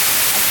 Like,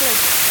 I feel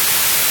like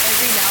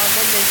every now and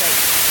then there's like,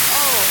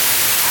 oh,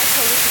 I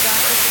totally forgot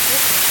this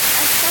existed.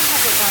 I still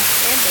haven't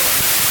watched Andor.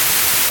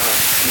 Oh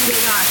my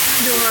gosh,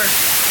 Andor.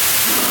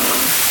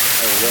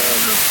 I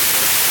love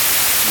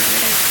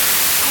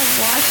I've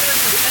I watched. think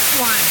it was the best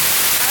one.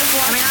 I've I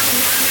watched. mean, I'm a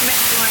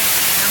Mandalorian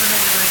fan. I'm a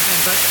Mandalorian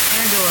fan, but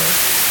Andor.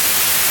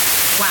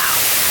 Wow.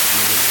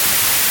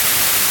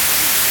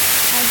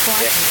 I've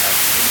watched.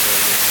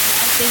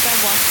 I think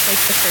I've watched like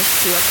the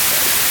first 2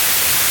 episodes.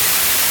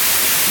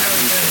 So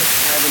good.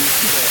 having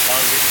until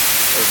August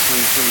of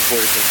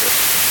 2024 to take it.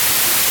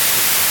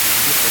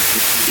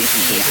 You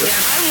see,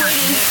 I'm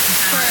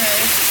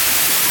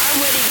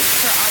waiting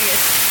for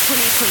August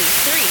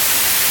 2023.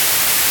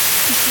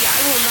 You see, I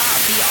will not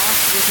be off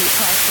Disney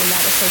Plus when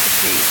that Ahsoka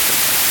series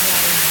comes out.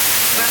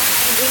 Well,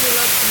 I really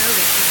love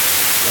Kenobi too.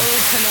 Oh,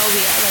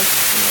 Kenobi, I like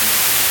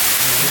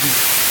Kenobi.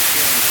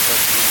 Feelings about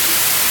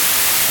Kenobi.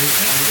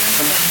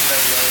 How much did I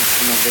love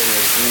some of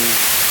it?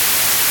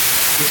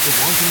 The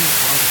one thing that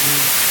bothers me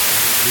is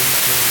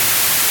unicorn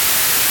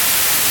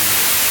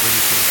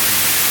anything that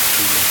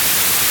we love in the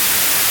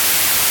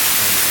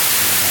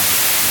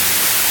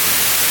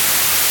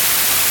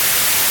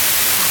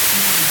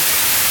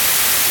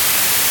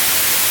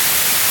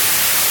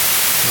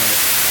but I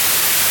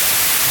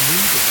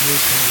need to pay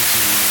attention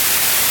to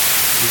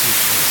Disney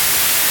Plus.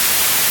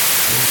 I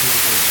don't think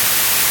it's over.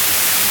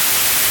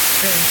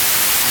 Really?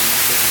 I'm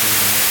not getting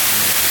data like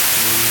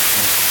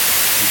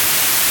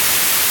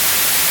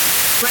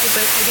Right,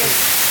 but I guess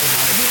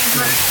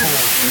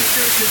the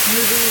interest with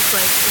movies,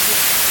 like, is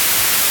it? I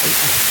think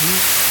with the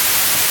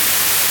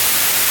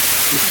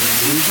Do you feel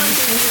like movies,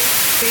 they need to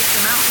space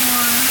them out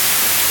more,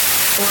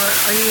 or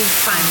are you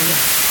fine with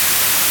it?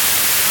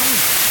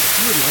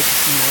 I would like to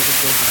see Marvel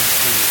go back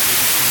to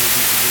maybe 2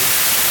 movies a year.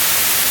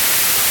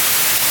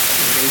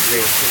 I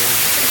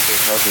think they're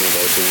talking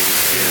about doing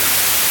that. Yeah.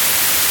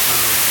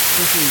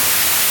 Especially,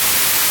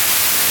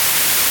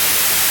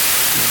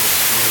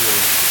 Star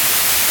Wars.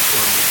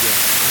 Well, yes,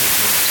 I love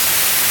Star Wars.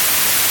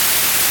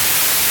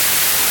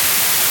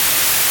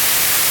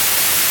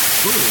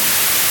 Sort of,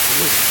 it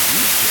was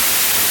huge.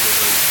 Like, it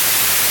was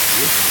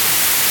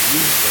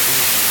years ago.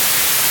 Years ago.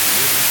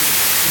 Years after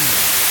the film.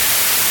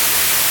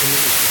 And it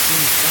was the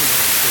same thing.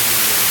 Now it's going in the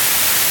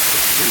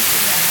series.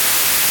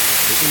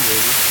 There's a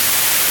movie.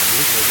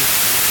 Years later,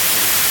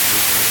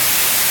 years later,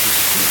 there's a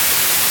series.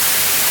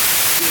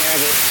 Yeah,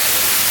 but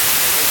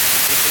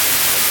if they had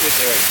stuck with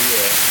their idea,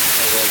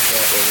 I like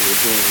that what they were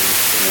doing,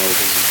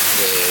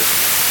 the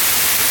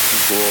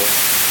sequel.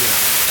 Yeah.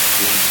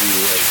 They do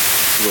like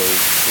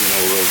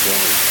Rogue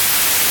One.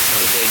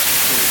 If they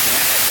just doing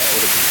that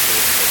would have been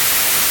good. But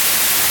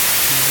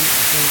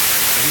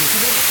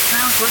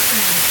Mount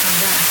Western has come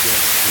back. Yeah,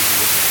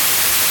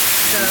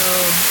 So,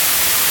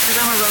 because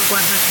I'm a Rogue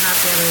One person, not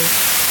the other.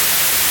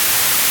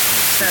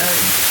 So,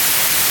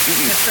 it's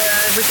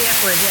with the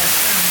F word, yes.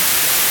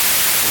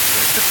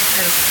 What's the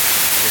title?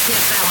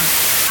 Yes, that one.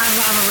 I'm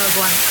a Rogue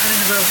One. I'm in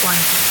the Rogue One,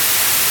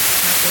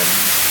 not the other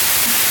one.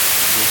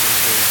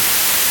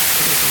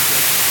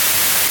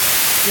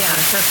 Yeah,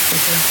 that's for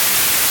sure.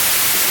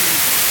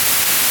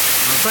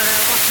 But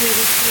also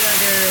the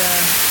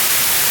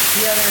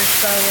other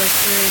Star Wars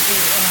series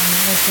is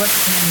with what's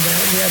his name,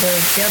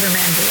 the other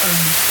man, but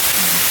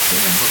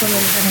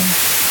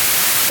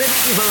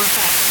maybe Boba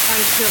Fett. How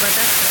do you feel about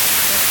that stuff?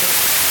 That's good.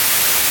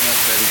 not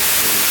that mixed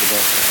feelings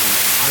about that one.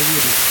 I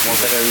wouldn't. One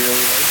that I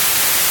really like.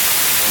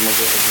 Some of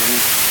it was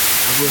new.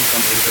 I wouldn't.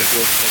 Some of it was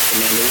just the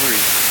Mandalorian.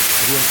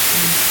 I wouldn't.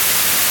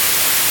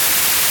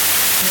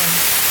 Yeah.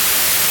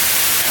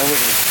 I would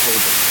have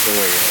told the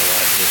story a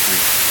lot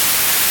different.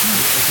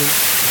 I think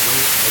the way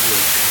I would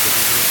look at it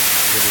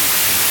would have been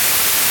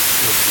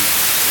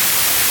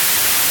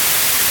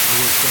I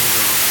would start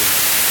off with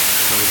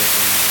Boba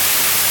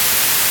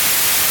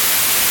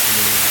and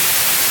then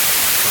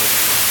start the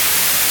process.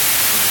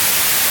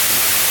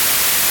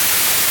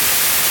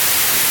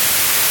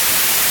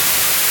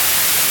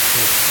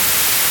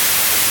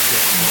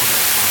 Get all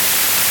that out.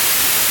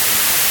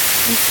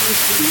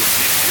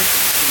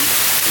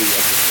 The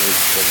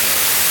episodes for that.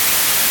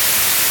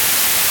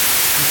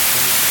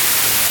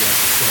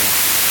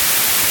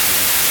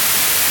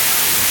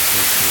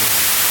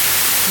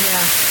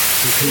 Yeah.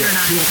 Two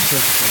episodes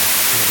of that.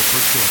 The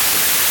first 2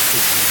 episodes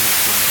is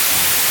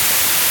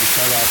you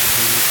start off with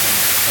him and his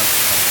friends,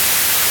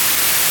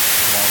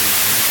 and all these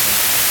things and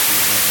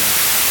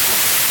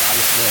God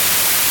is dead.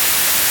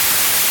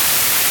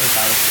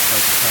 that was the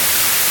first time.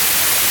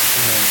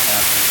 And then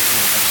after,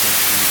 episode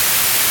 3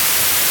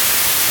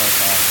 starts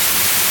off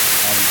with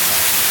all these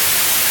flashbacks.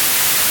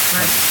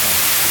 Right. Like the song,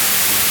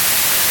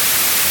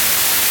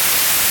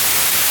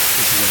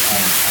 which is what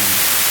I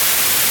need.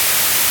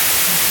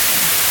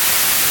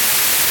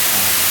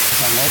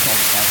 Because I loved all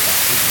the flashback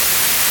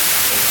sequences.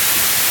 It was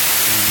just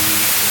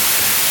really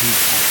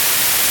huge time.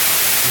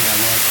 And I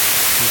love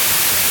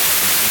sequences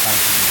like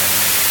bouncing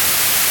around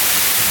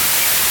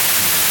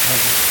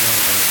present, or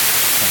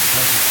from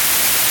present.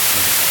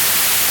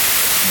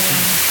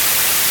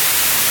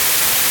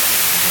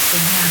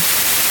 Interesting, yeah.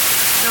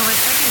 So my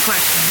second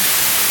question.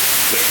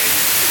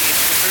 It's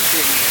the first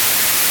one yet.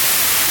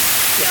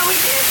 Yeah, we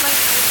did. Like,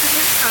 we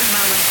were talking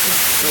about, like,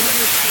 the one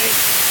with Kate.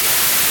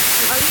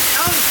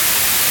 Oh,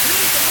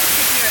 please, the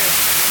music yours.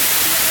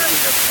 I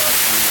have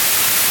thoughts on it.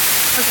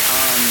 Okay.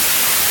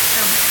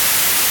 Tell me.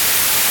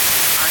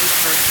 I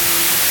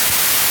personally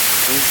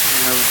don't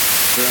have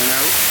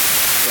burnout,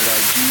 but I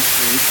do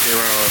think there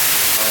are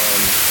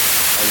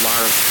a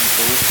lot of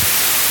people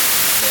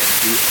that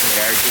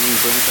are getting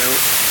burnt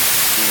out,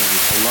 and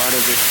a lot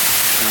of it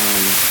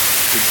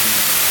could be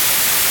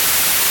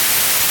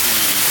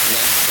the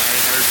less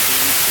diehard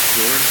fans for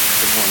sure,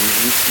 the more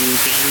mainstream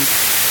fans,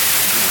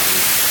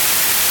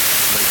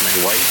 like my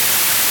wife.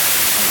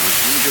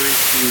 She enjoys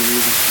seeing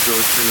movies she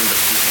goes to them, but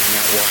she has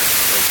not watched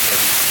like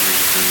every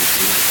series or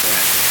anything like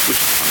that,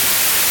 which is fine.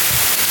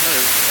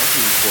 Because that's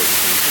an important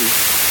thing too.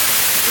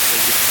 Just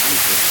like with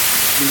comic books,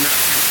 you do not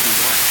have to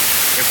watch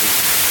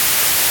everything.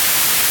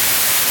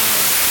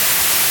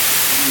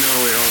 Even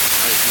though it all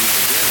ties in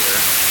together,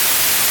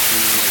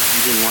 and like you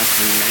didn't watch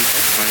Moon Knight,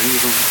 that's fine. You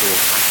don't have to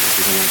watch it if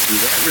you don't want to.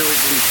 That really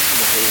didn't have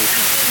a whole.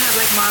 I did have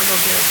like Marvel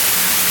Guild.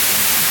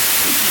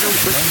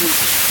 But that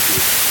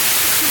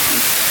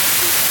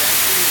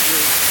didn't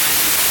really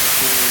change the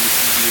whole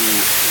MCU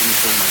in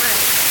so much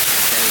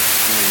as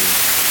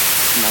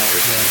smaller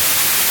things.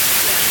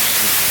 Yeah.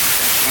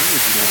 That's fine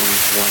if you don't want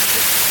to watch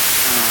it.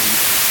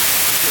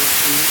 Because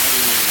in the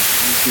end,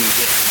 you can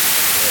get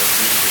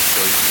major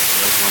choices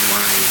like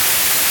online.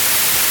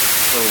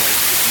 So like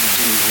if you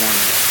didn't want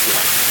to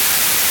watch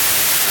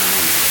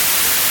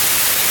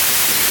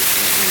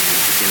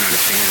if you're not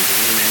a fan of the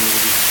Ant-Man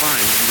movie,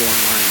 fine, you can go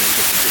online and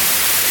get the big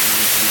that you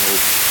need to know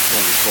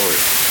going forward.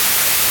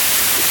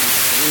 It's not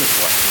the same as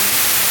watching it.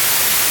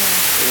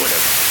 Or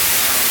whatever.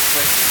 So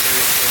I think there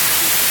are two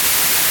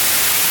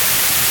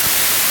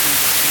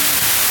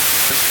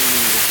especially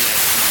when you get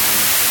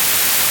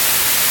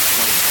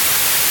like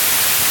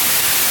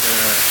the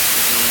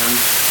Shazam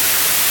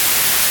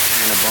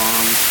and a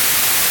bomb.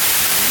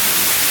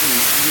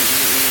 Even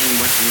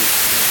Ant-Man wasn't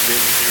as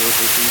big as they were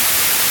hoping.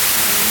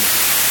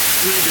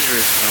 Maybe there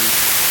is some.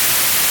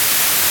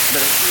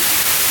 But I think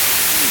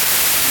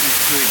you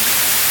could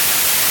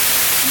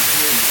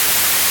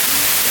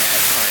use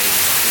that by,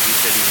 as you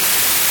said,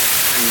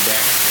 turning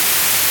back to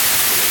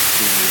like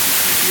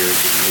 200 years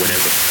or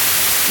whatever.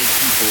 Make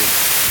people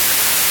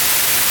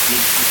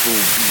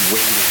be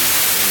waiting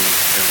for the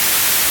next film.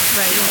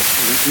 Right. When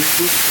this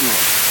movie come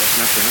out, that's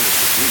not for another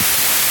 6 weeks.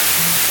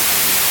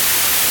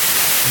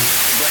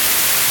 But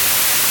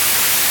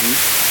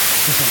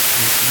Just like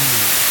with me,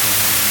 so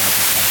having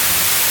Marvel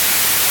background,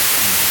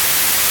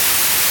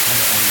 kind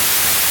of almost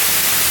have to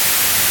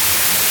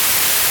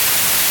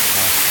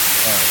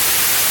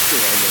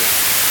sure, but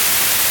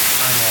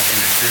I'm also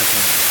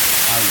different.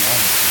 I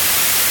want to.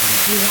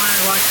 You want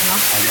to watch them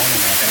all? I want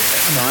to watch it.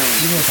 That's fine.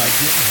 Even if I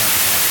didn't have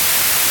the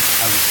background,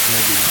 I would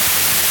still be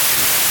watching it.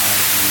 I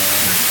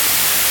love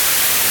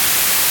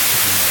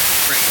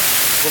right.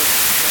 Well,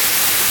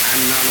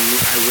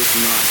 I was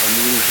not a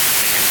Moon Knight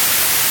fan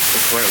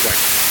before I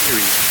watched the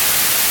series,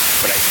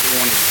 but I still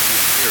wanted to see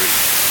the series,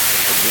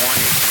 and I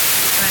wanted.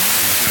 Right.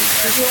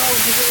 Did you all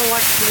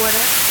watch the What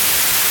If?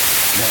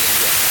 Yes.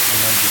 I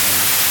love the one.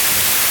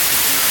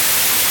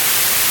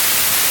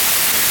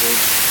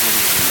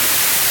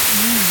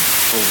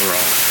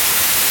 Overall.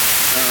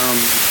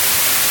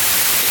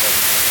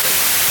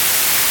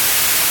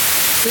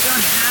 We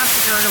don't have to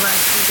talk about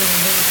Secret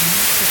Invasion.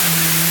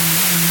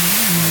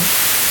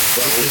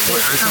 Well,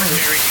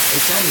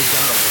 It's only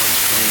got a one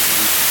string.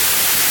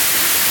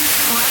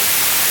 What?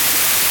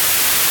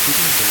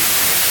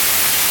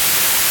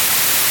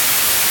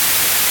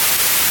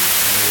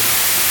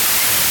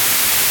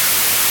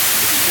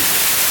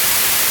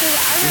 Because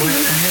I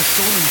remember. And his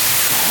daughter's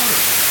daughter.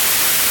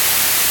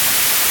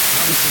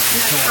 That was his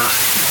daughter's daughter.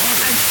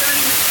 I'm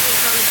starting to see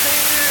how the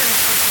trailer and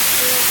how the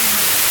show.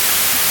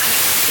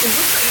 It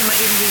looks like it might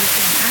even be the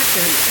same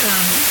actor.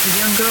 The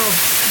young girl,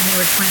 and they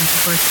were twins,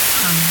 of course.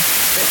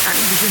 The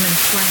human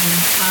flame.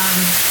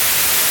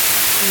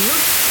 It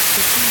looks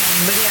the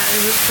same, but yeah,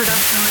 the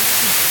production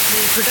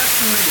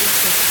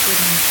logistics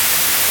didn't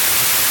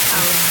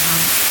allow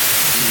them.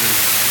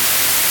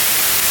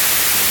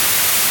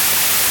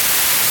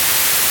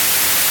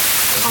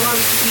 Although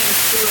I was thinking it's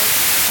still,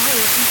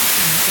 that's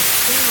interesting. It's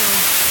still,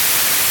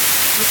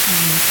 what's her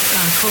name?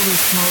 Kobe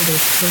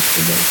Smulders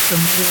hosted it, so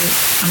maybe,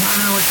 I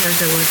don't know what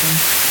character it was in.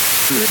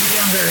 It was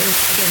younger. It was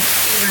like an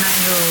 8 or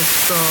 9 year old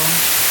scroll.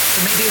 So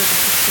maybe it was a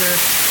picture.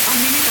 Oh,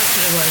 maybe that's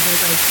what it was. It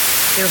was like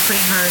they were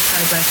putting her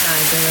side by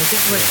side. They're like,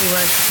 this is what she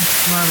was,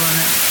 Marvel, and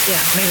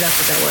yeah, maybe that's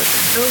what that was.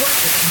 So it was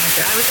the same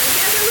actor. I was like,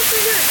 yeah, that looks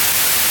pretty good.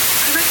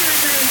 I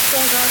recognize that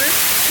scroll daughter.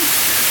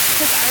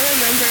 Because I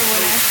remember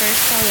when I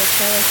first saw the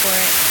trailer for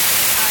it,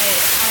 I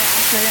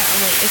asked my dad, I'm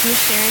like, is Miss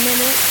Sharon in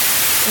it?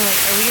 I'm like,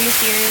 are we going to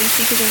see her in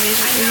Secret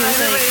Invasion? I And know, he was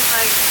everybody's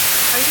like,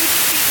 are you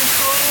just being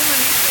cool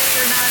when you say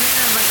you're not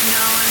in? I'm like, no,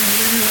 I'm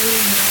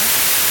really not.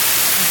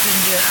 I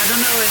couldn't do it. I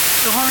don't know if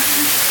Sharon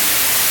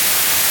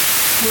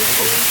would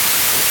be,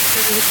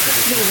 because it was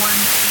supposed to be one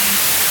scene.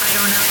 I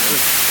don't know.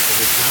 If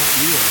it's not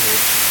you, I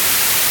hope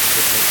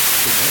it's like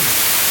the band.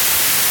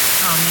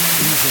 Oh, man.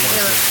 He's the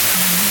one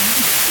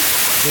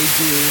they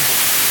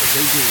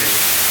do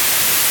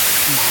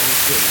Marvel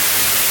City.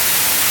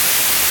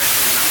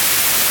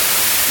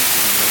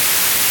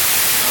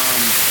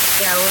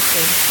 Yeah, we'll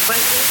see. But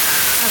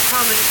I'm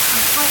probably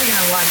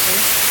gonna watch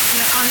it.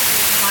 You know, honestly,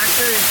 the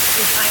actor is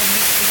I have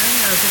mixed feeling,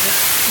 because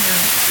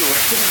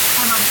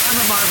I'm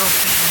a Marvel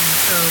fan,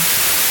 so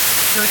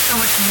there's so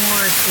much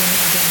more to me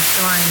being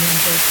Sharon than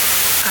just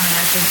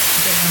actually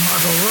getting a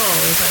Marvel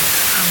role. It's like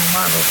I'm a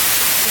Marvel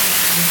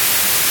fan.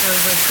 So it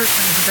was like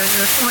personally and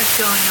professionally. There's so much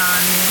going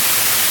on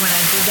when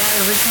I did that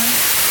originally.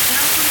 And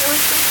I was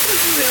really think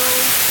there's a real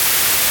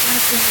kind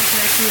of feeling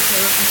connection with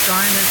Caleb and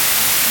Sharon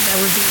that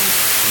would be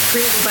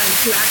created by the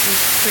two actors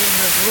creating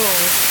those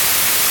roles.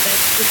 That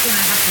it's going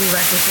to have to be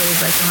replicated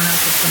by someone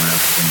else if someone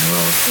else is in the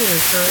role too.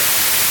 So,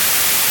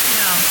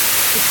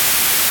 if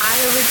I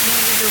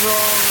originated the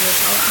role,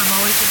 I'm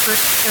always the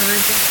first ever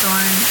against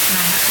Sharon, and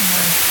I have,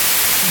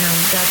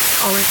 that's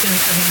always going to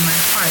be something in my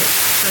heart.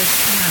 So,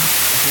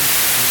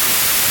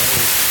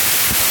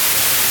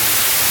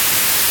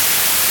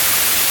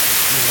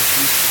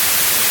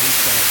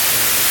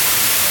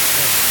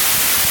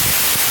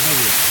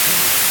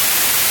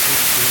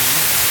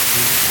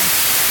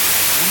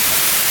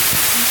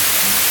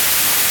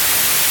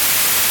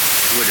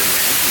 Would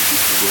imagine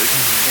people would.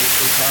 They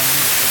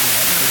probably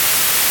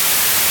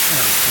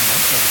for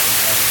most of it,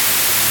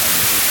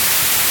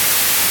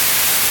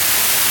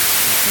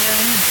 yeah,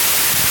 I know.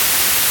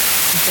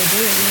 If they do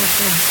it, it's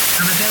good.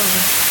 I'm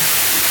available.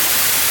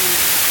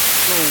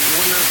 So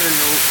one other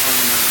note on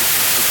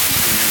the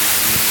season and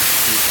everything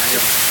is I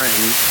have a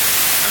friend,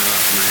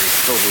 my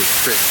co-host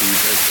Chris, who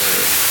does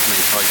my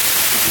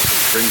podcast, People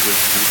Friends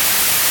with him.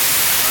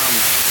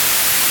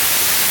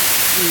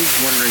 He was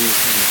wondering the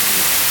same thing.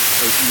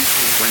 So he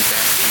recently went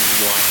back and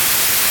watched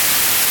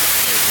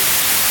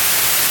everything.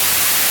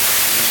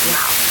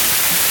 Wow. And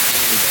the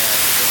thing that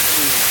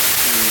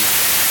he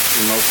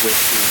came up with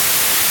is,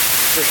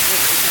 for him,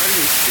 it's not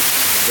even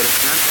strategic, but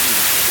it's not that he's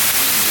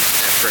strategic, it's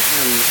that for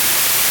him,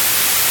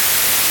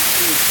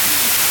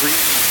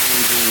 creating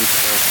in-game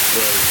stuff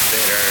was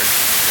better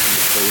than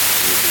the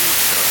post-in-game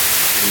stuff.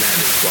 And that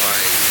is why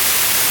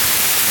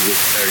he was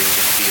starting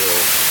to feel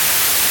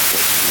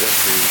like he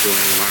wasn't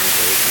enjoying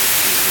Marvel as much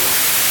anymore.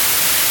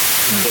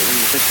 But when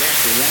you look back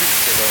and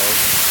watch it all,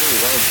 he still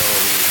loves all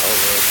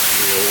the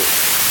real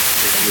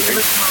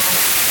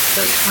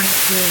The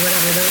 22,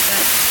 whatever,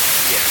 that.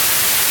 Yeah.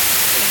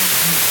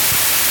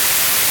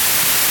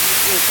 It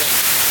feels like,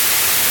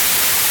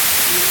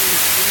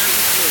 not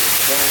necessarily a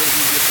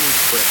quality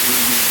difference, but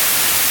maybe,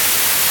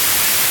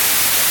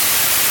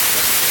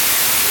 let's say,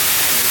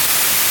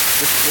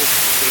 this book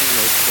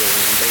Thanos pull,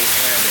 and they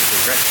had a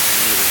direction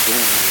they were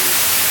going in,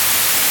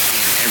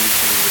 and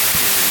everything was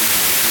kind of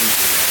leading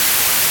into that.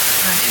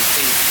 Right. In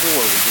phase 4,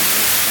 we didn't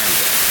really have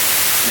that.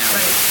 Now,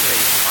 Right.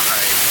 phase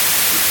 5,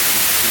 we should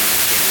be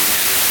getting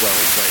that as well,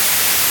 but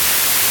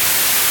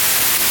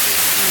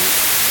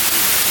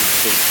did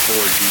phase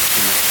 4 do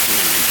too much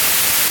damage?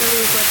 So it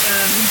was like,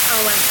 you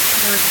felt like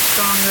there was a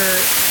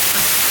stronger,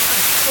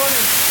 sort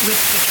of with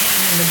the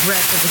canon, the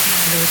breadth of the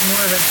canon, there was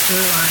more of a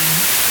through line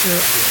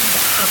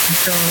up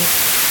until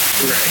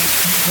Right.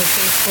 With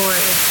phase 4,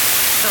 it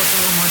felt a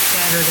little more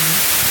scattered and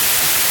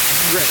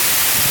Right.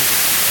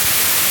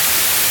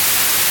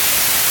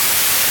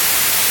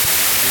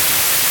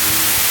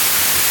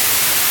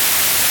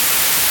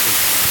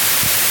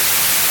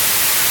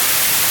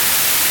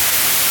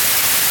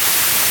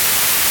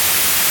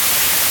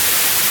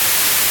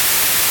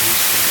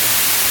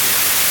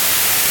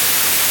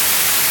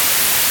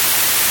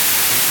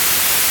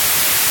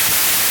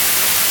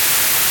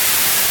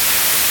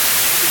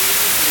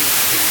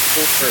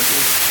 It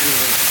was kind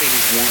of like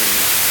phase 1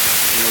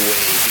 in a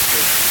way,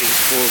 because phase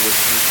 4 was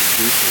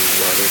introducing a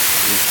lot of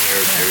new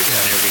characters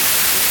and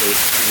everything. So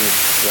it's kind of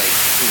like,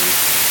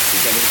 we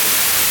got to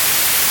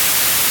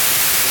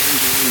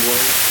Endgame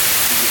was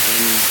the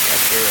end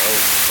chapter of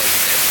like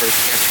that first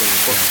chapter in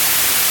the book.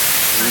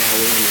 And now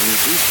we're in a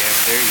new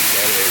chapter, you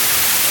gotta,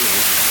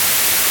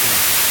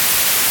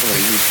 a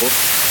new book.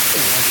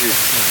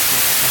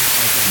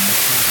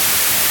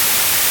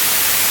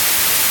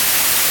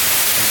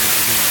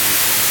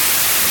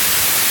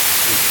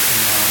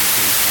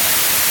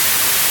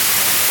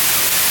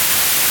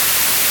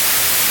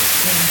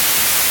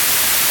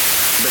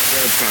 But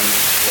the other problem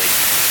like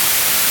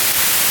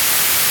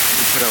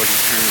you put out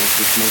Eternals,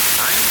 which most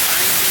I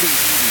didn't do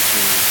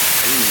Eternals.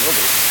 I didn't love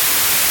it,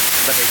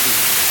 but I do.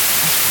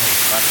 That's great.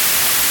 But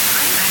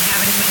I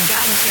haven't even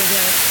gotten to it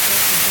yet.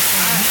 This is the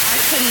thing. I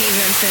couldn't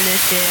even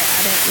finish it. I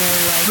didn't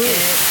really like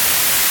it.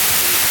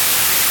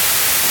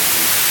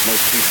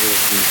 most people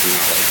seem to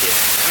not like it.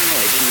 I don't know.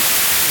 I didn't.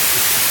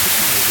 It's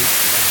kind of weak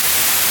production.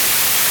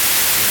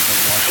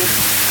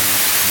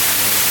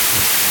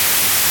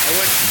 I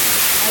watched.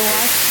 I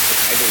watched.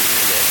 I didn't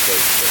hear that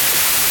voice, but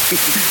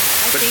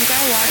I think I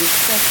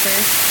watched the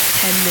first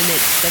 10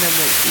 minutes, then I'm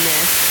like,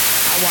 nah,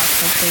 I'll watch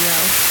something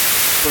else.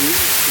 for me,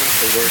 it's not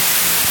the worst.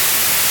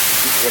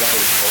 It's not what I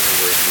would call the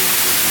worst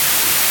movie.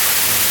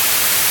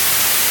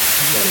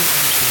 I can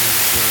understand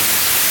where it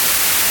is.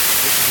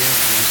 Once again,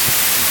 it was just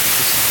you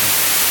decide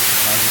the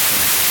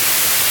photographer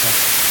shot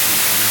the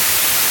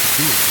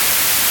deer.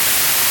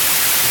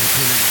 And they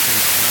put it in the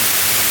same frame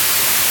as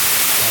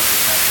what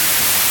was happening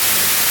in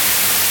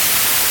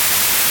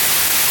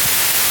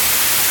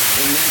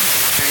And that's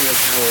kind of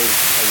how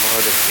a lot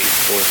of Phase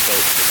 4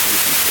 felt for some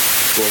people.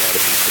 To a lot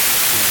of people.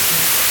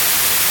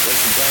 Like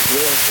the Black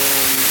Widow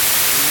film.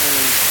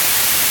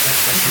 that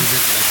could have been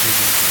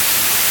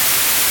interesting.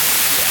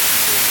 Yeah,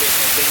 if it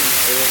had been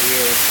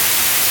earlier,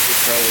 it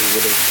probably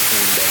would have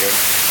been better.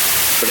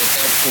 But at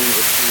that point,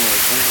 it's kind of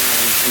like,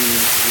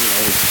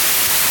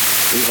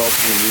 we've all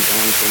kind of moved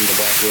on from the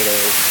Black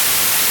Widow.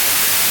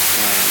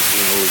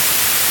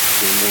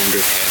 More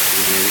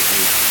undercasting and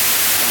everything.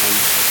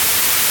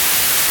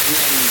 And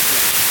then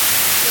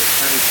the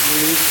Shang-Chi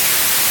movie,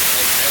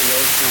 like I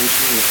love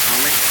Shang-Chi in the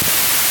comics,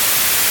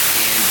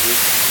 and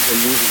the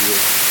movie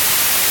was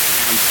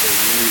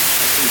absolute.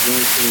 I think the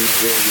only thing that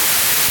really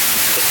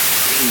put the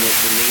same was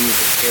the name of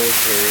the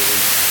character.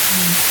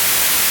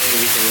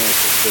 Everything else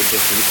was so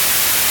different.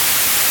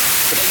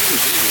 But I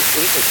didn't hate it. It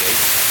was okay.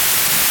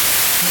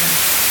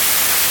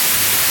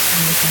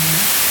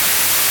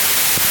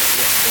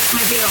 This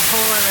might be a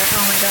whole other,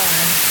 oh my god,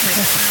 like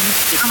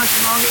how much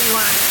longer you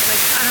want to, like,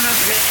 I don't know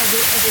if you're going to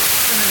edit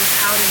some of this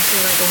out into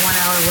like a 1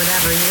 hour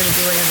whatever, you're going to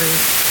do whatever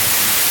you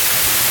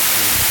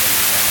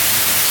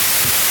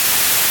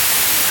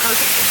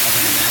okay.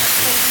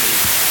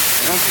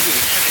 I don't think we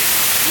had it.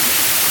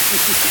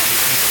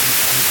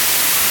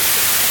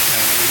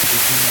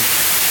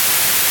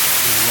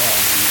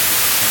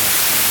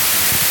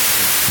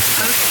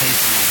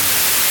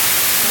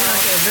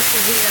 Okay, this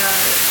will be an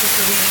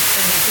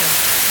extended show.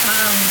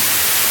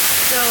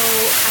 So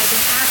I think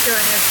after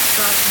I have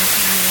thoughts and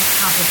feelings,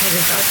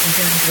 complicated thoughts and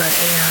feelings about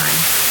AI.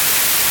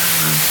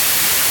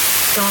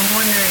 So I'm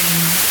wondering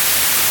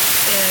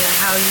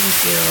how you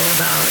feel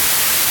about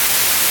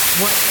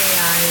what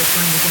AI is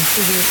going to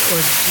contribute or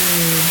do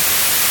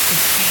to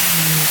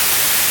change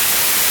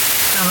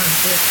some of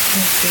this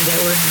industry that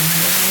we're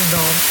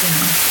involved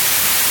in.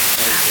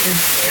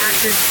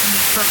 Actors in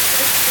the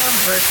process stuff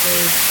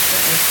versus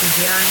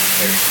CGI.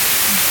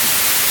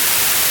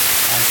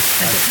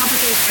 It's a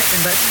complicated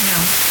question, but I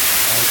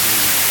agree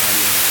with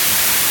audio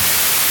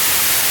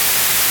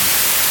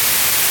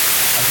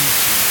I think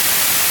it's going to be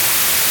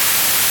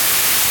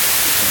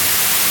because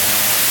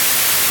now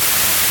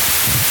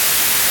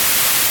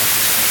I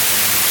think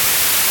sometimes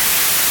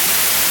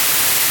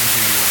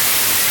individuals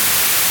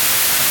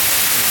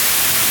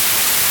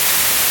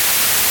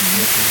the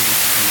ability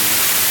to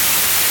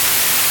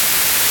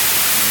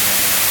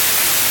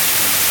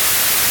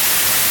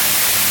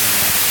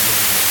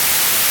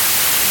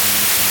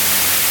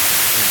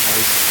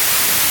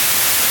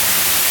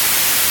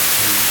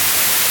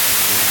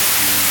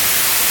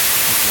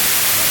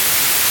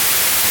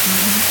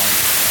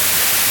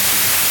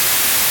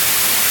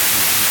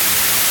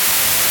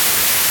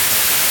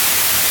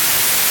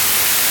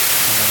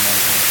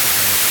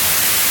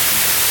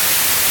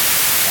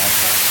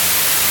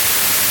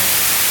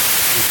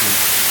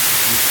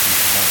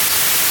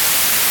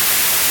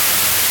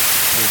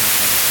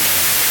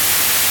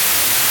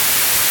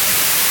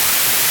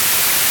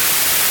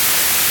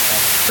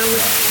So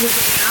with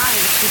AI,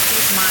 they could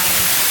take my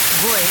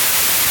voice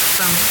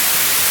from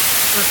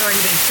what's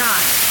already been shot.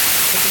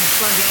 They can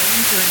plug that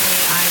into an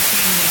AI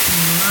thing that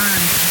can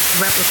learn to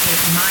replicate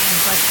my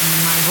inflection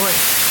in my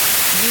voice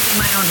using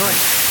my own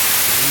voice.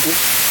 So with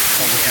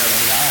the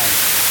AI,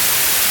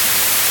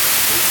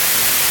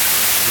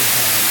 they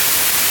have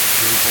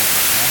your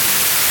vocal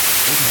patterns.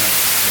 They can have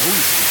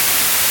those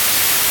different,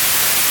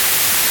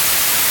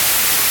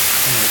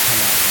 and it'll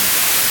come out in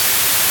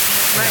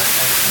right.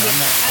 I'm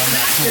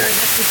not sure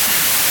that's the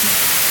thing.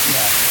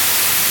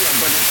 Yeah,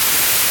 but it's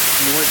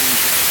more than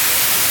just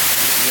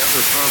the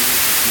other problem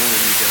is it's more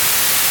than just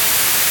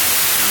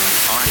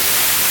audio.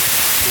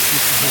 It's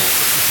the whole.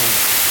 This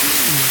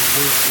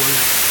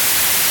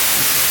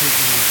is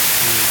taking it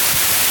to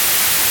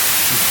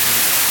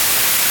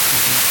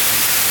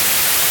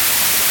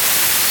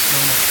so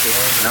much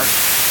farther.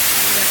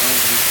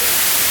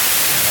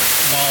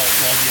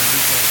 While the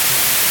original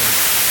intent was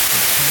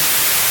great,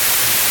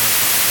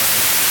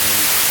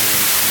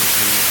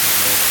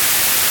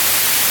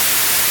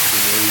 the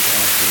way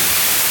actors,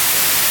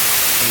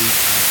 stage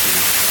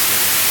actors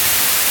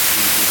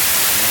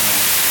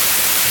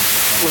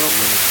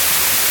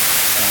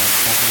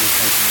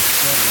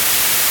etc.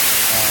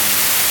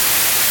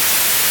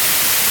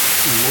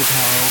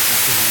 Willpower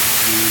can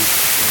be used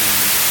in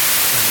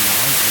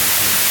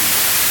non-airplane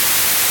seasons.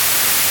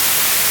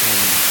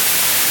 And,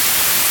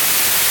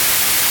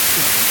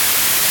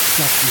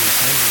 stuff you were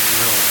saying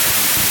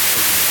relatively to the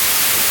signals,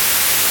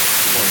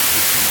 or to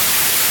some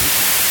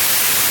modifications.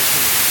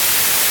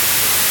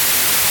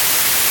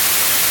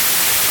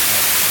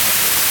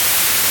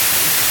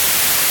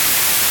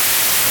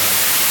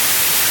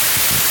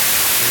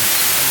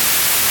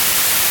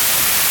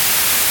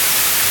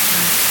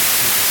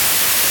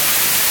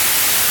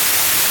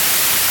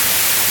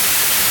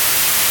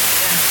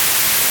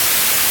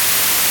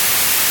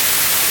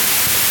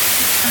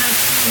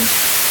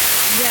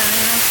 Yeah,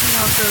 and I've seen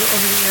also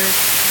over the years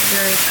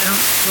various. I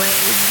don't play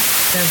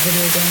the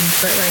video games,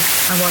 but like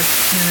I watch,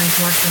 I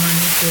watch them on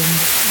YouTube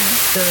and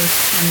those,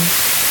 and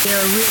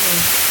they're really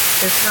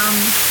there's some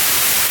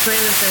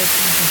trailers that I've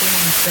seen for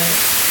games that,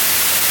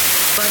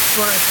 but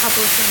for a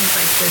couple of things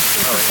like the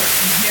still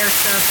perfection hair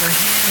stuff or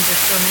hands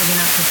are still maybe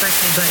not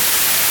perfection, but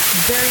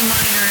very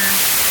minor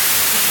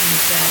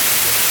things that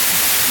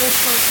most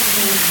folks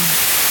have I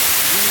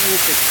don't know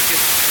if it's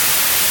just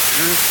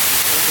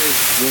because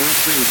they want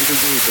to play video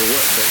games or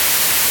what, but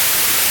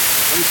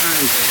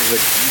sometimes I have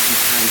an easy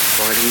time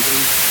spotting them.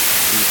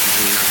 I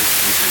mean,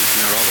 obviously sometimes,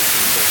 not all the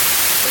time, but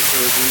like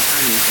there was one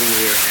time when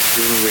we were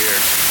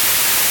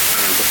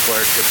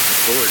before our trip to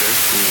Florida,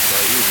 when we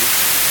saw you,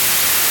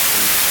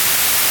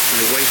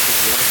 my wife was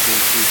watching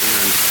something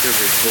on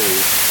Discovery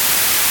Cove,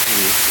 and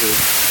it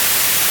was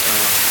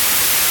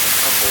a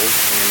couple, a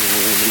man and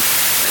a woman,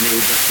 and they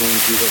were just going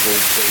through the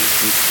whole place,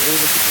 and oh,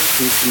 look at this,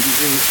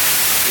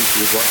 and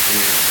she was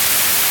watching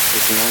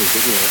this long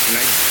video, and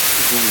I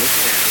just one look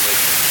at it,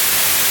 like,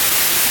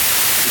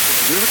 because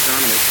I looked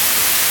on, I'm like,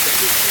 that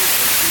looks good,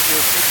 like, people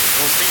are fake,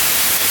 oh, fake,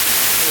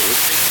 oh,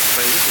 it's fake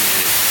by looking at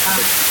it,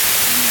 but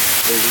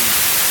fully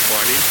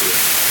bought into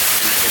it,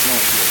 and I had no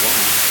idea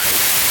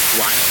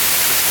why it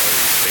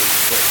was fake,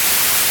 but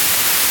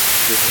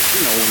just,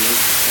 when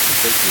there's a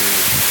person,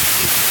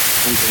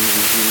 something in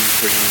your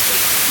brain is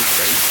like, this is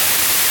right.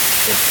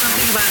 There's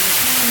something about his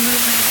hand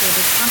movement, or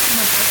there's something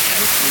about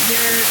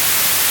here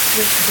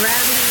with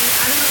gravity.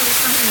 I don't know,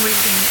 there's something where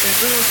there's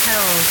little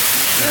tells.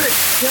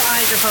 Your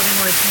eyes are probably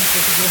more attuned to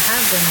because you have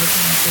been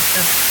looking at this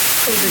stuff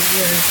over the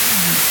years.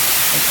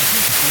 I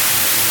think the first one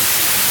that we were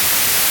thinking of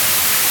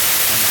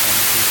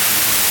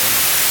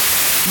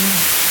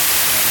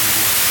That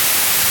movie.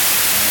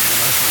 When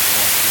I first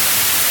watched it,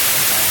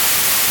 oh wow,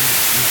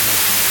 these are some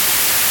interesting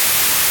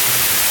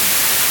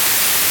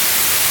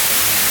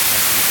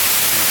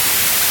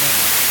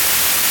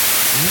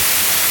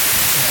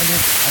I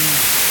didn't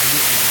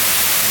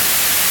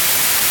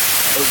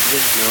Oh, you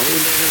didn't know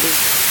that it was?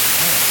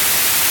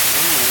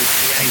 Oh,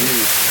 see, I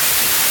knew.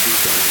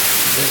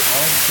 Then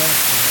all of a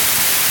sudden,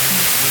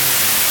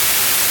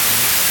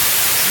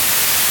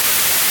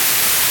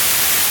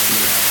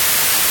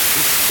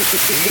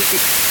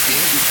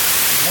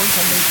 once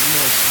I made the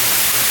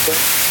realization,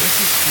 this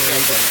is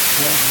scary, but it's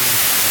told me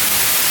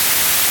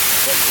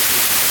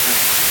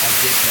I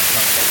did catch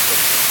on.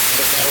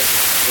 But that was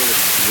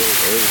really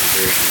early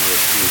version of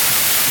it too.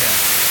 Yeah.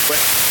 But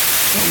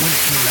when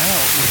it came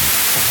out,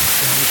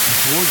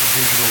 before the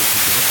digital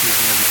projectors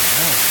and everything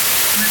else,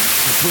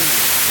 they're putting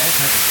that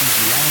type of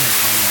CGI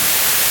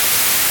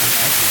on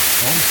actual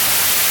film stuff.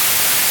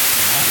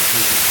 And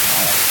obviously it was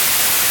wild.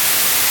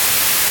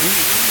 It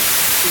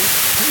was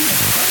pretty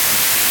impressive.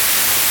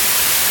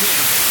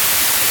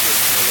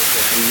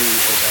 I knew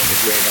I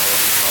was read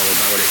all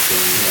about it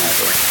too. Yeah,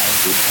 so I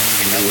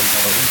knew what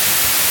all it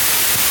was.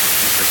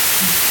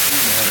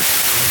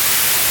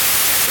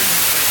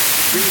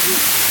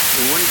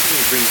 The one thing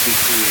it brings me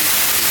to is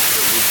the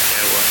Luke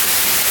Skywalker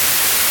thing.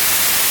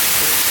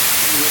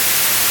 It was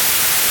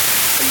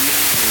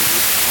amazing. It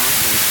was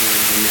awesome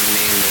seeing him in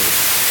Mando.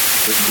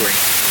 It was great.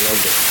 I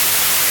loved it.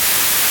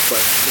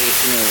 But they,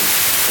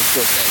 of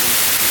course, that leads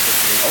to people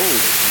saying, "Oh,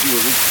 they can do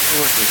a Luke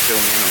Skywalker show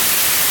now."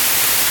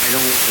 I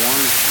don't want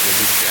to see a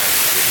Luke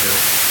Skywalker show.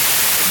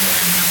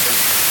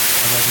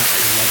 I'd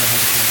rather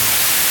have a camera.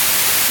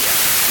 Yeah,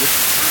 which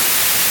is fine.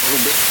 A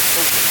little bit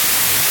open.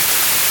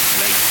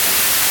 But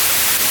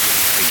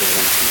I don't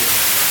want to see it.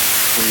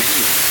 For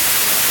many reasons.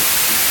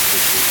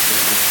 Which is,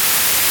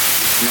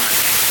 it's not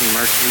actually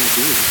Mark Hamill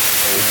doing it.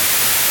 So,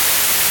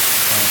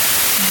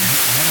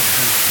 I had a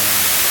hunch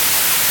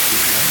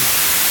you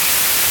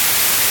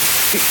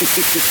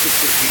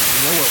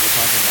know what we're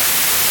talking about.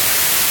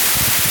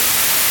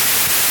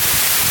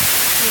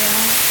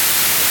 Yeah.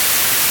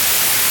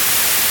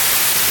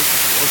 This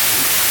is your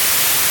suit.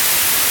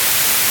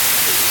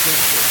 It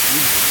says for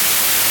humans.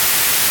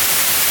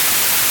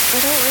 I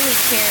don't really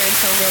care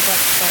until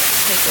robots start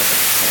taking over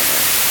the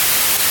planet.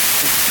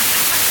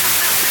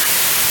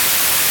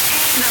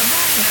 And on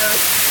that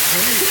note,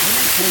 Let me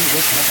tell you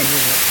what's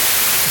happening next.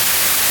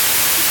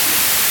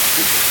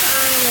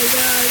 Oh my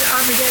God,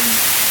 Armageddon.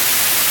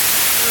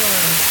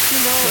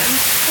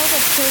 Until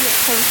the planet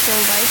comes to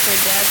life or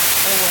death,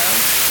 oh well.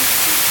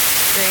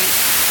 Great.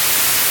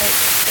 Let's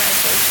drive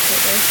those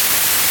critters.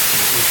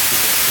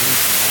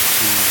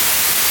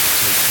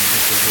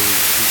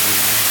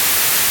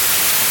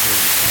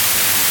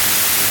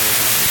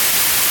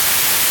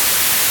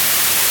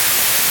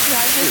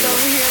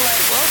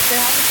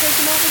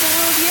 taken over the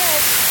world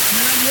yet.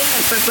 Not yet,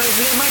 but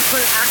they might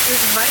put actors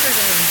and writers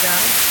out of a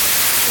job.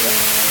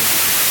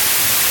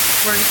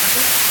 For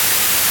example.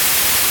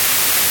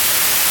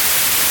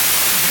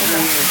 I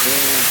don't know.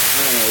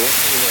 We'll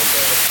see about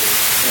that.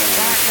 Would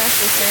not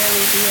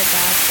necessarily be a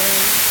bad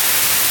thing.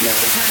 No.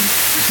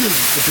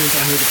 Depends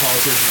on who the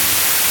politician is.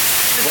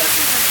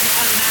 Especially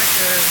as an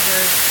actor,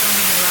 there's so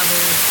many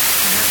levels,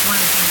 and that's one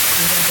of the things,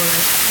 for example,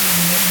 like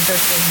when you're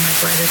negotiating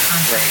like writer's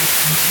contracts,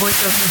 and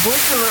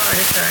voiceover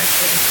artists are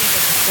actually, I think,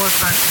 at the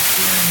forefront of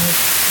dealing with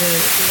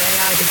the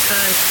AI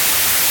because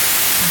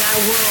that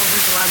world,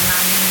 there's a lot of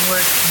non-union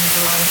work, and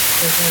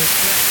there's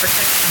less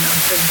protection on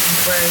certain things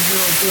where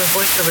you'll do a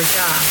voiceover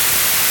job,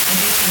 and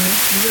they can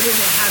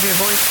literally have your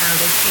voice now.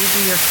 They pay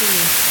you your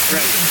fee.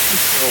 Right.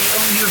 They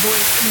own your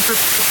voice.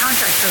 The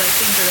contracts are like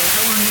things where they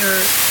own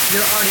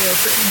your audio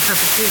for in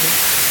perpetuity.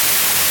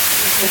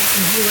 They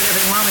can do whatever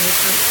they want with it.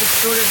 So it's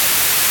sort of,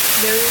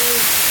 there is,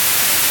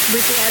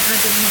 with the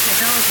advent of new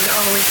technology, there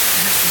always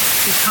has to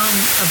become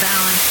a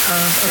balance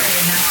of,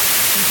 okay, now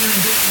the human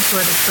beings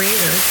who are the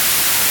creators,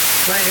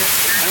 writers,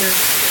 actors.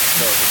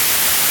 So,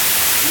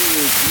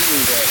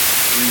 being that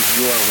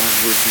you are one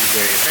who would be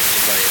very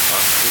affected by it,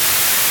 possibly.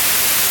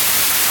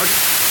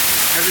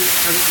 How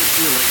does it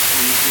feel like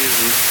when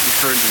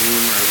you've heard the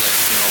rumor that,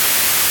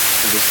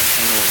 this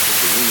panel of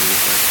the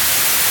rumors that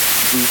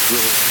Bruce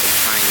Willis was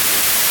trying to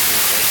get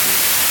his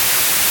license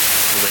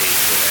delayed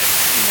so that,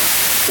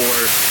 or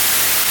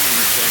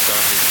Jennifer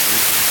Chekhov is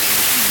saying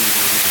she'd be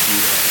willing to do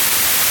that,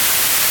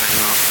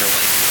 signing off her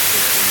license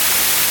so that when she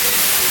gets dead,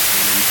 they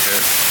can reach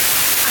her.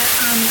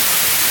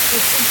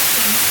 It's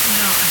interesting,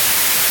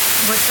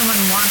 what someone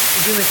wants to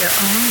do with their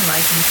own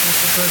license, I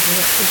suppose,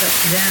 is up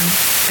to them.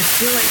 I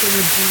feel like it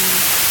would be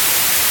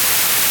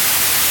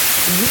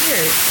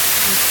weird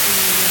to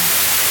see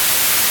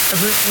a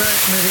Bruce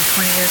Willis movie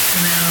 20 years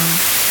from now.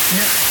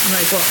 No,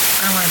 I don't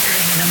want to put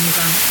any numbers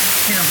on,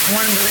 I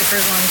want him to live for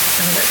as long as he's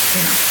going to live,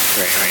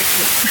 Right.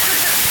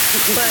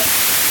 But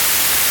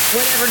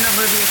whatever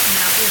number of years from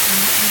now,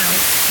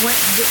 when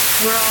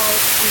we're all,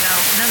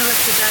 none of us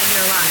get out of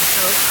here alive.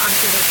 So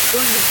obviously that's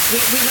going to,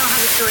 we know how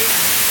the story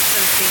ends, so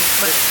to speak.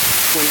 But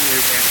 20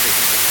 years after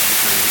he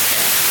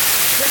passed.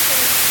 Let's say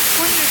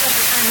 20 years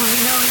after the time when we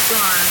know he's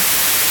gone,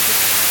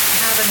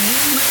 have a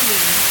new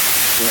movie.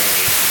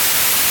 Right.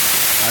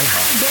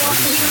 But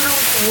also we don't know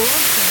what the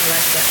world's going to be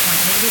like at that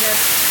point. Maybe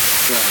that's,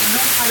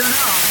 I don't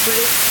know. But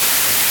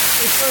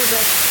it's sort of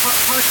like,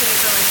 partially I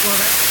felt like, well,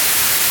 that's,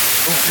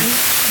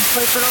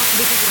 but also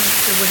because of the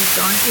nature of what he's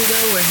gone through,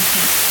 though, where he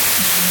can't,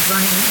 he's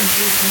running, he's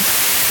losing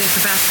the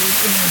capacity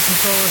to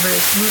control over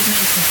his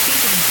movements and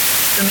speaking.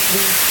 So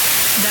maybe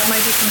that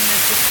might be something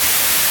that's just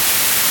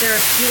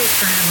therapeutic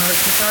for him, or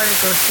cathartic,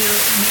 or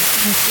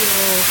makes him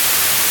feel.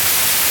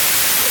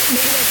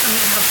 Maybe that's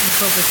something that helps him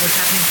cope with what's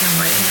happening to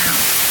him right now.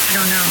 I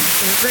don't know.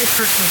 So it's a very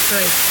personal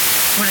choice.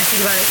 When I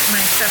think about it, when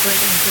I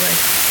extrapolate into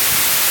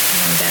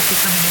that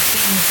becoming a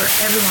thing for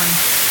everyone.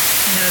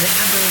 They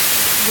have those.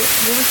 What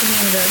was the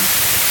name of the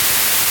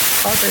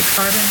altered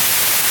carbon?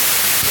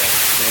 Yeah.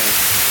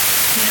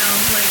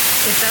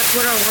 If that's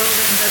what our world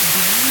ends up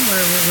being,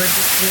 where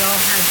we all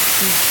had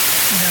these,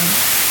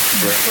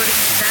 recording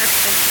tracks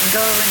that can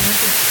go and we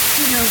could,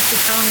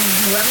 become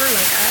whoever. I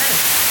have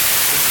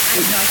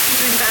no, I can't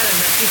even fathom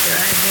that future.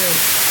 I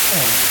really.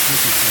 Oh,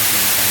 this is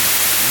something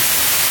like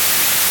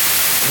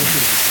this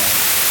is about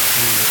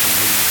being with a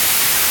lady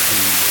who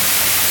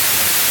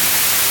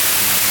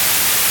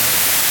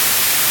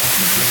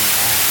also bring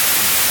back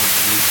a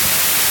original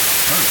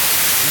turtle.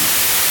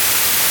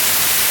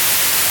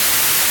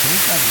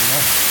 They've got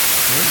enough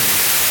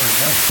footage or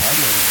enough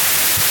audio.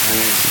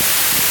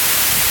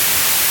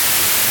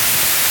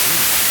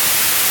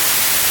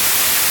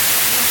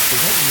 They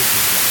don't need to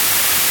do that.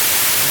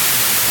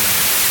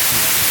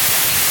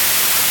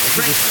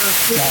 They can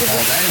just drop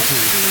all that into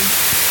it.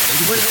 They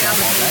can just drop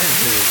all that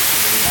into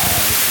AI.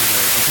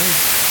 Okay.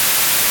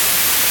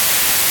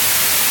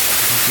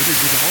 Consider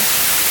the voice.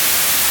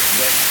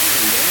 But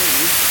even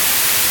then,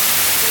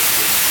 they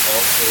could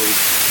also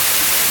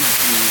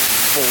do the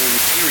whole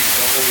series,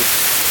 the whole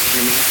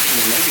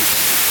animation and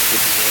everything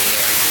with the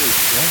AI too.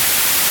 Yeah.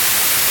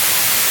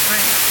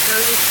 Right. So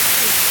it's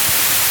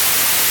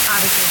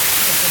obviously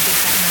it's a big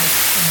fat mess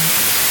and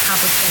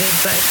complicated,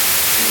 but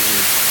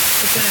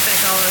it's going to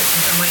affect all of us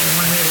in some way,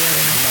 one way or the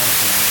other. I'm not a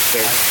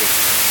fan.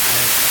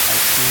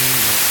 I've seen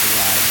the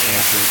live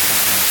characters and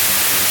whatnot.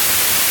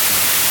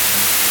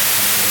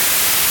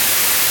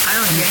 I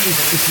don't do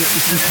anything.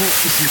 It's some cool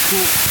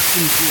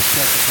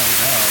stuff that comes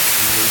out.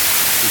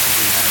 Because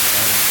we have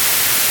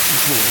some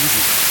cool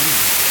images to see.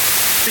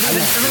 But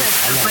even some of that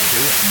stuff,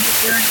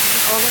 Midjourney,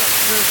 all that,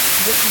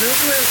 those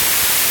were,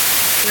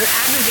 they're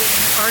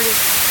aggravating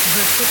artists who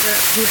have put their,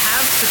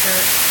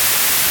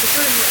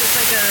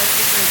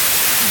 it's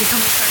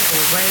become a cycle,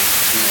 right?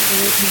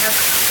 We have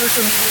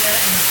social media,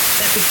 and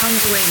that becomes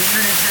a way, the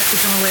internet has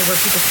become a way where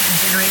people can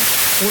generate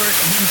work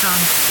and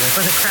income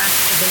for the craft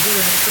that they do,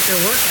 and they put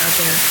their work out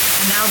there.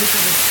 And now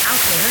because it's out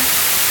there,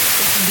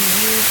 it can be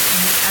used in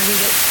the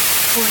aggregate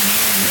pulling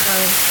in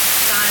of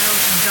style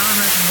styles and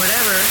genres and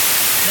whatever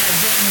that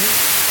then this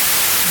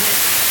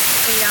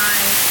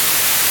AI,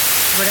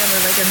 whatever,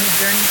 like a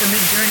mid-journey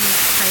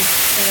type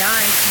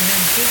AI can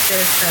then take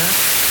their stuff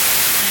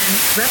and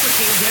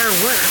replicate their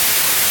work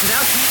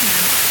without paying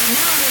them. And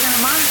now they're going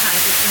to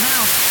monetize it. So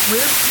now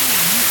we're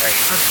paying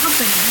a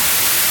company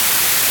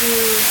to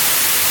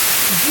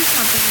do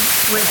something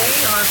where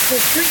they are for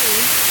free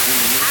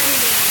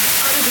aggregating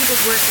other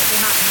people's work that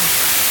they're not paying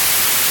for.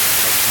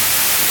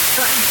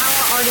 So, and how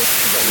are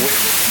artists to But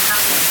wait,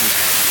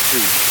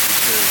 too,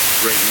 because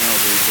right now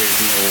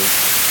there's no,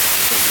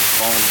 it doesn't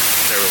fall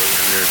necessarily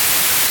under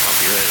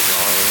copyright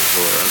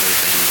laws or other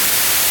things.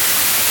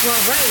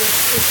 Well, right.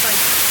 It's like,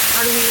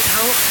 how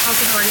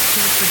can artists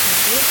be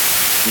protected?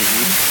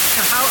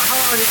 So how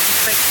are artists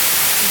expected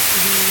to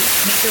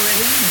make a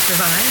living and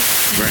survive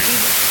and do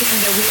this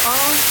thing that we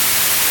all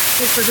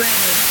take for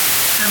granted?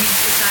 I mean,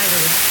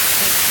 societally,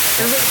 like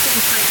everybody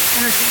thinks like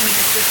entertainment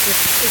is just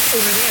it's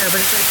over there,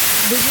 but it's like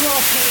would you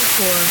all pay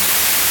for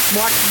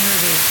watching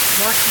movies,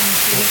 watching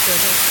TV shows?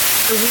 Like,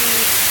 so we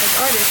as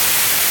artists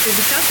should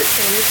be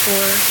compensated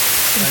for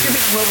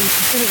contributing what we're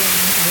contributing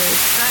into the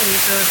society.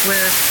 So if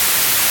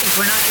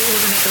we're not able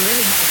to make a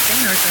living,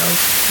 sustain ourselves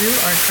through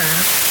our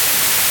craft,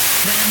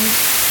 then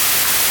it's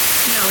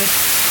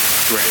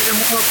there's a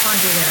moral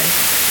quandary there. I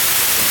think.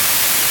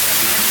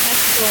 And an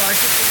ethical,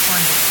 artistic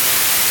quandary,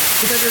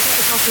 because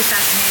it's also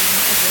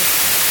fascinating as a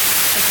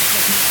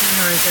technician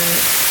or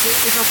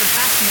it's also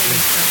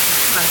fascinating stuff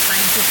about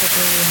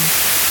scientifically and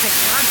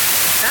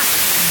technologically. It's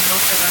fascinating, but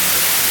also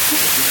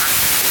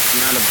it's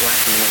not a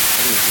black and white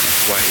thing.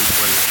 That's why it's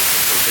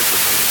so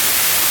difficult.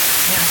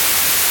 Yeah.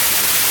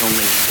 So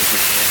many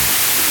different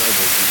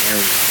levels and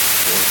areas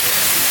to look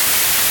at.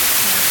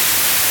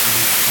 We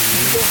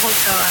could do a whole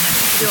show on it. We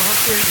could do a whole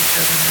series of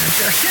shows on it, I'm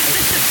sure. You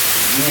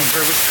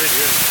probably could,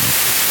 yeah.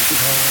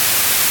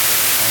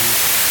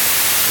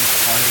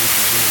 Required to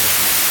deal with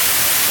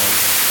art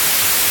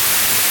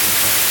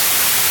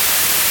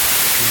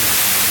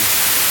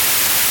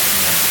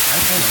I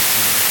find that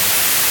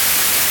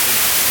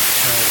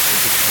until it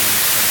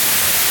becomes something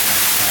that I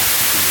have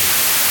to do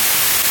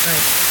to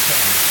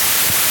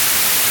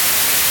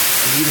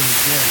and even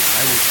then,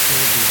 I would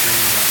still be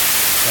bringing up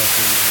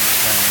questions and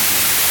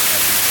challenging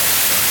ethical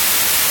stuff.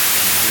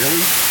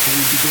 Really? Should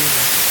we be doing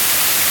that?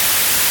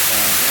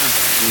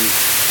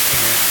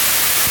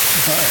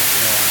 But, I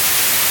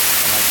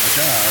like my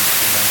job,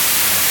 and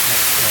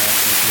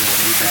okay, well,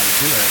 you gotta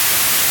do it.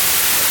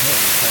 Okay,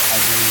 but I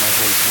bring my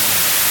voice in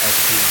as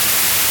creative.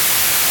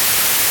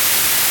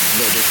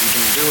 But if you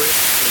don't do it,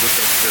 it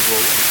affects their whole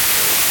life.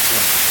 So,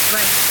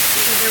 right.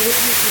 Because there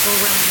will be people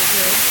willing to do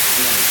it.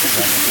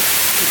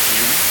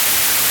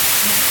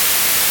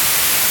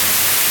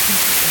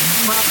 Interesting.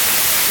 Well,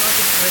 we'll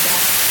get into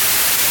that.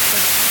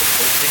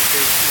 Take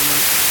care of too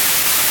much.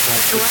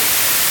 The what?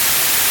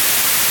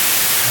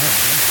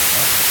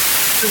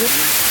 The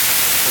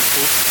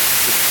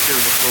picture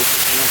of the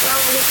closest thing. Oh,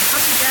 with the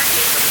puppy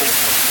jacket?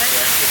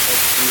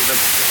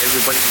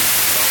 Everybody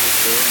thought was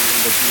there and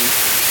ended up being.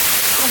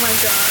 Oh my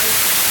god.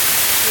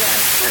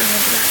 Yes, I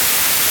remember that.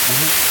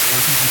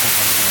 Where can people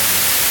find you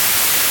online?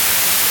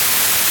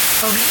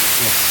 Oh, me?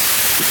 Yes.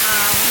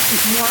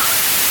 Moi?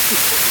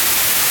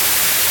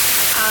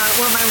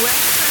 Well, my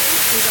website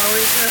is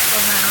always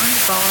around,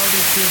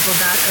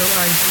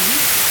 baldisbeautiful.org.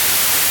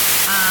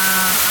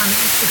 On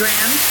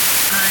Instagram,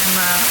 I'm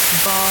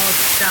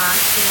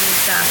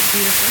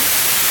bald.is.beautiful.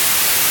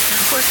 And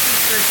of course, if you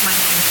search my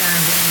name,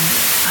 Sharon Blynn,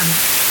 I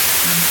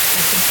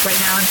think right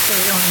now I'm still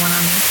the only one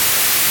on there.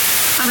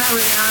 I'm not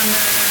really on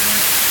the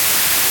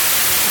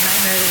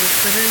nightmare that is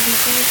Twitter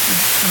these days.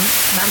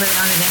 I'm not really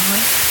on it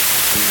anyway.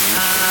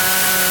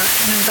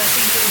 And I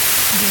think if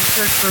you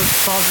search for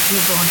Bald is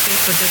Beautiful on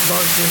Facebook, there's a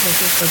Bald is Beautiful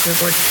Facebook group,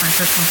 or just my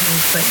personal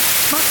page. But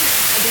mostly,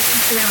 I guess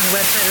Instagram and the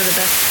website are the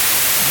best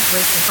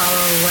ways to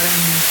follow what I'm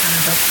kind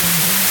of up to and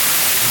doing.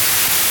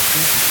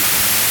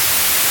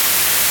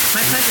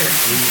 My pleasure.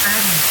 Thanks for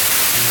having me.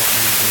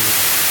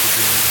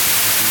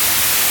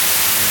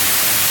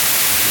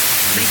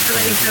 Thanks for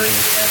letting Zoe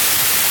stay up.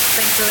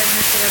 Thanks for letting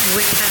her stay up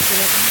way past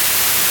 11.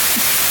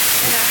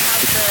 And we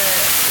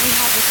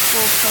have a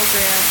school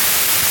program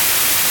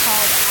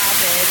called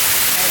Avid,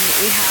 and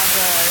we have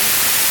a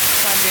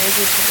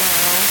fundraiser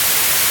tomorrow,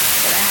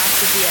 but I have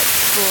to be at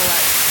school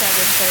at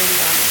 7:30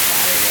 on a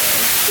Saturday.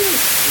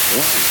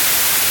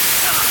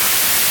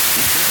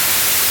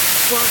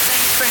 Well,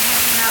 thanks for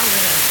hanging out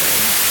with us,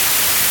 Zoe.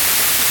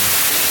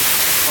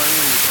 It's fun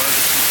when your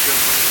body keeps you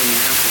up when you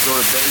have to go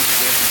to bed because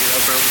you have to get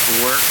up early for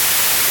work.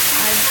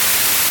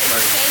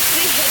 It says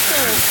we hit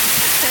the...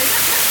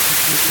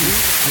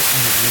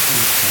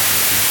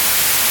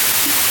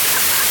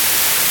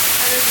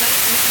 It was nice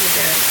to meet you,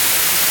 Derek.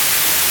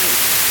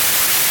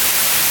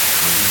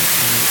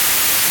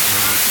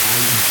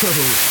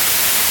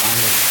 I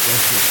have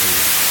definitely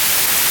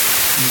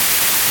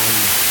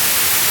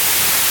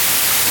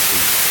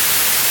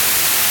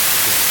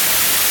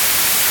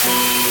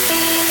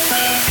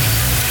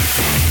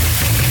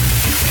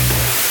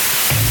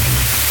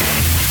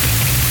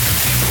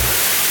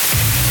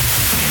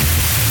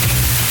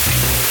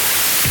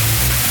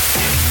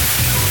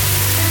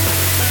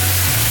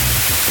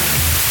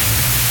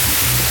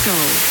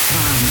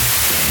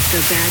the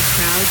bad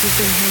crowd you've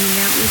been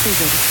hanging out with is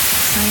a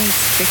science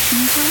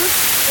fiction club?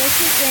 This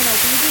has been a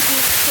Weezy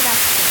Geeks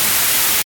production.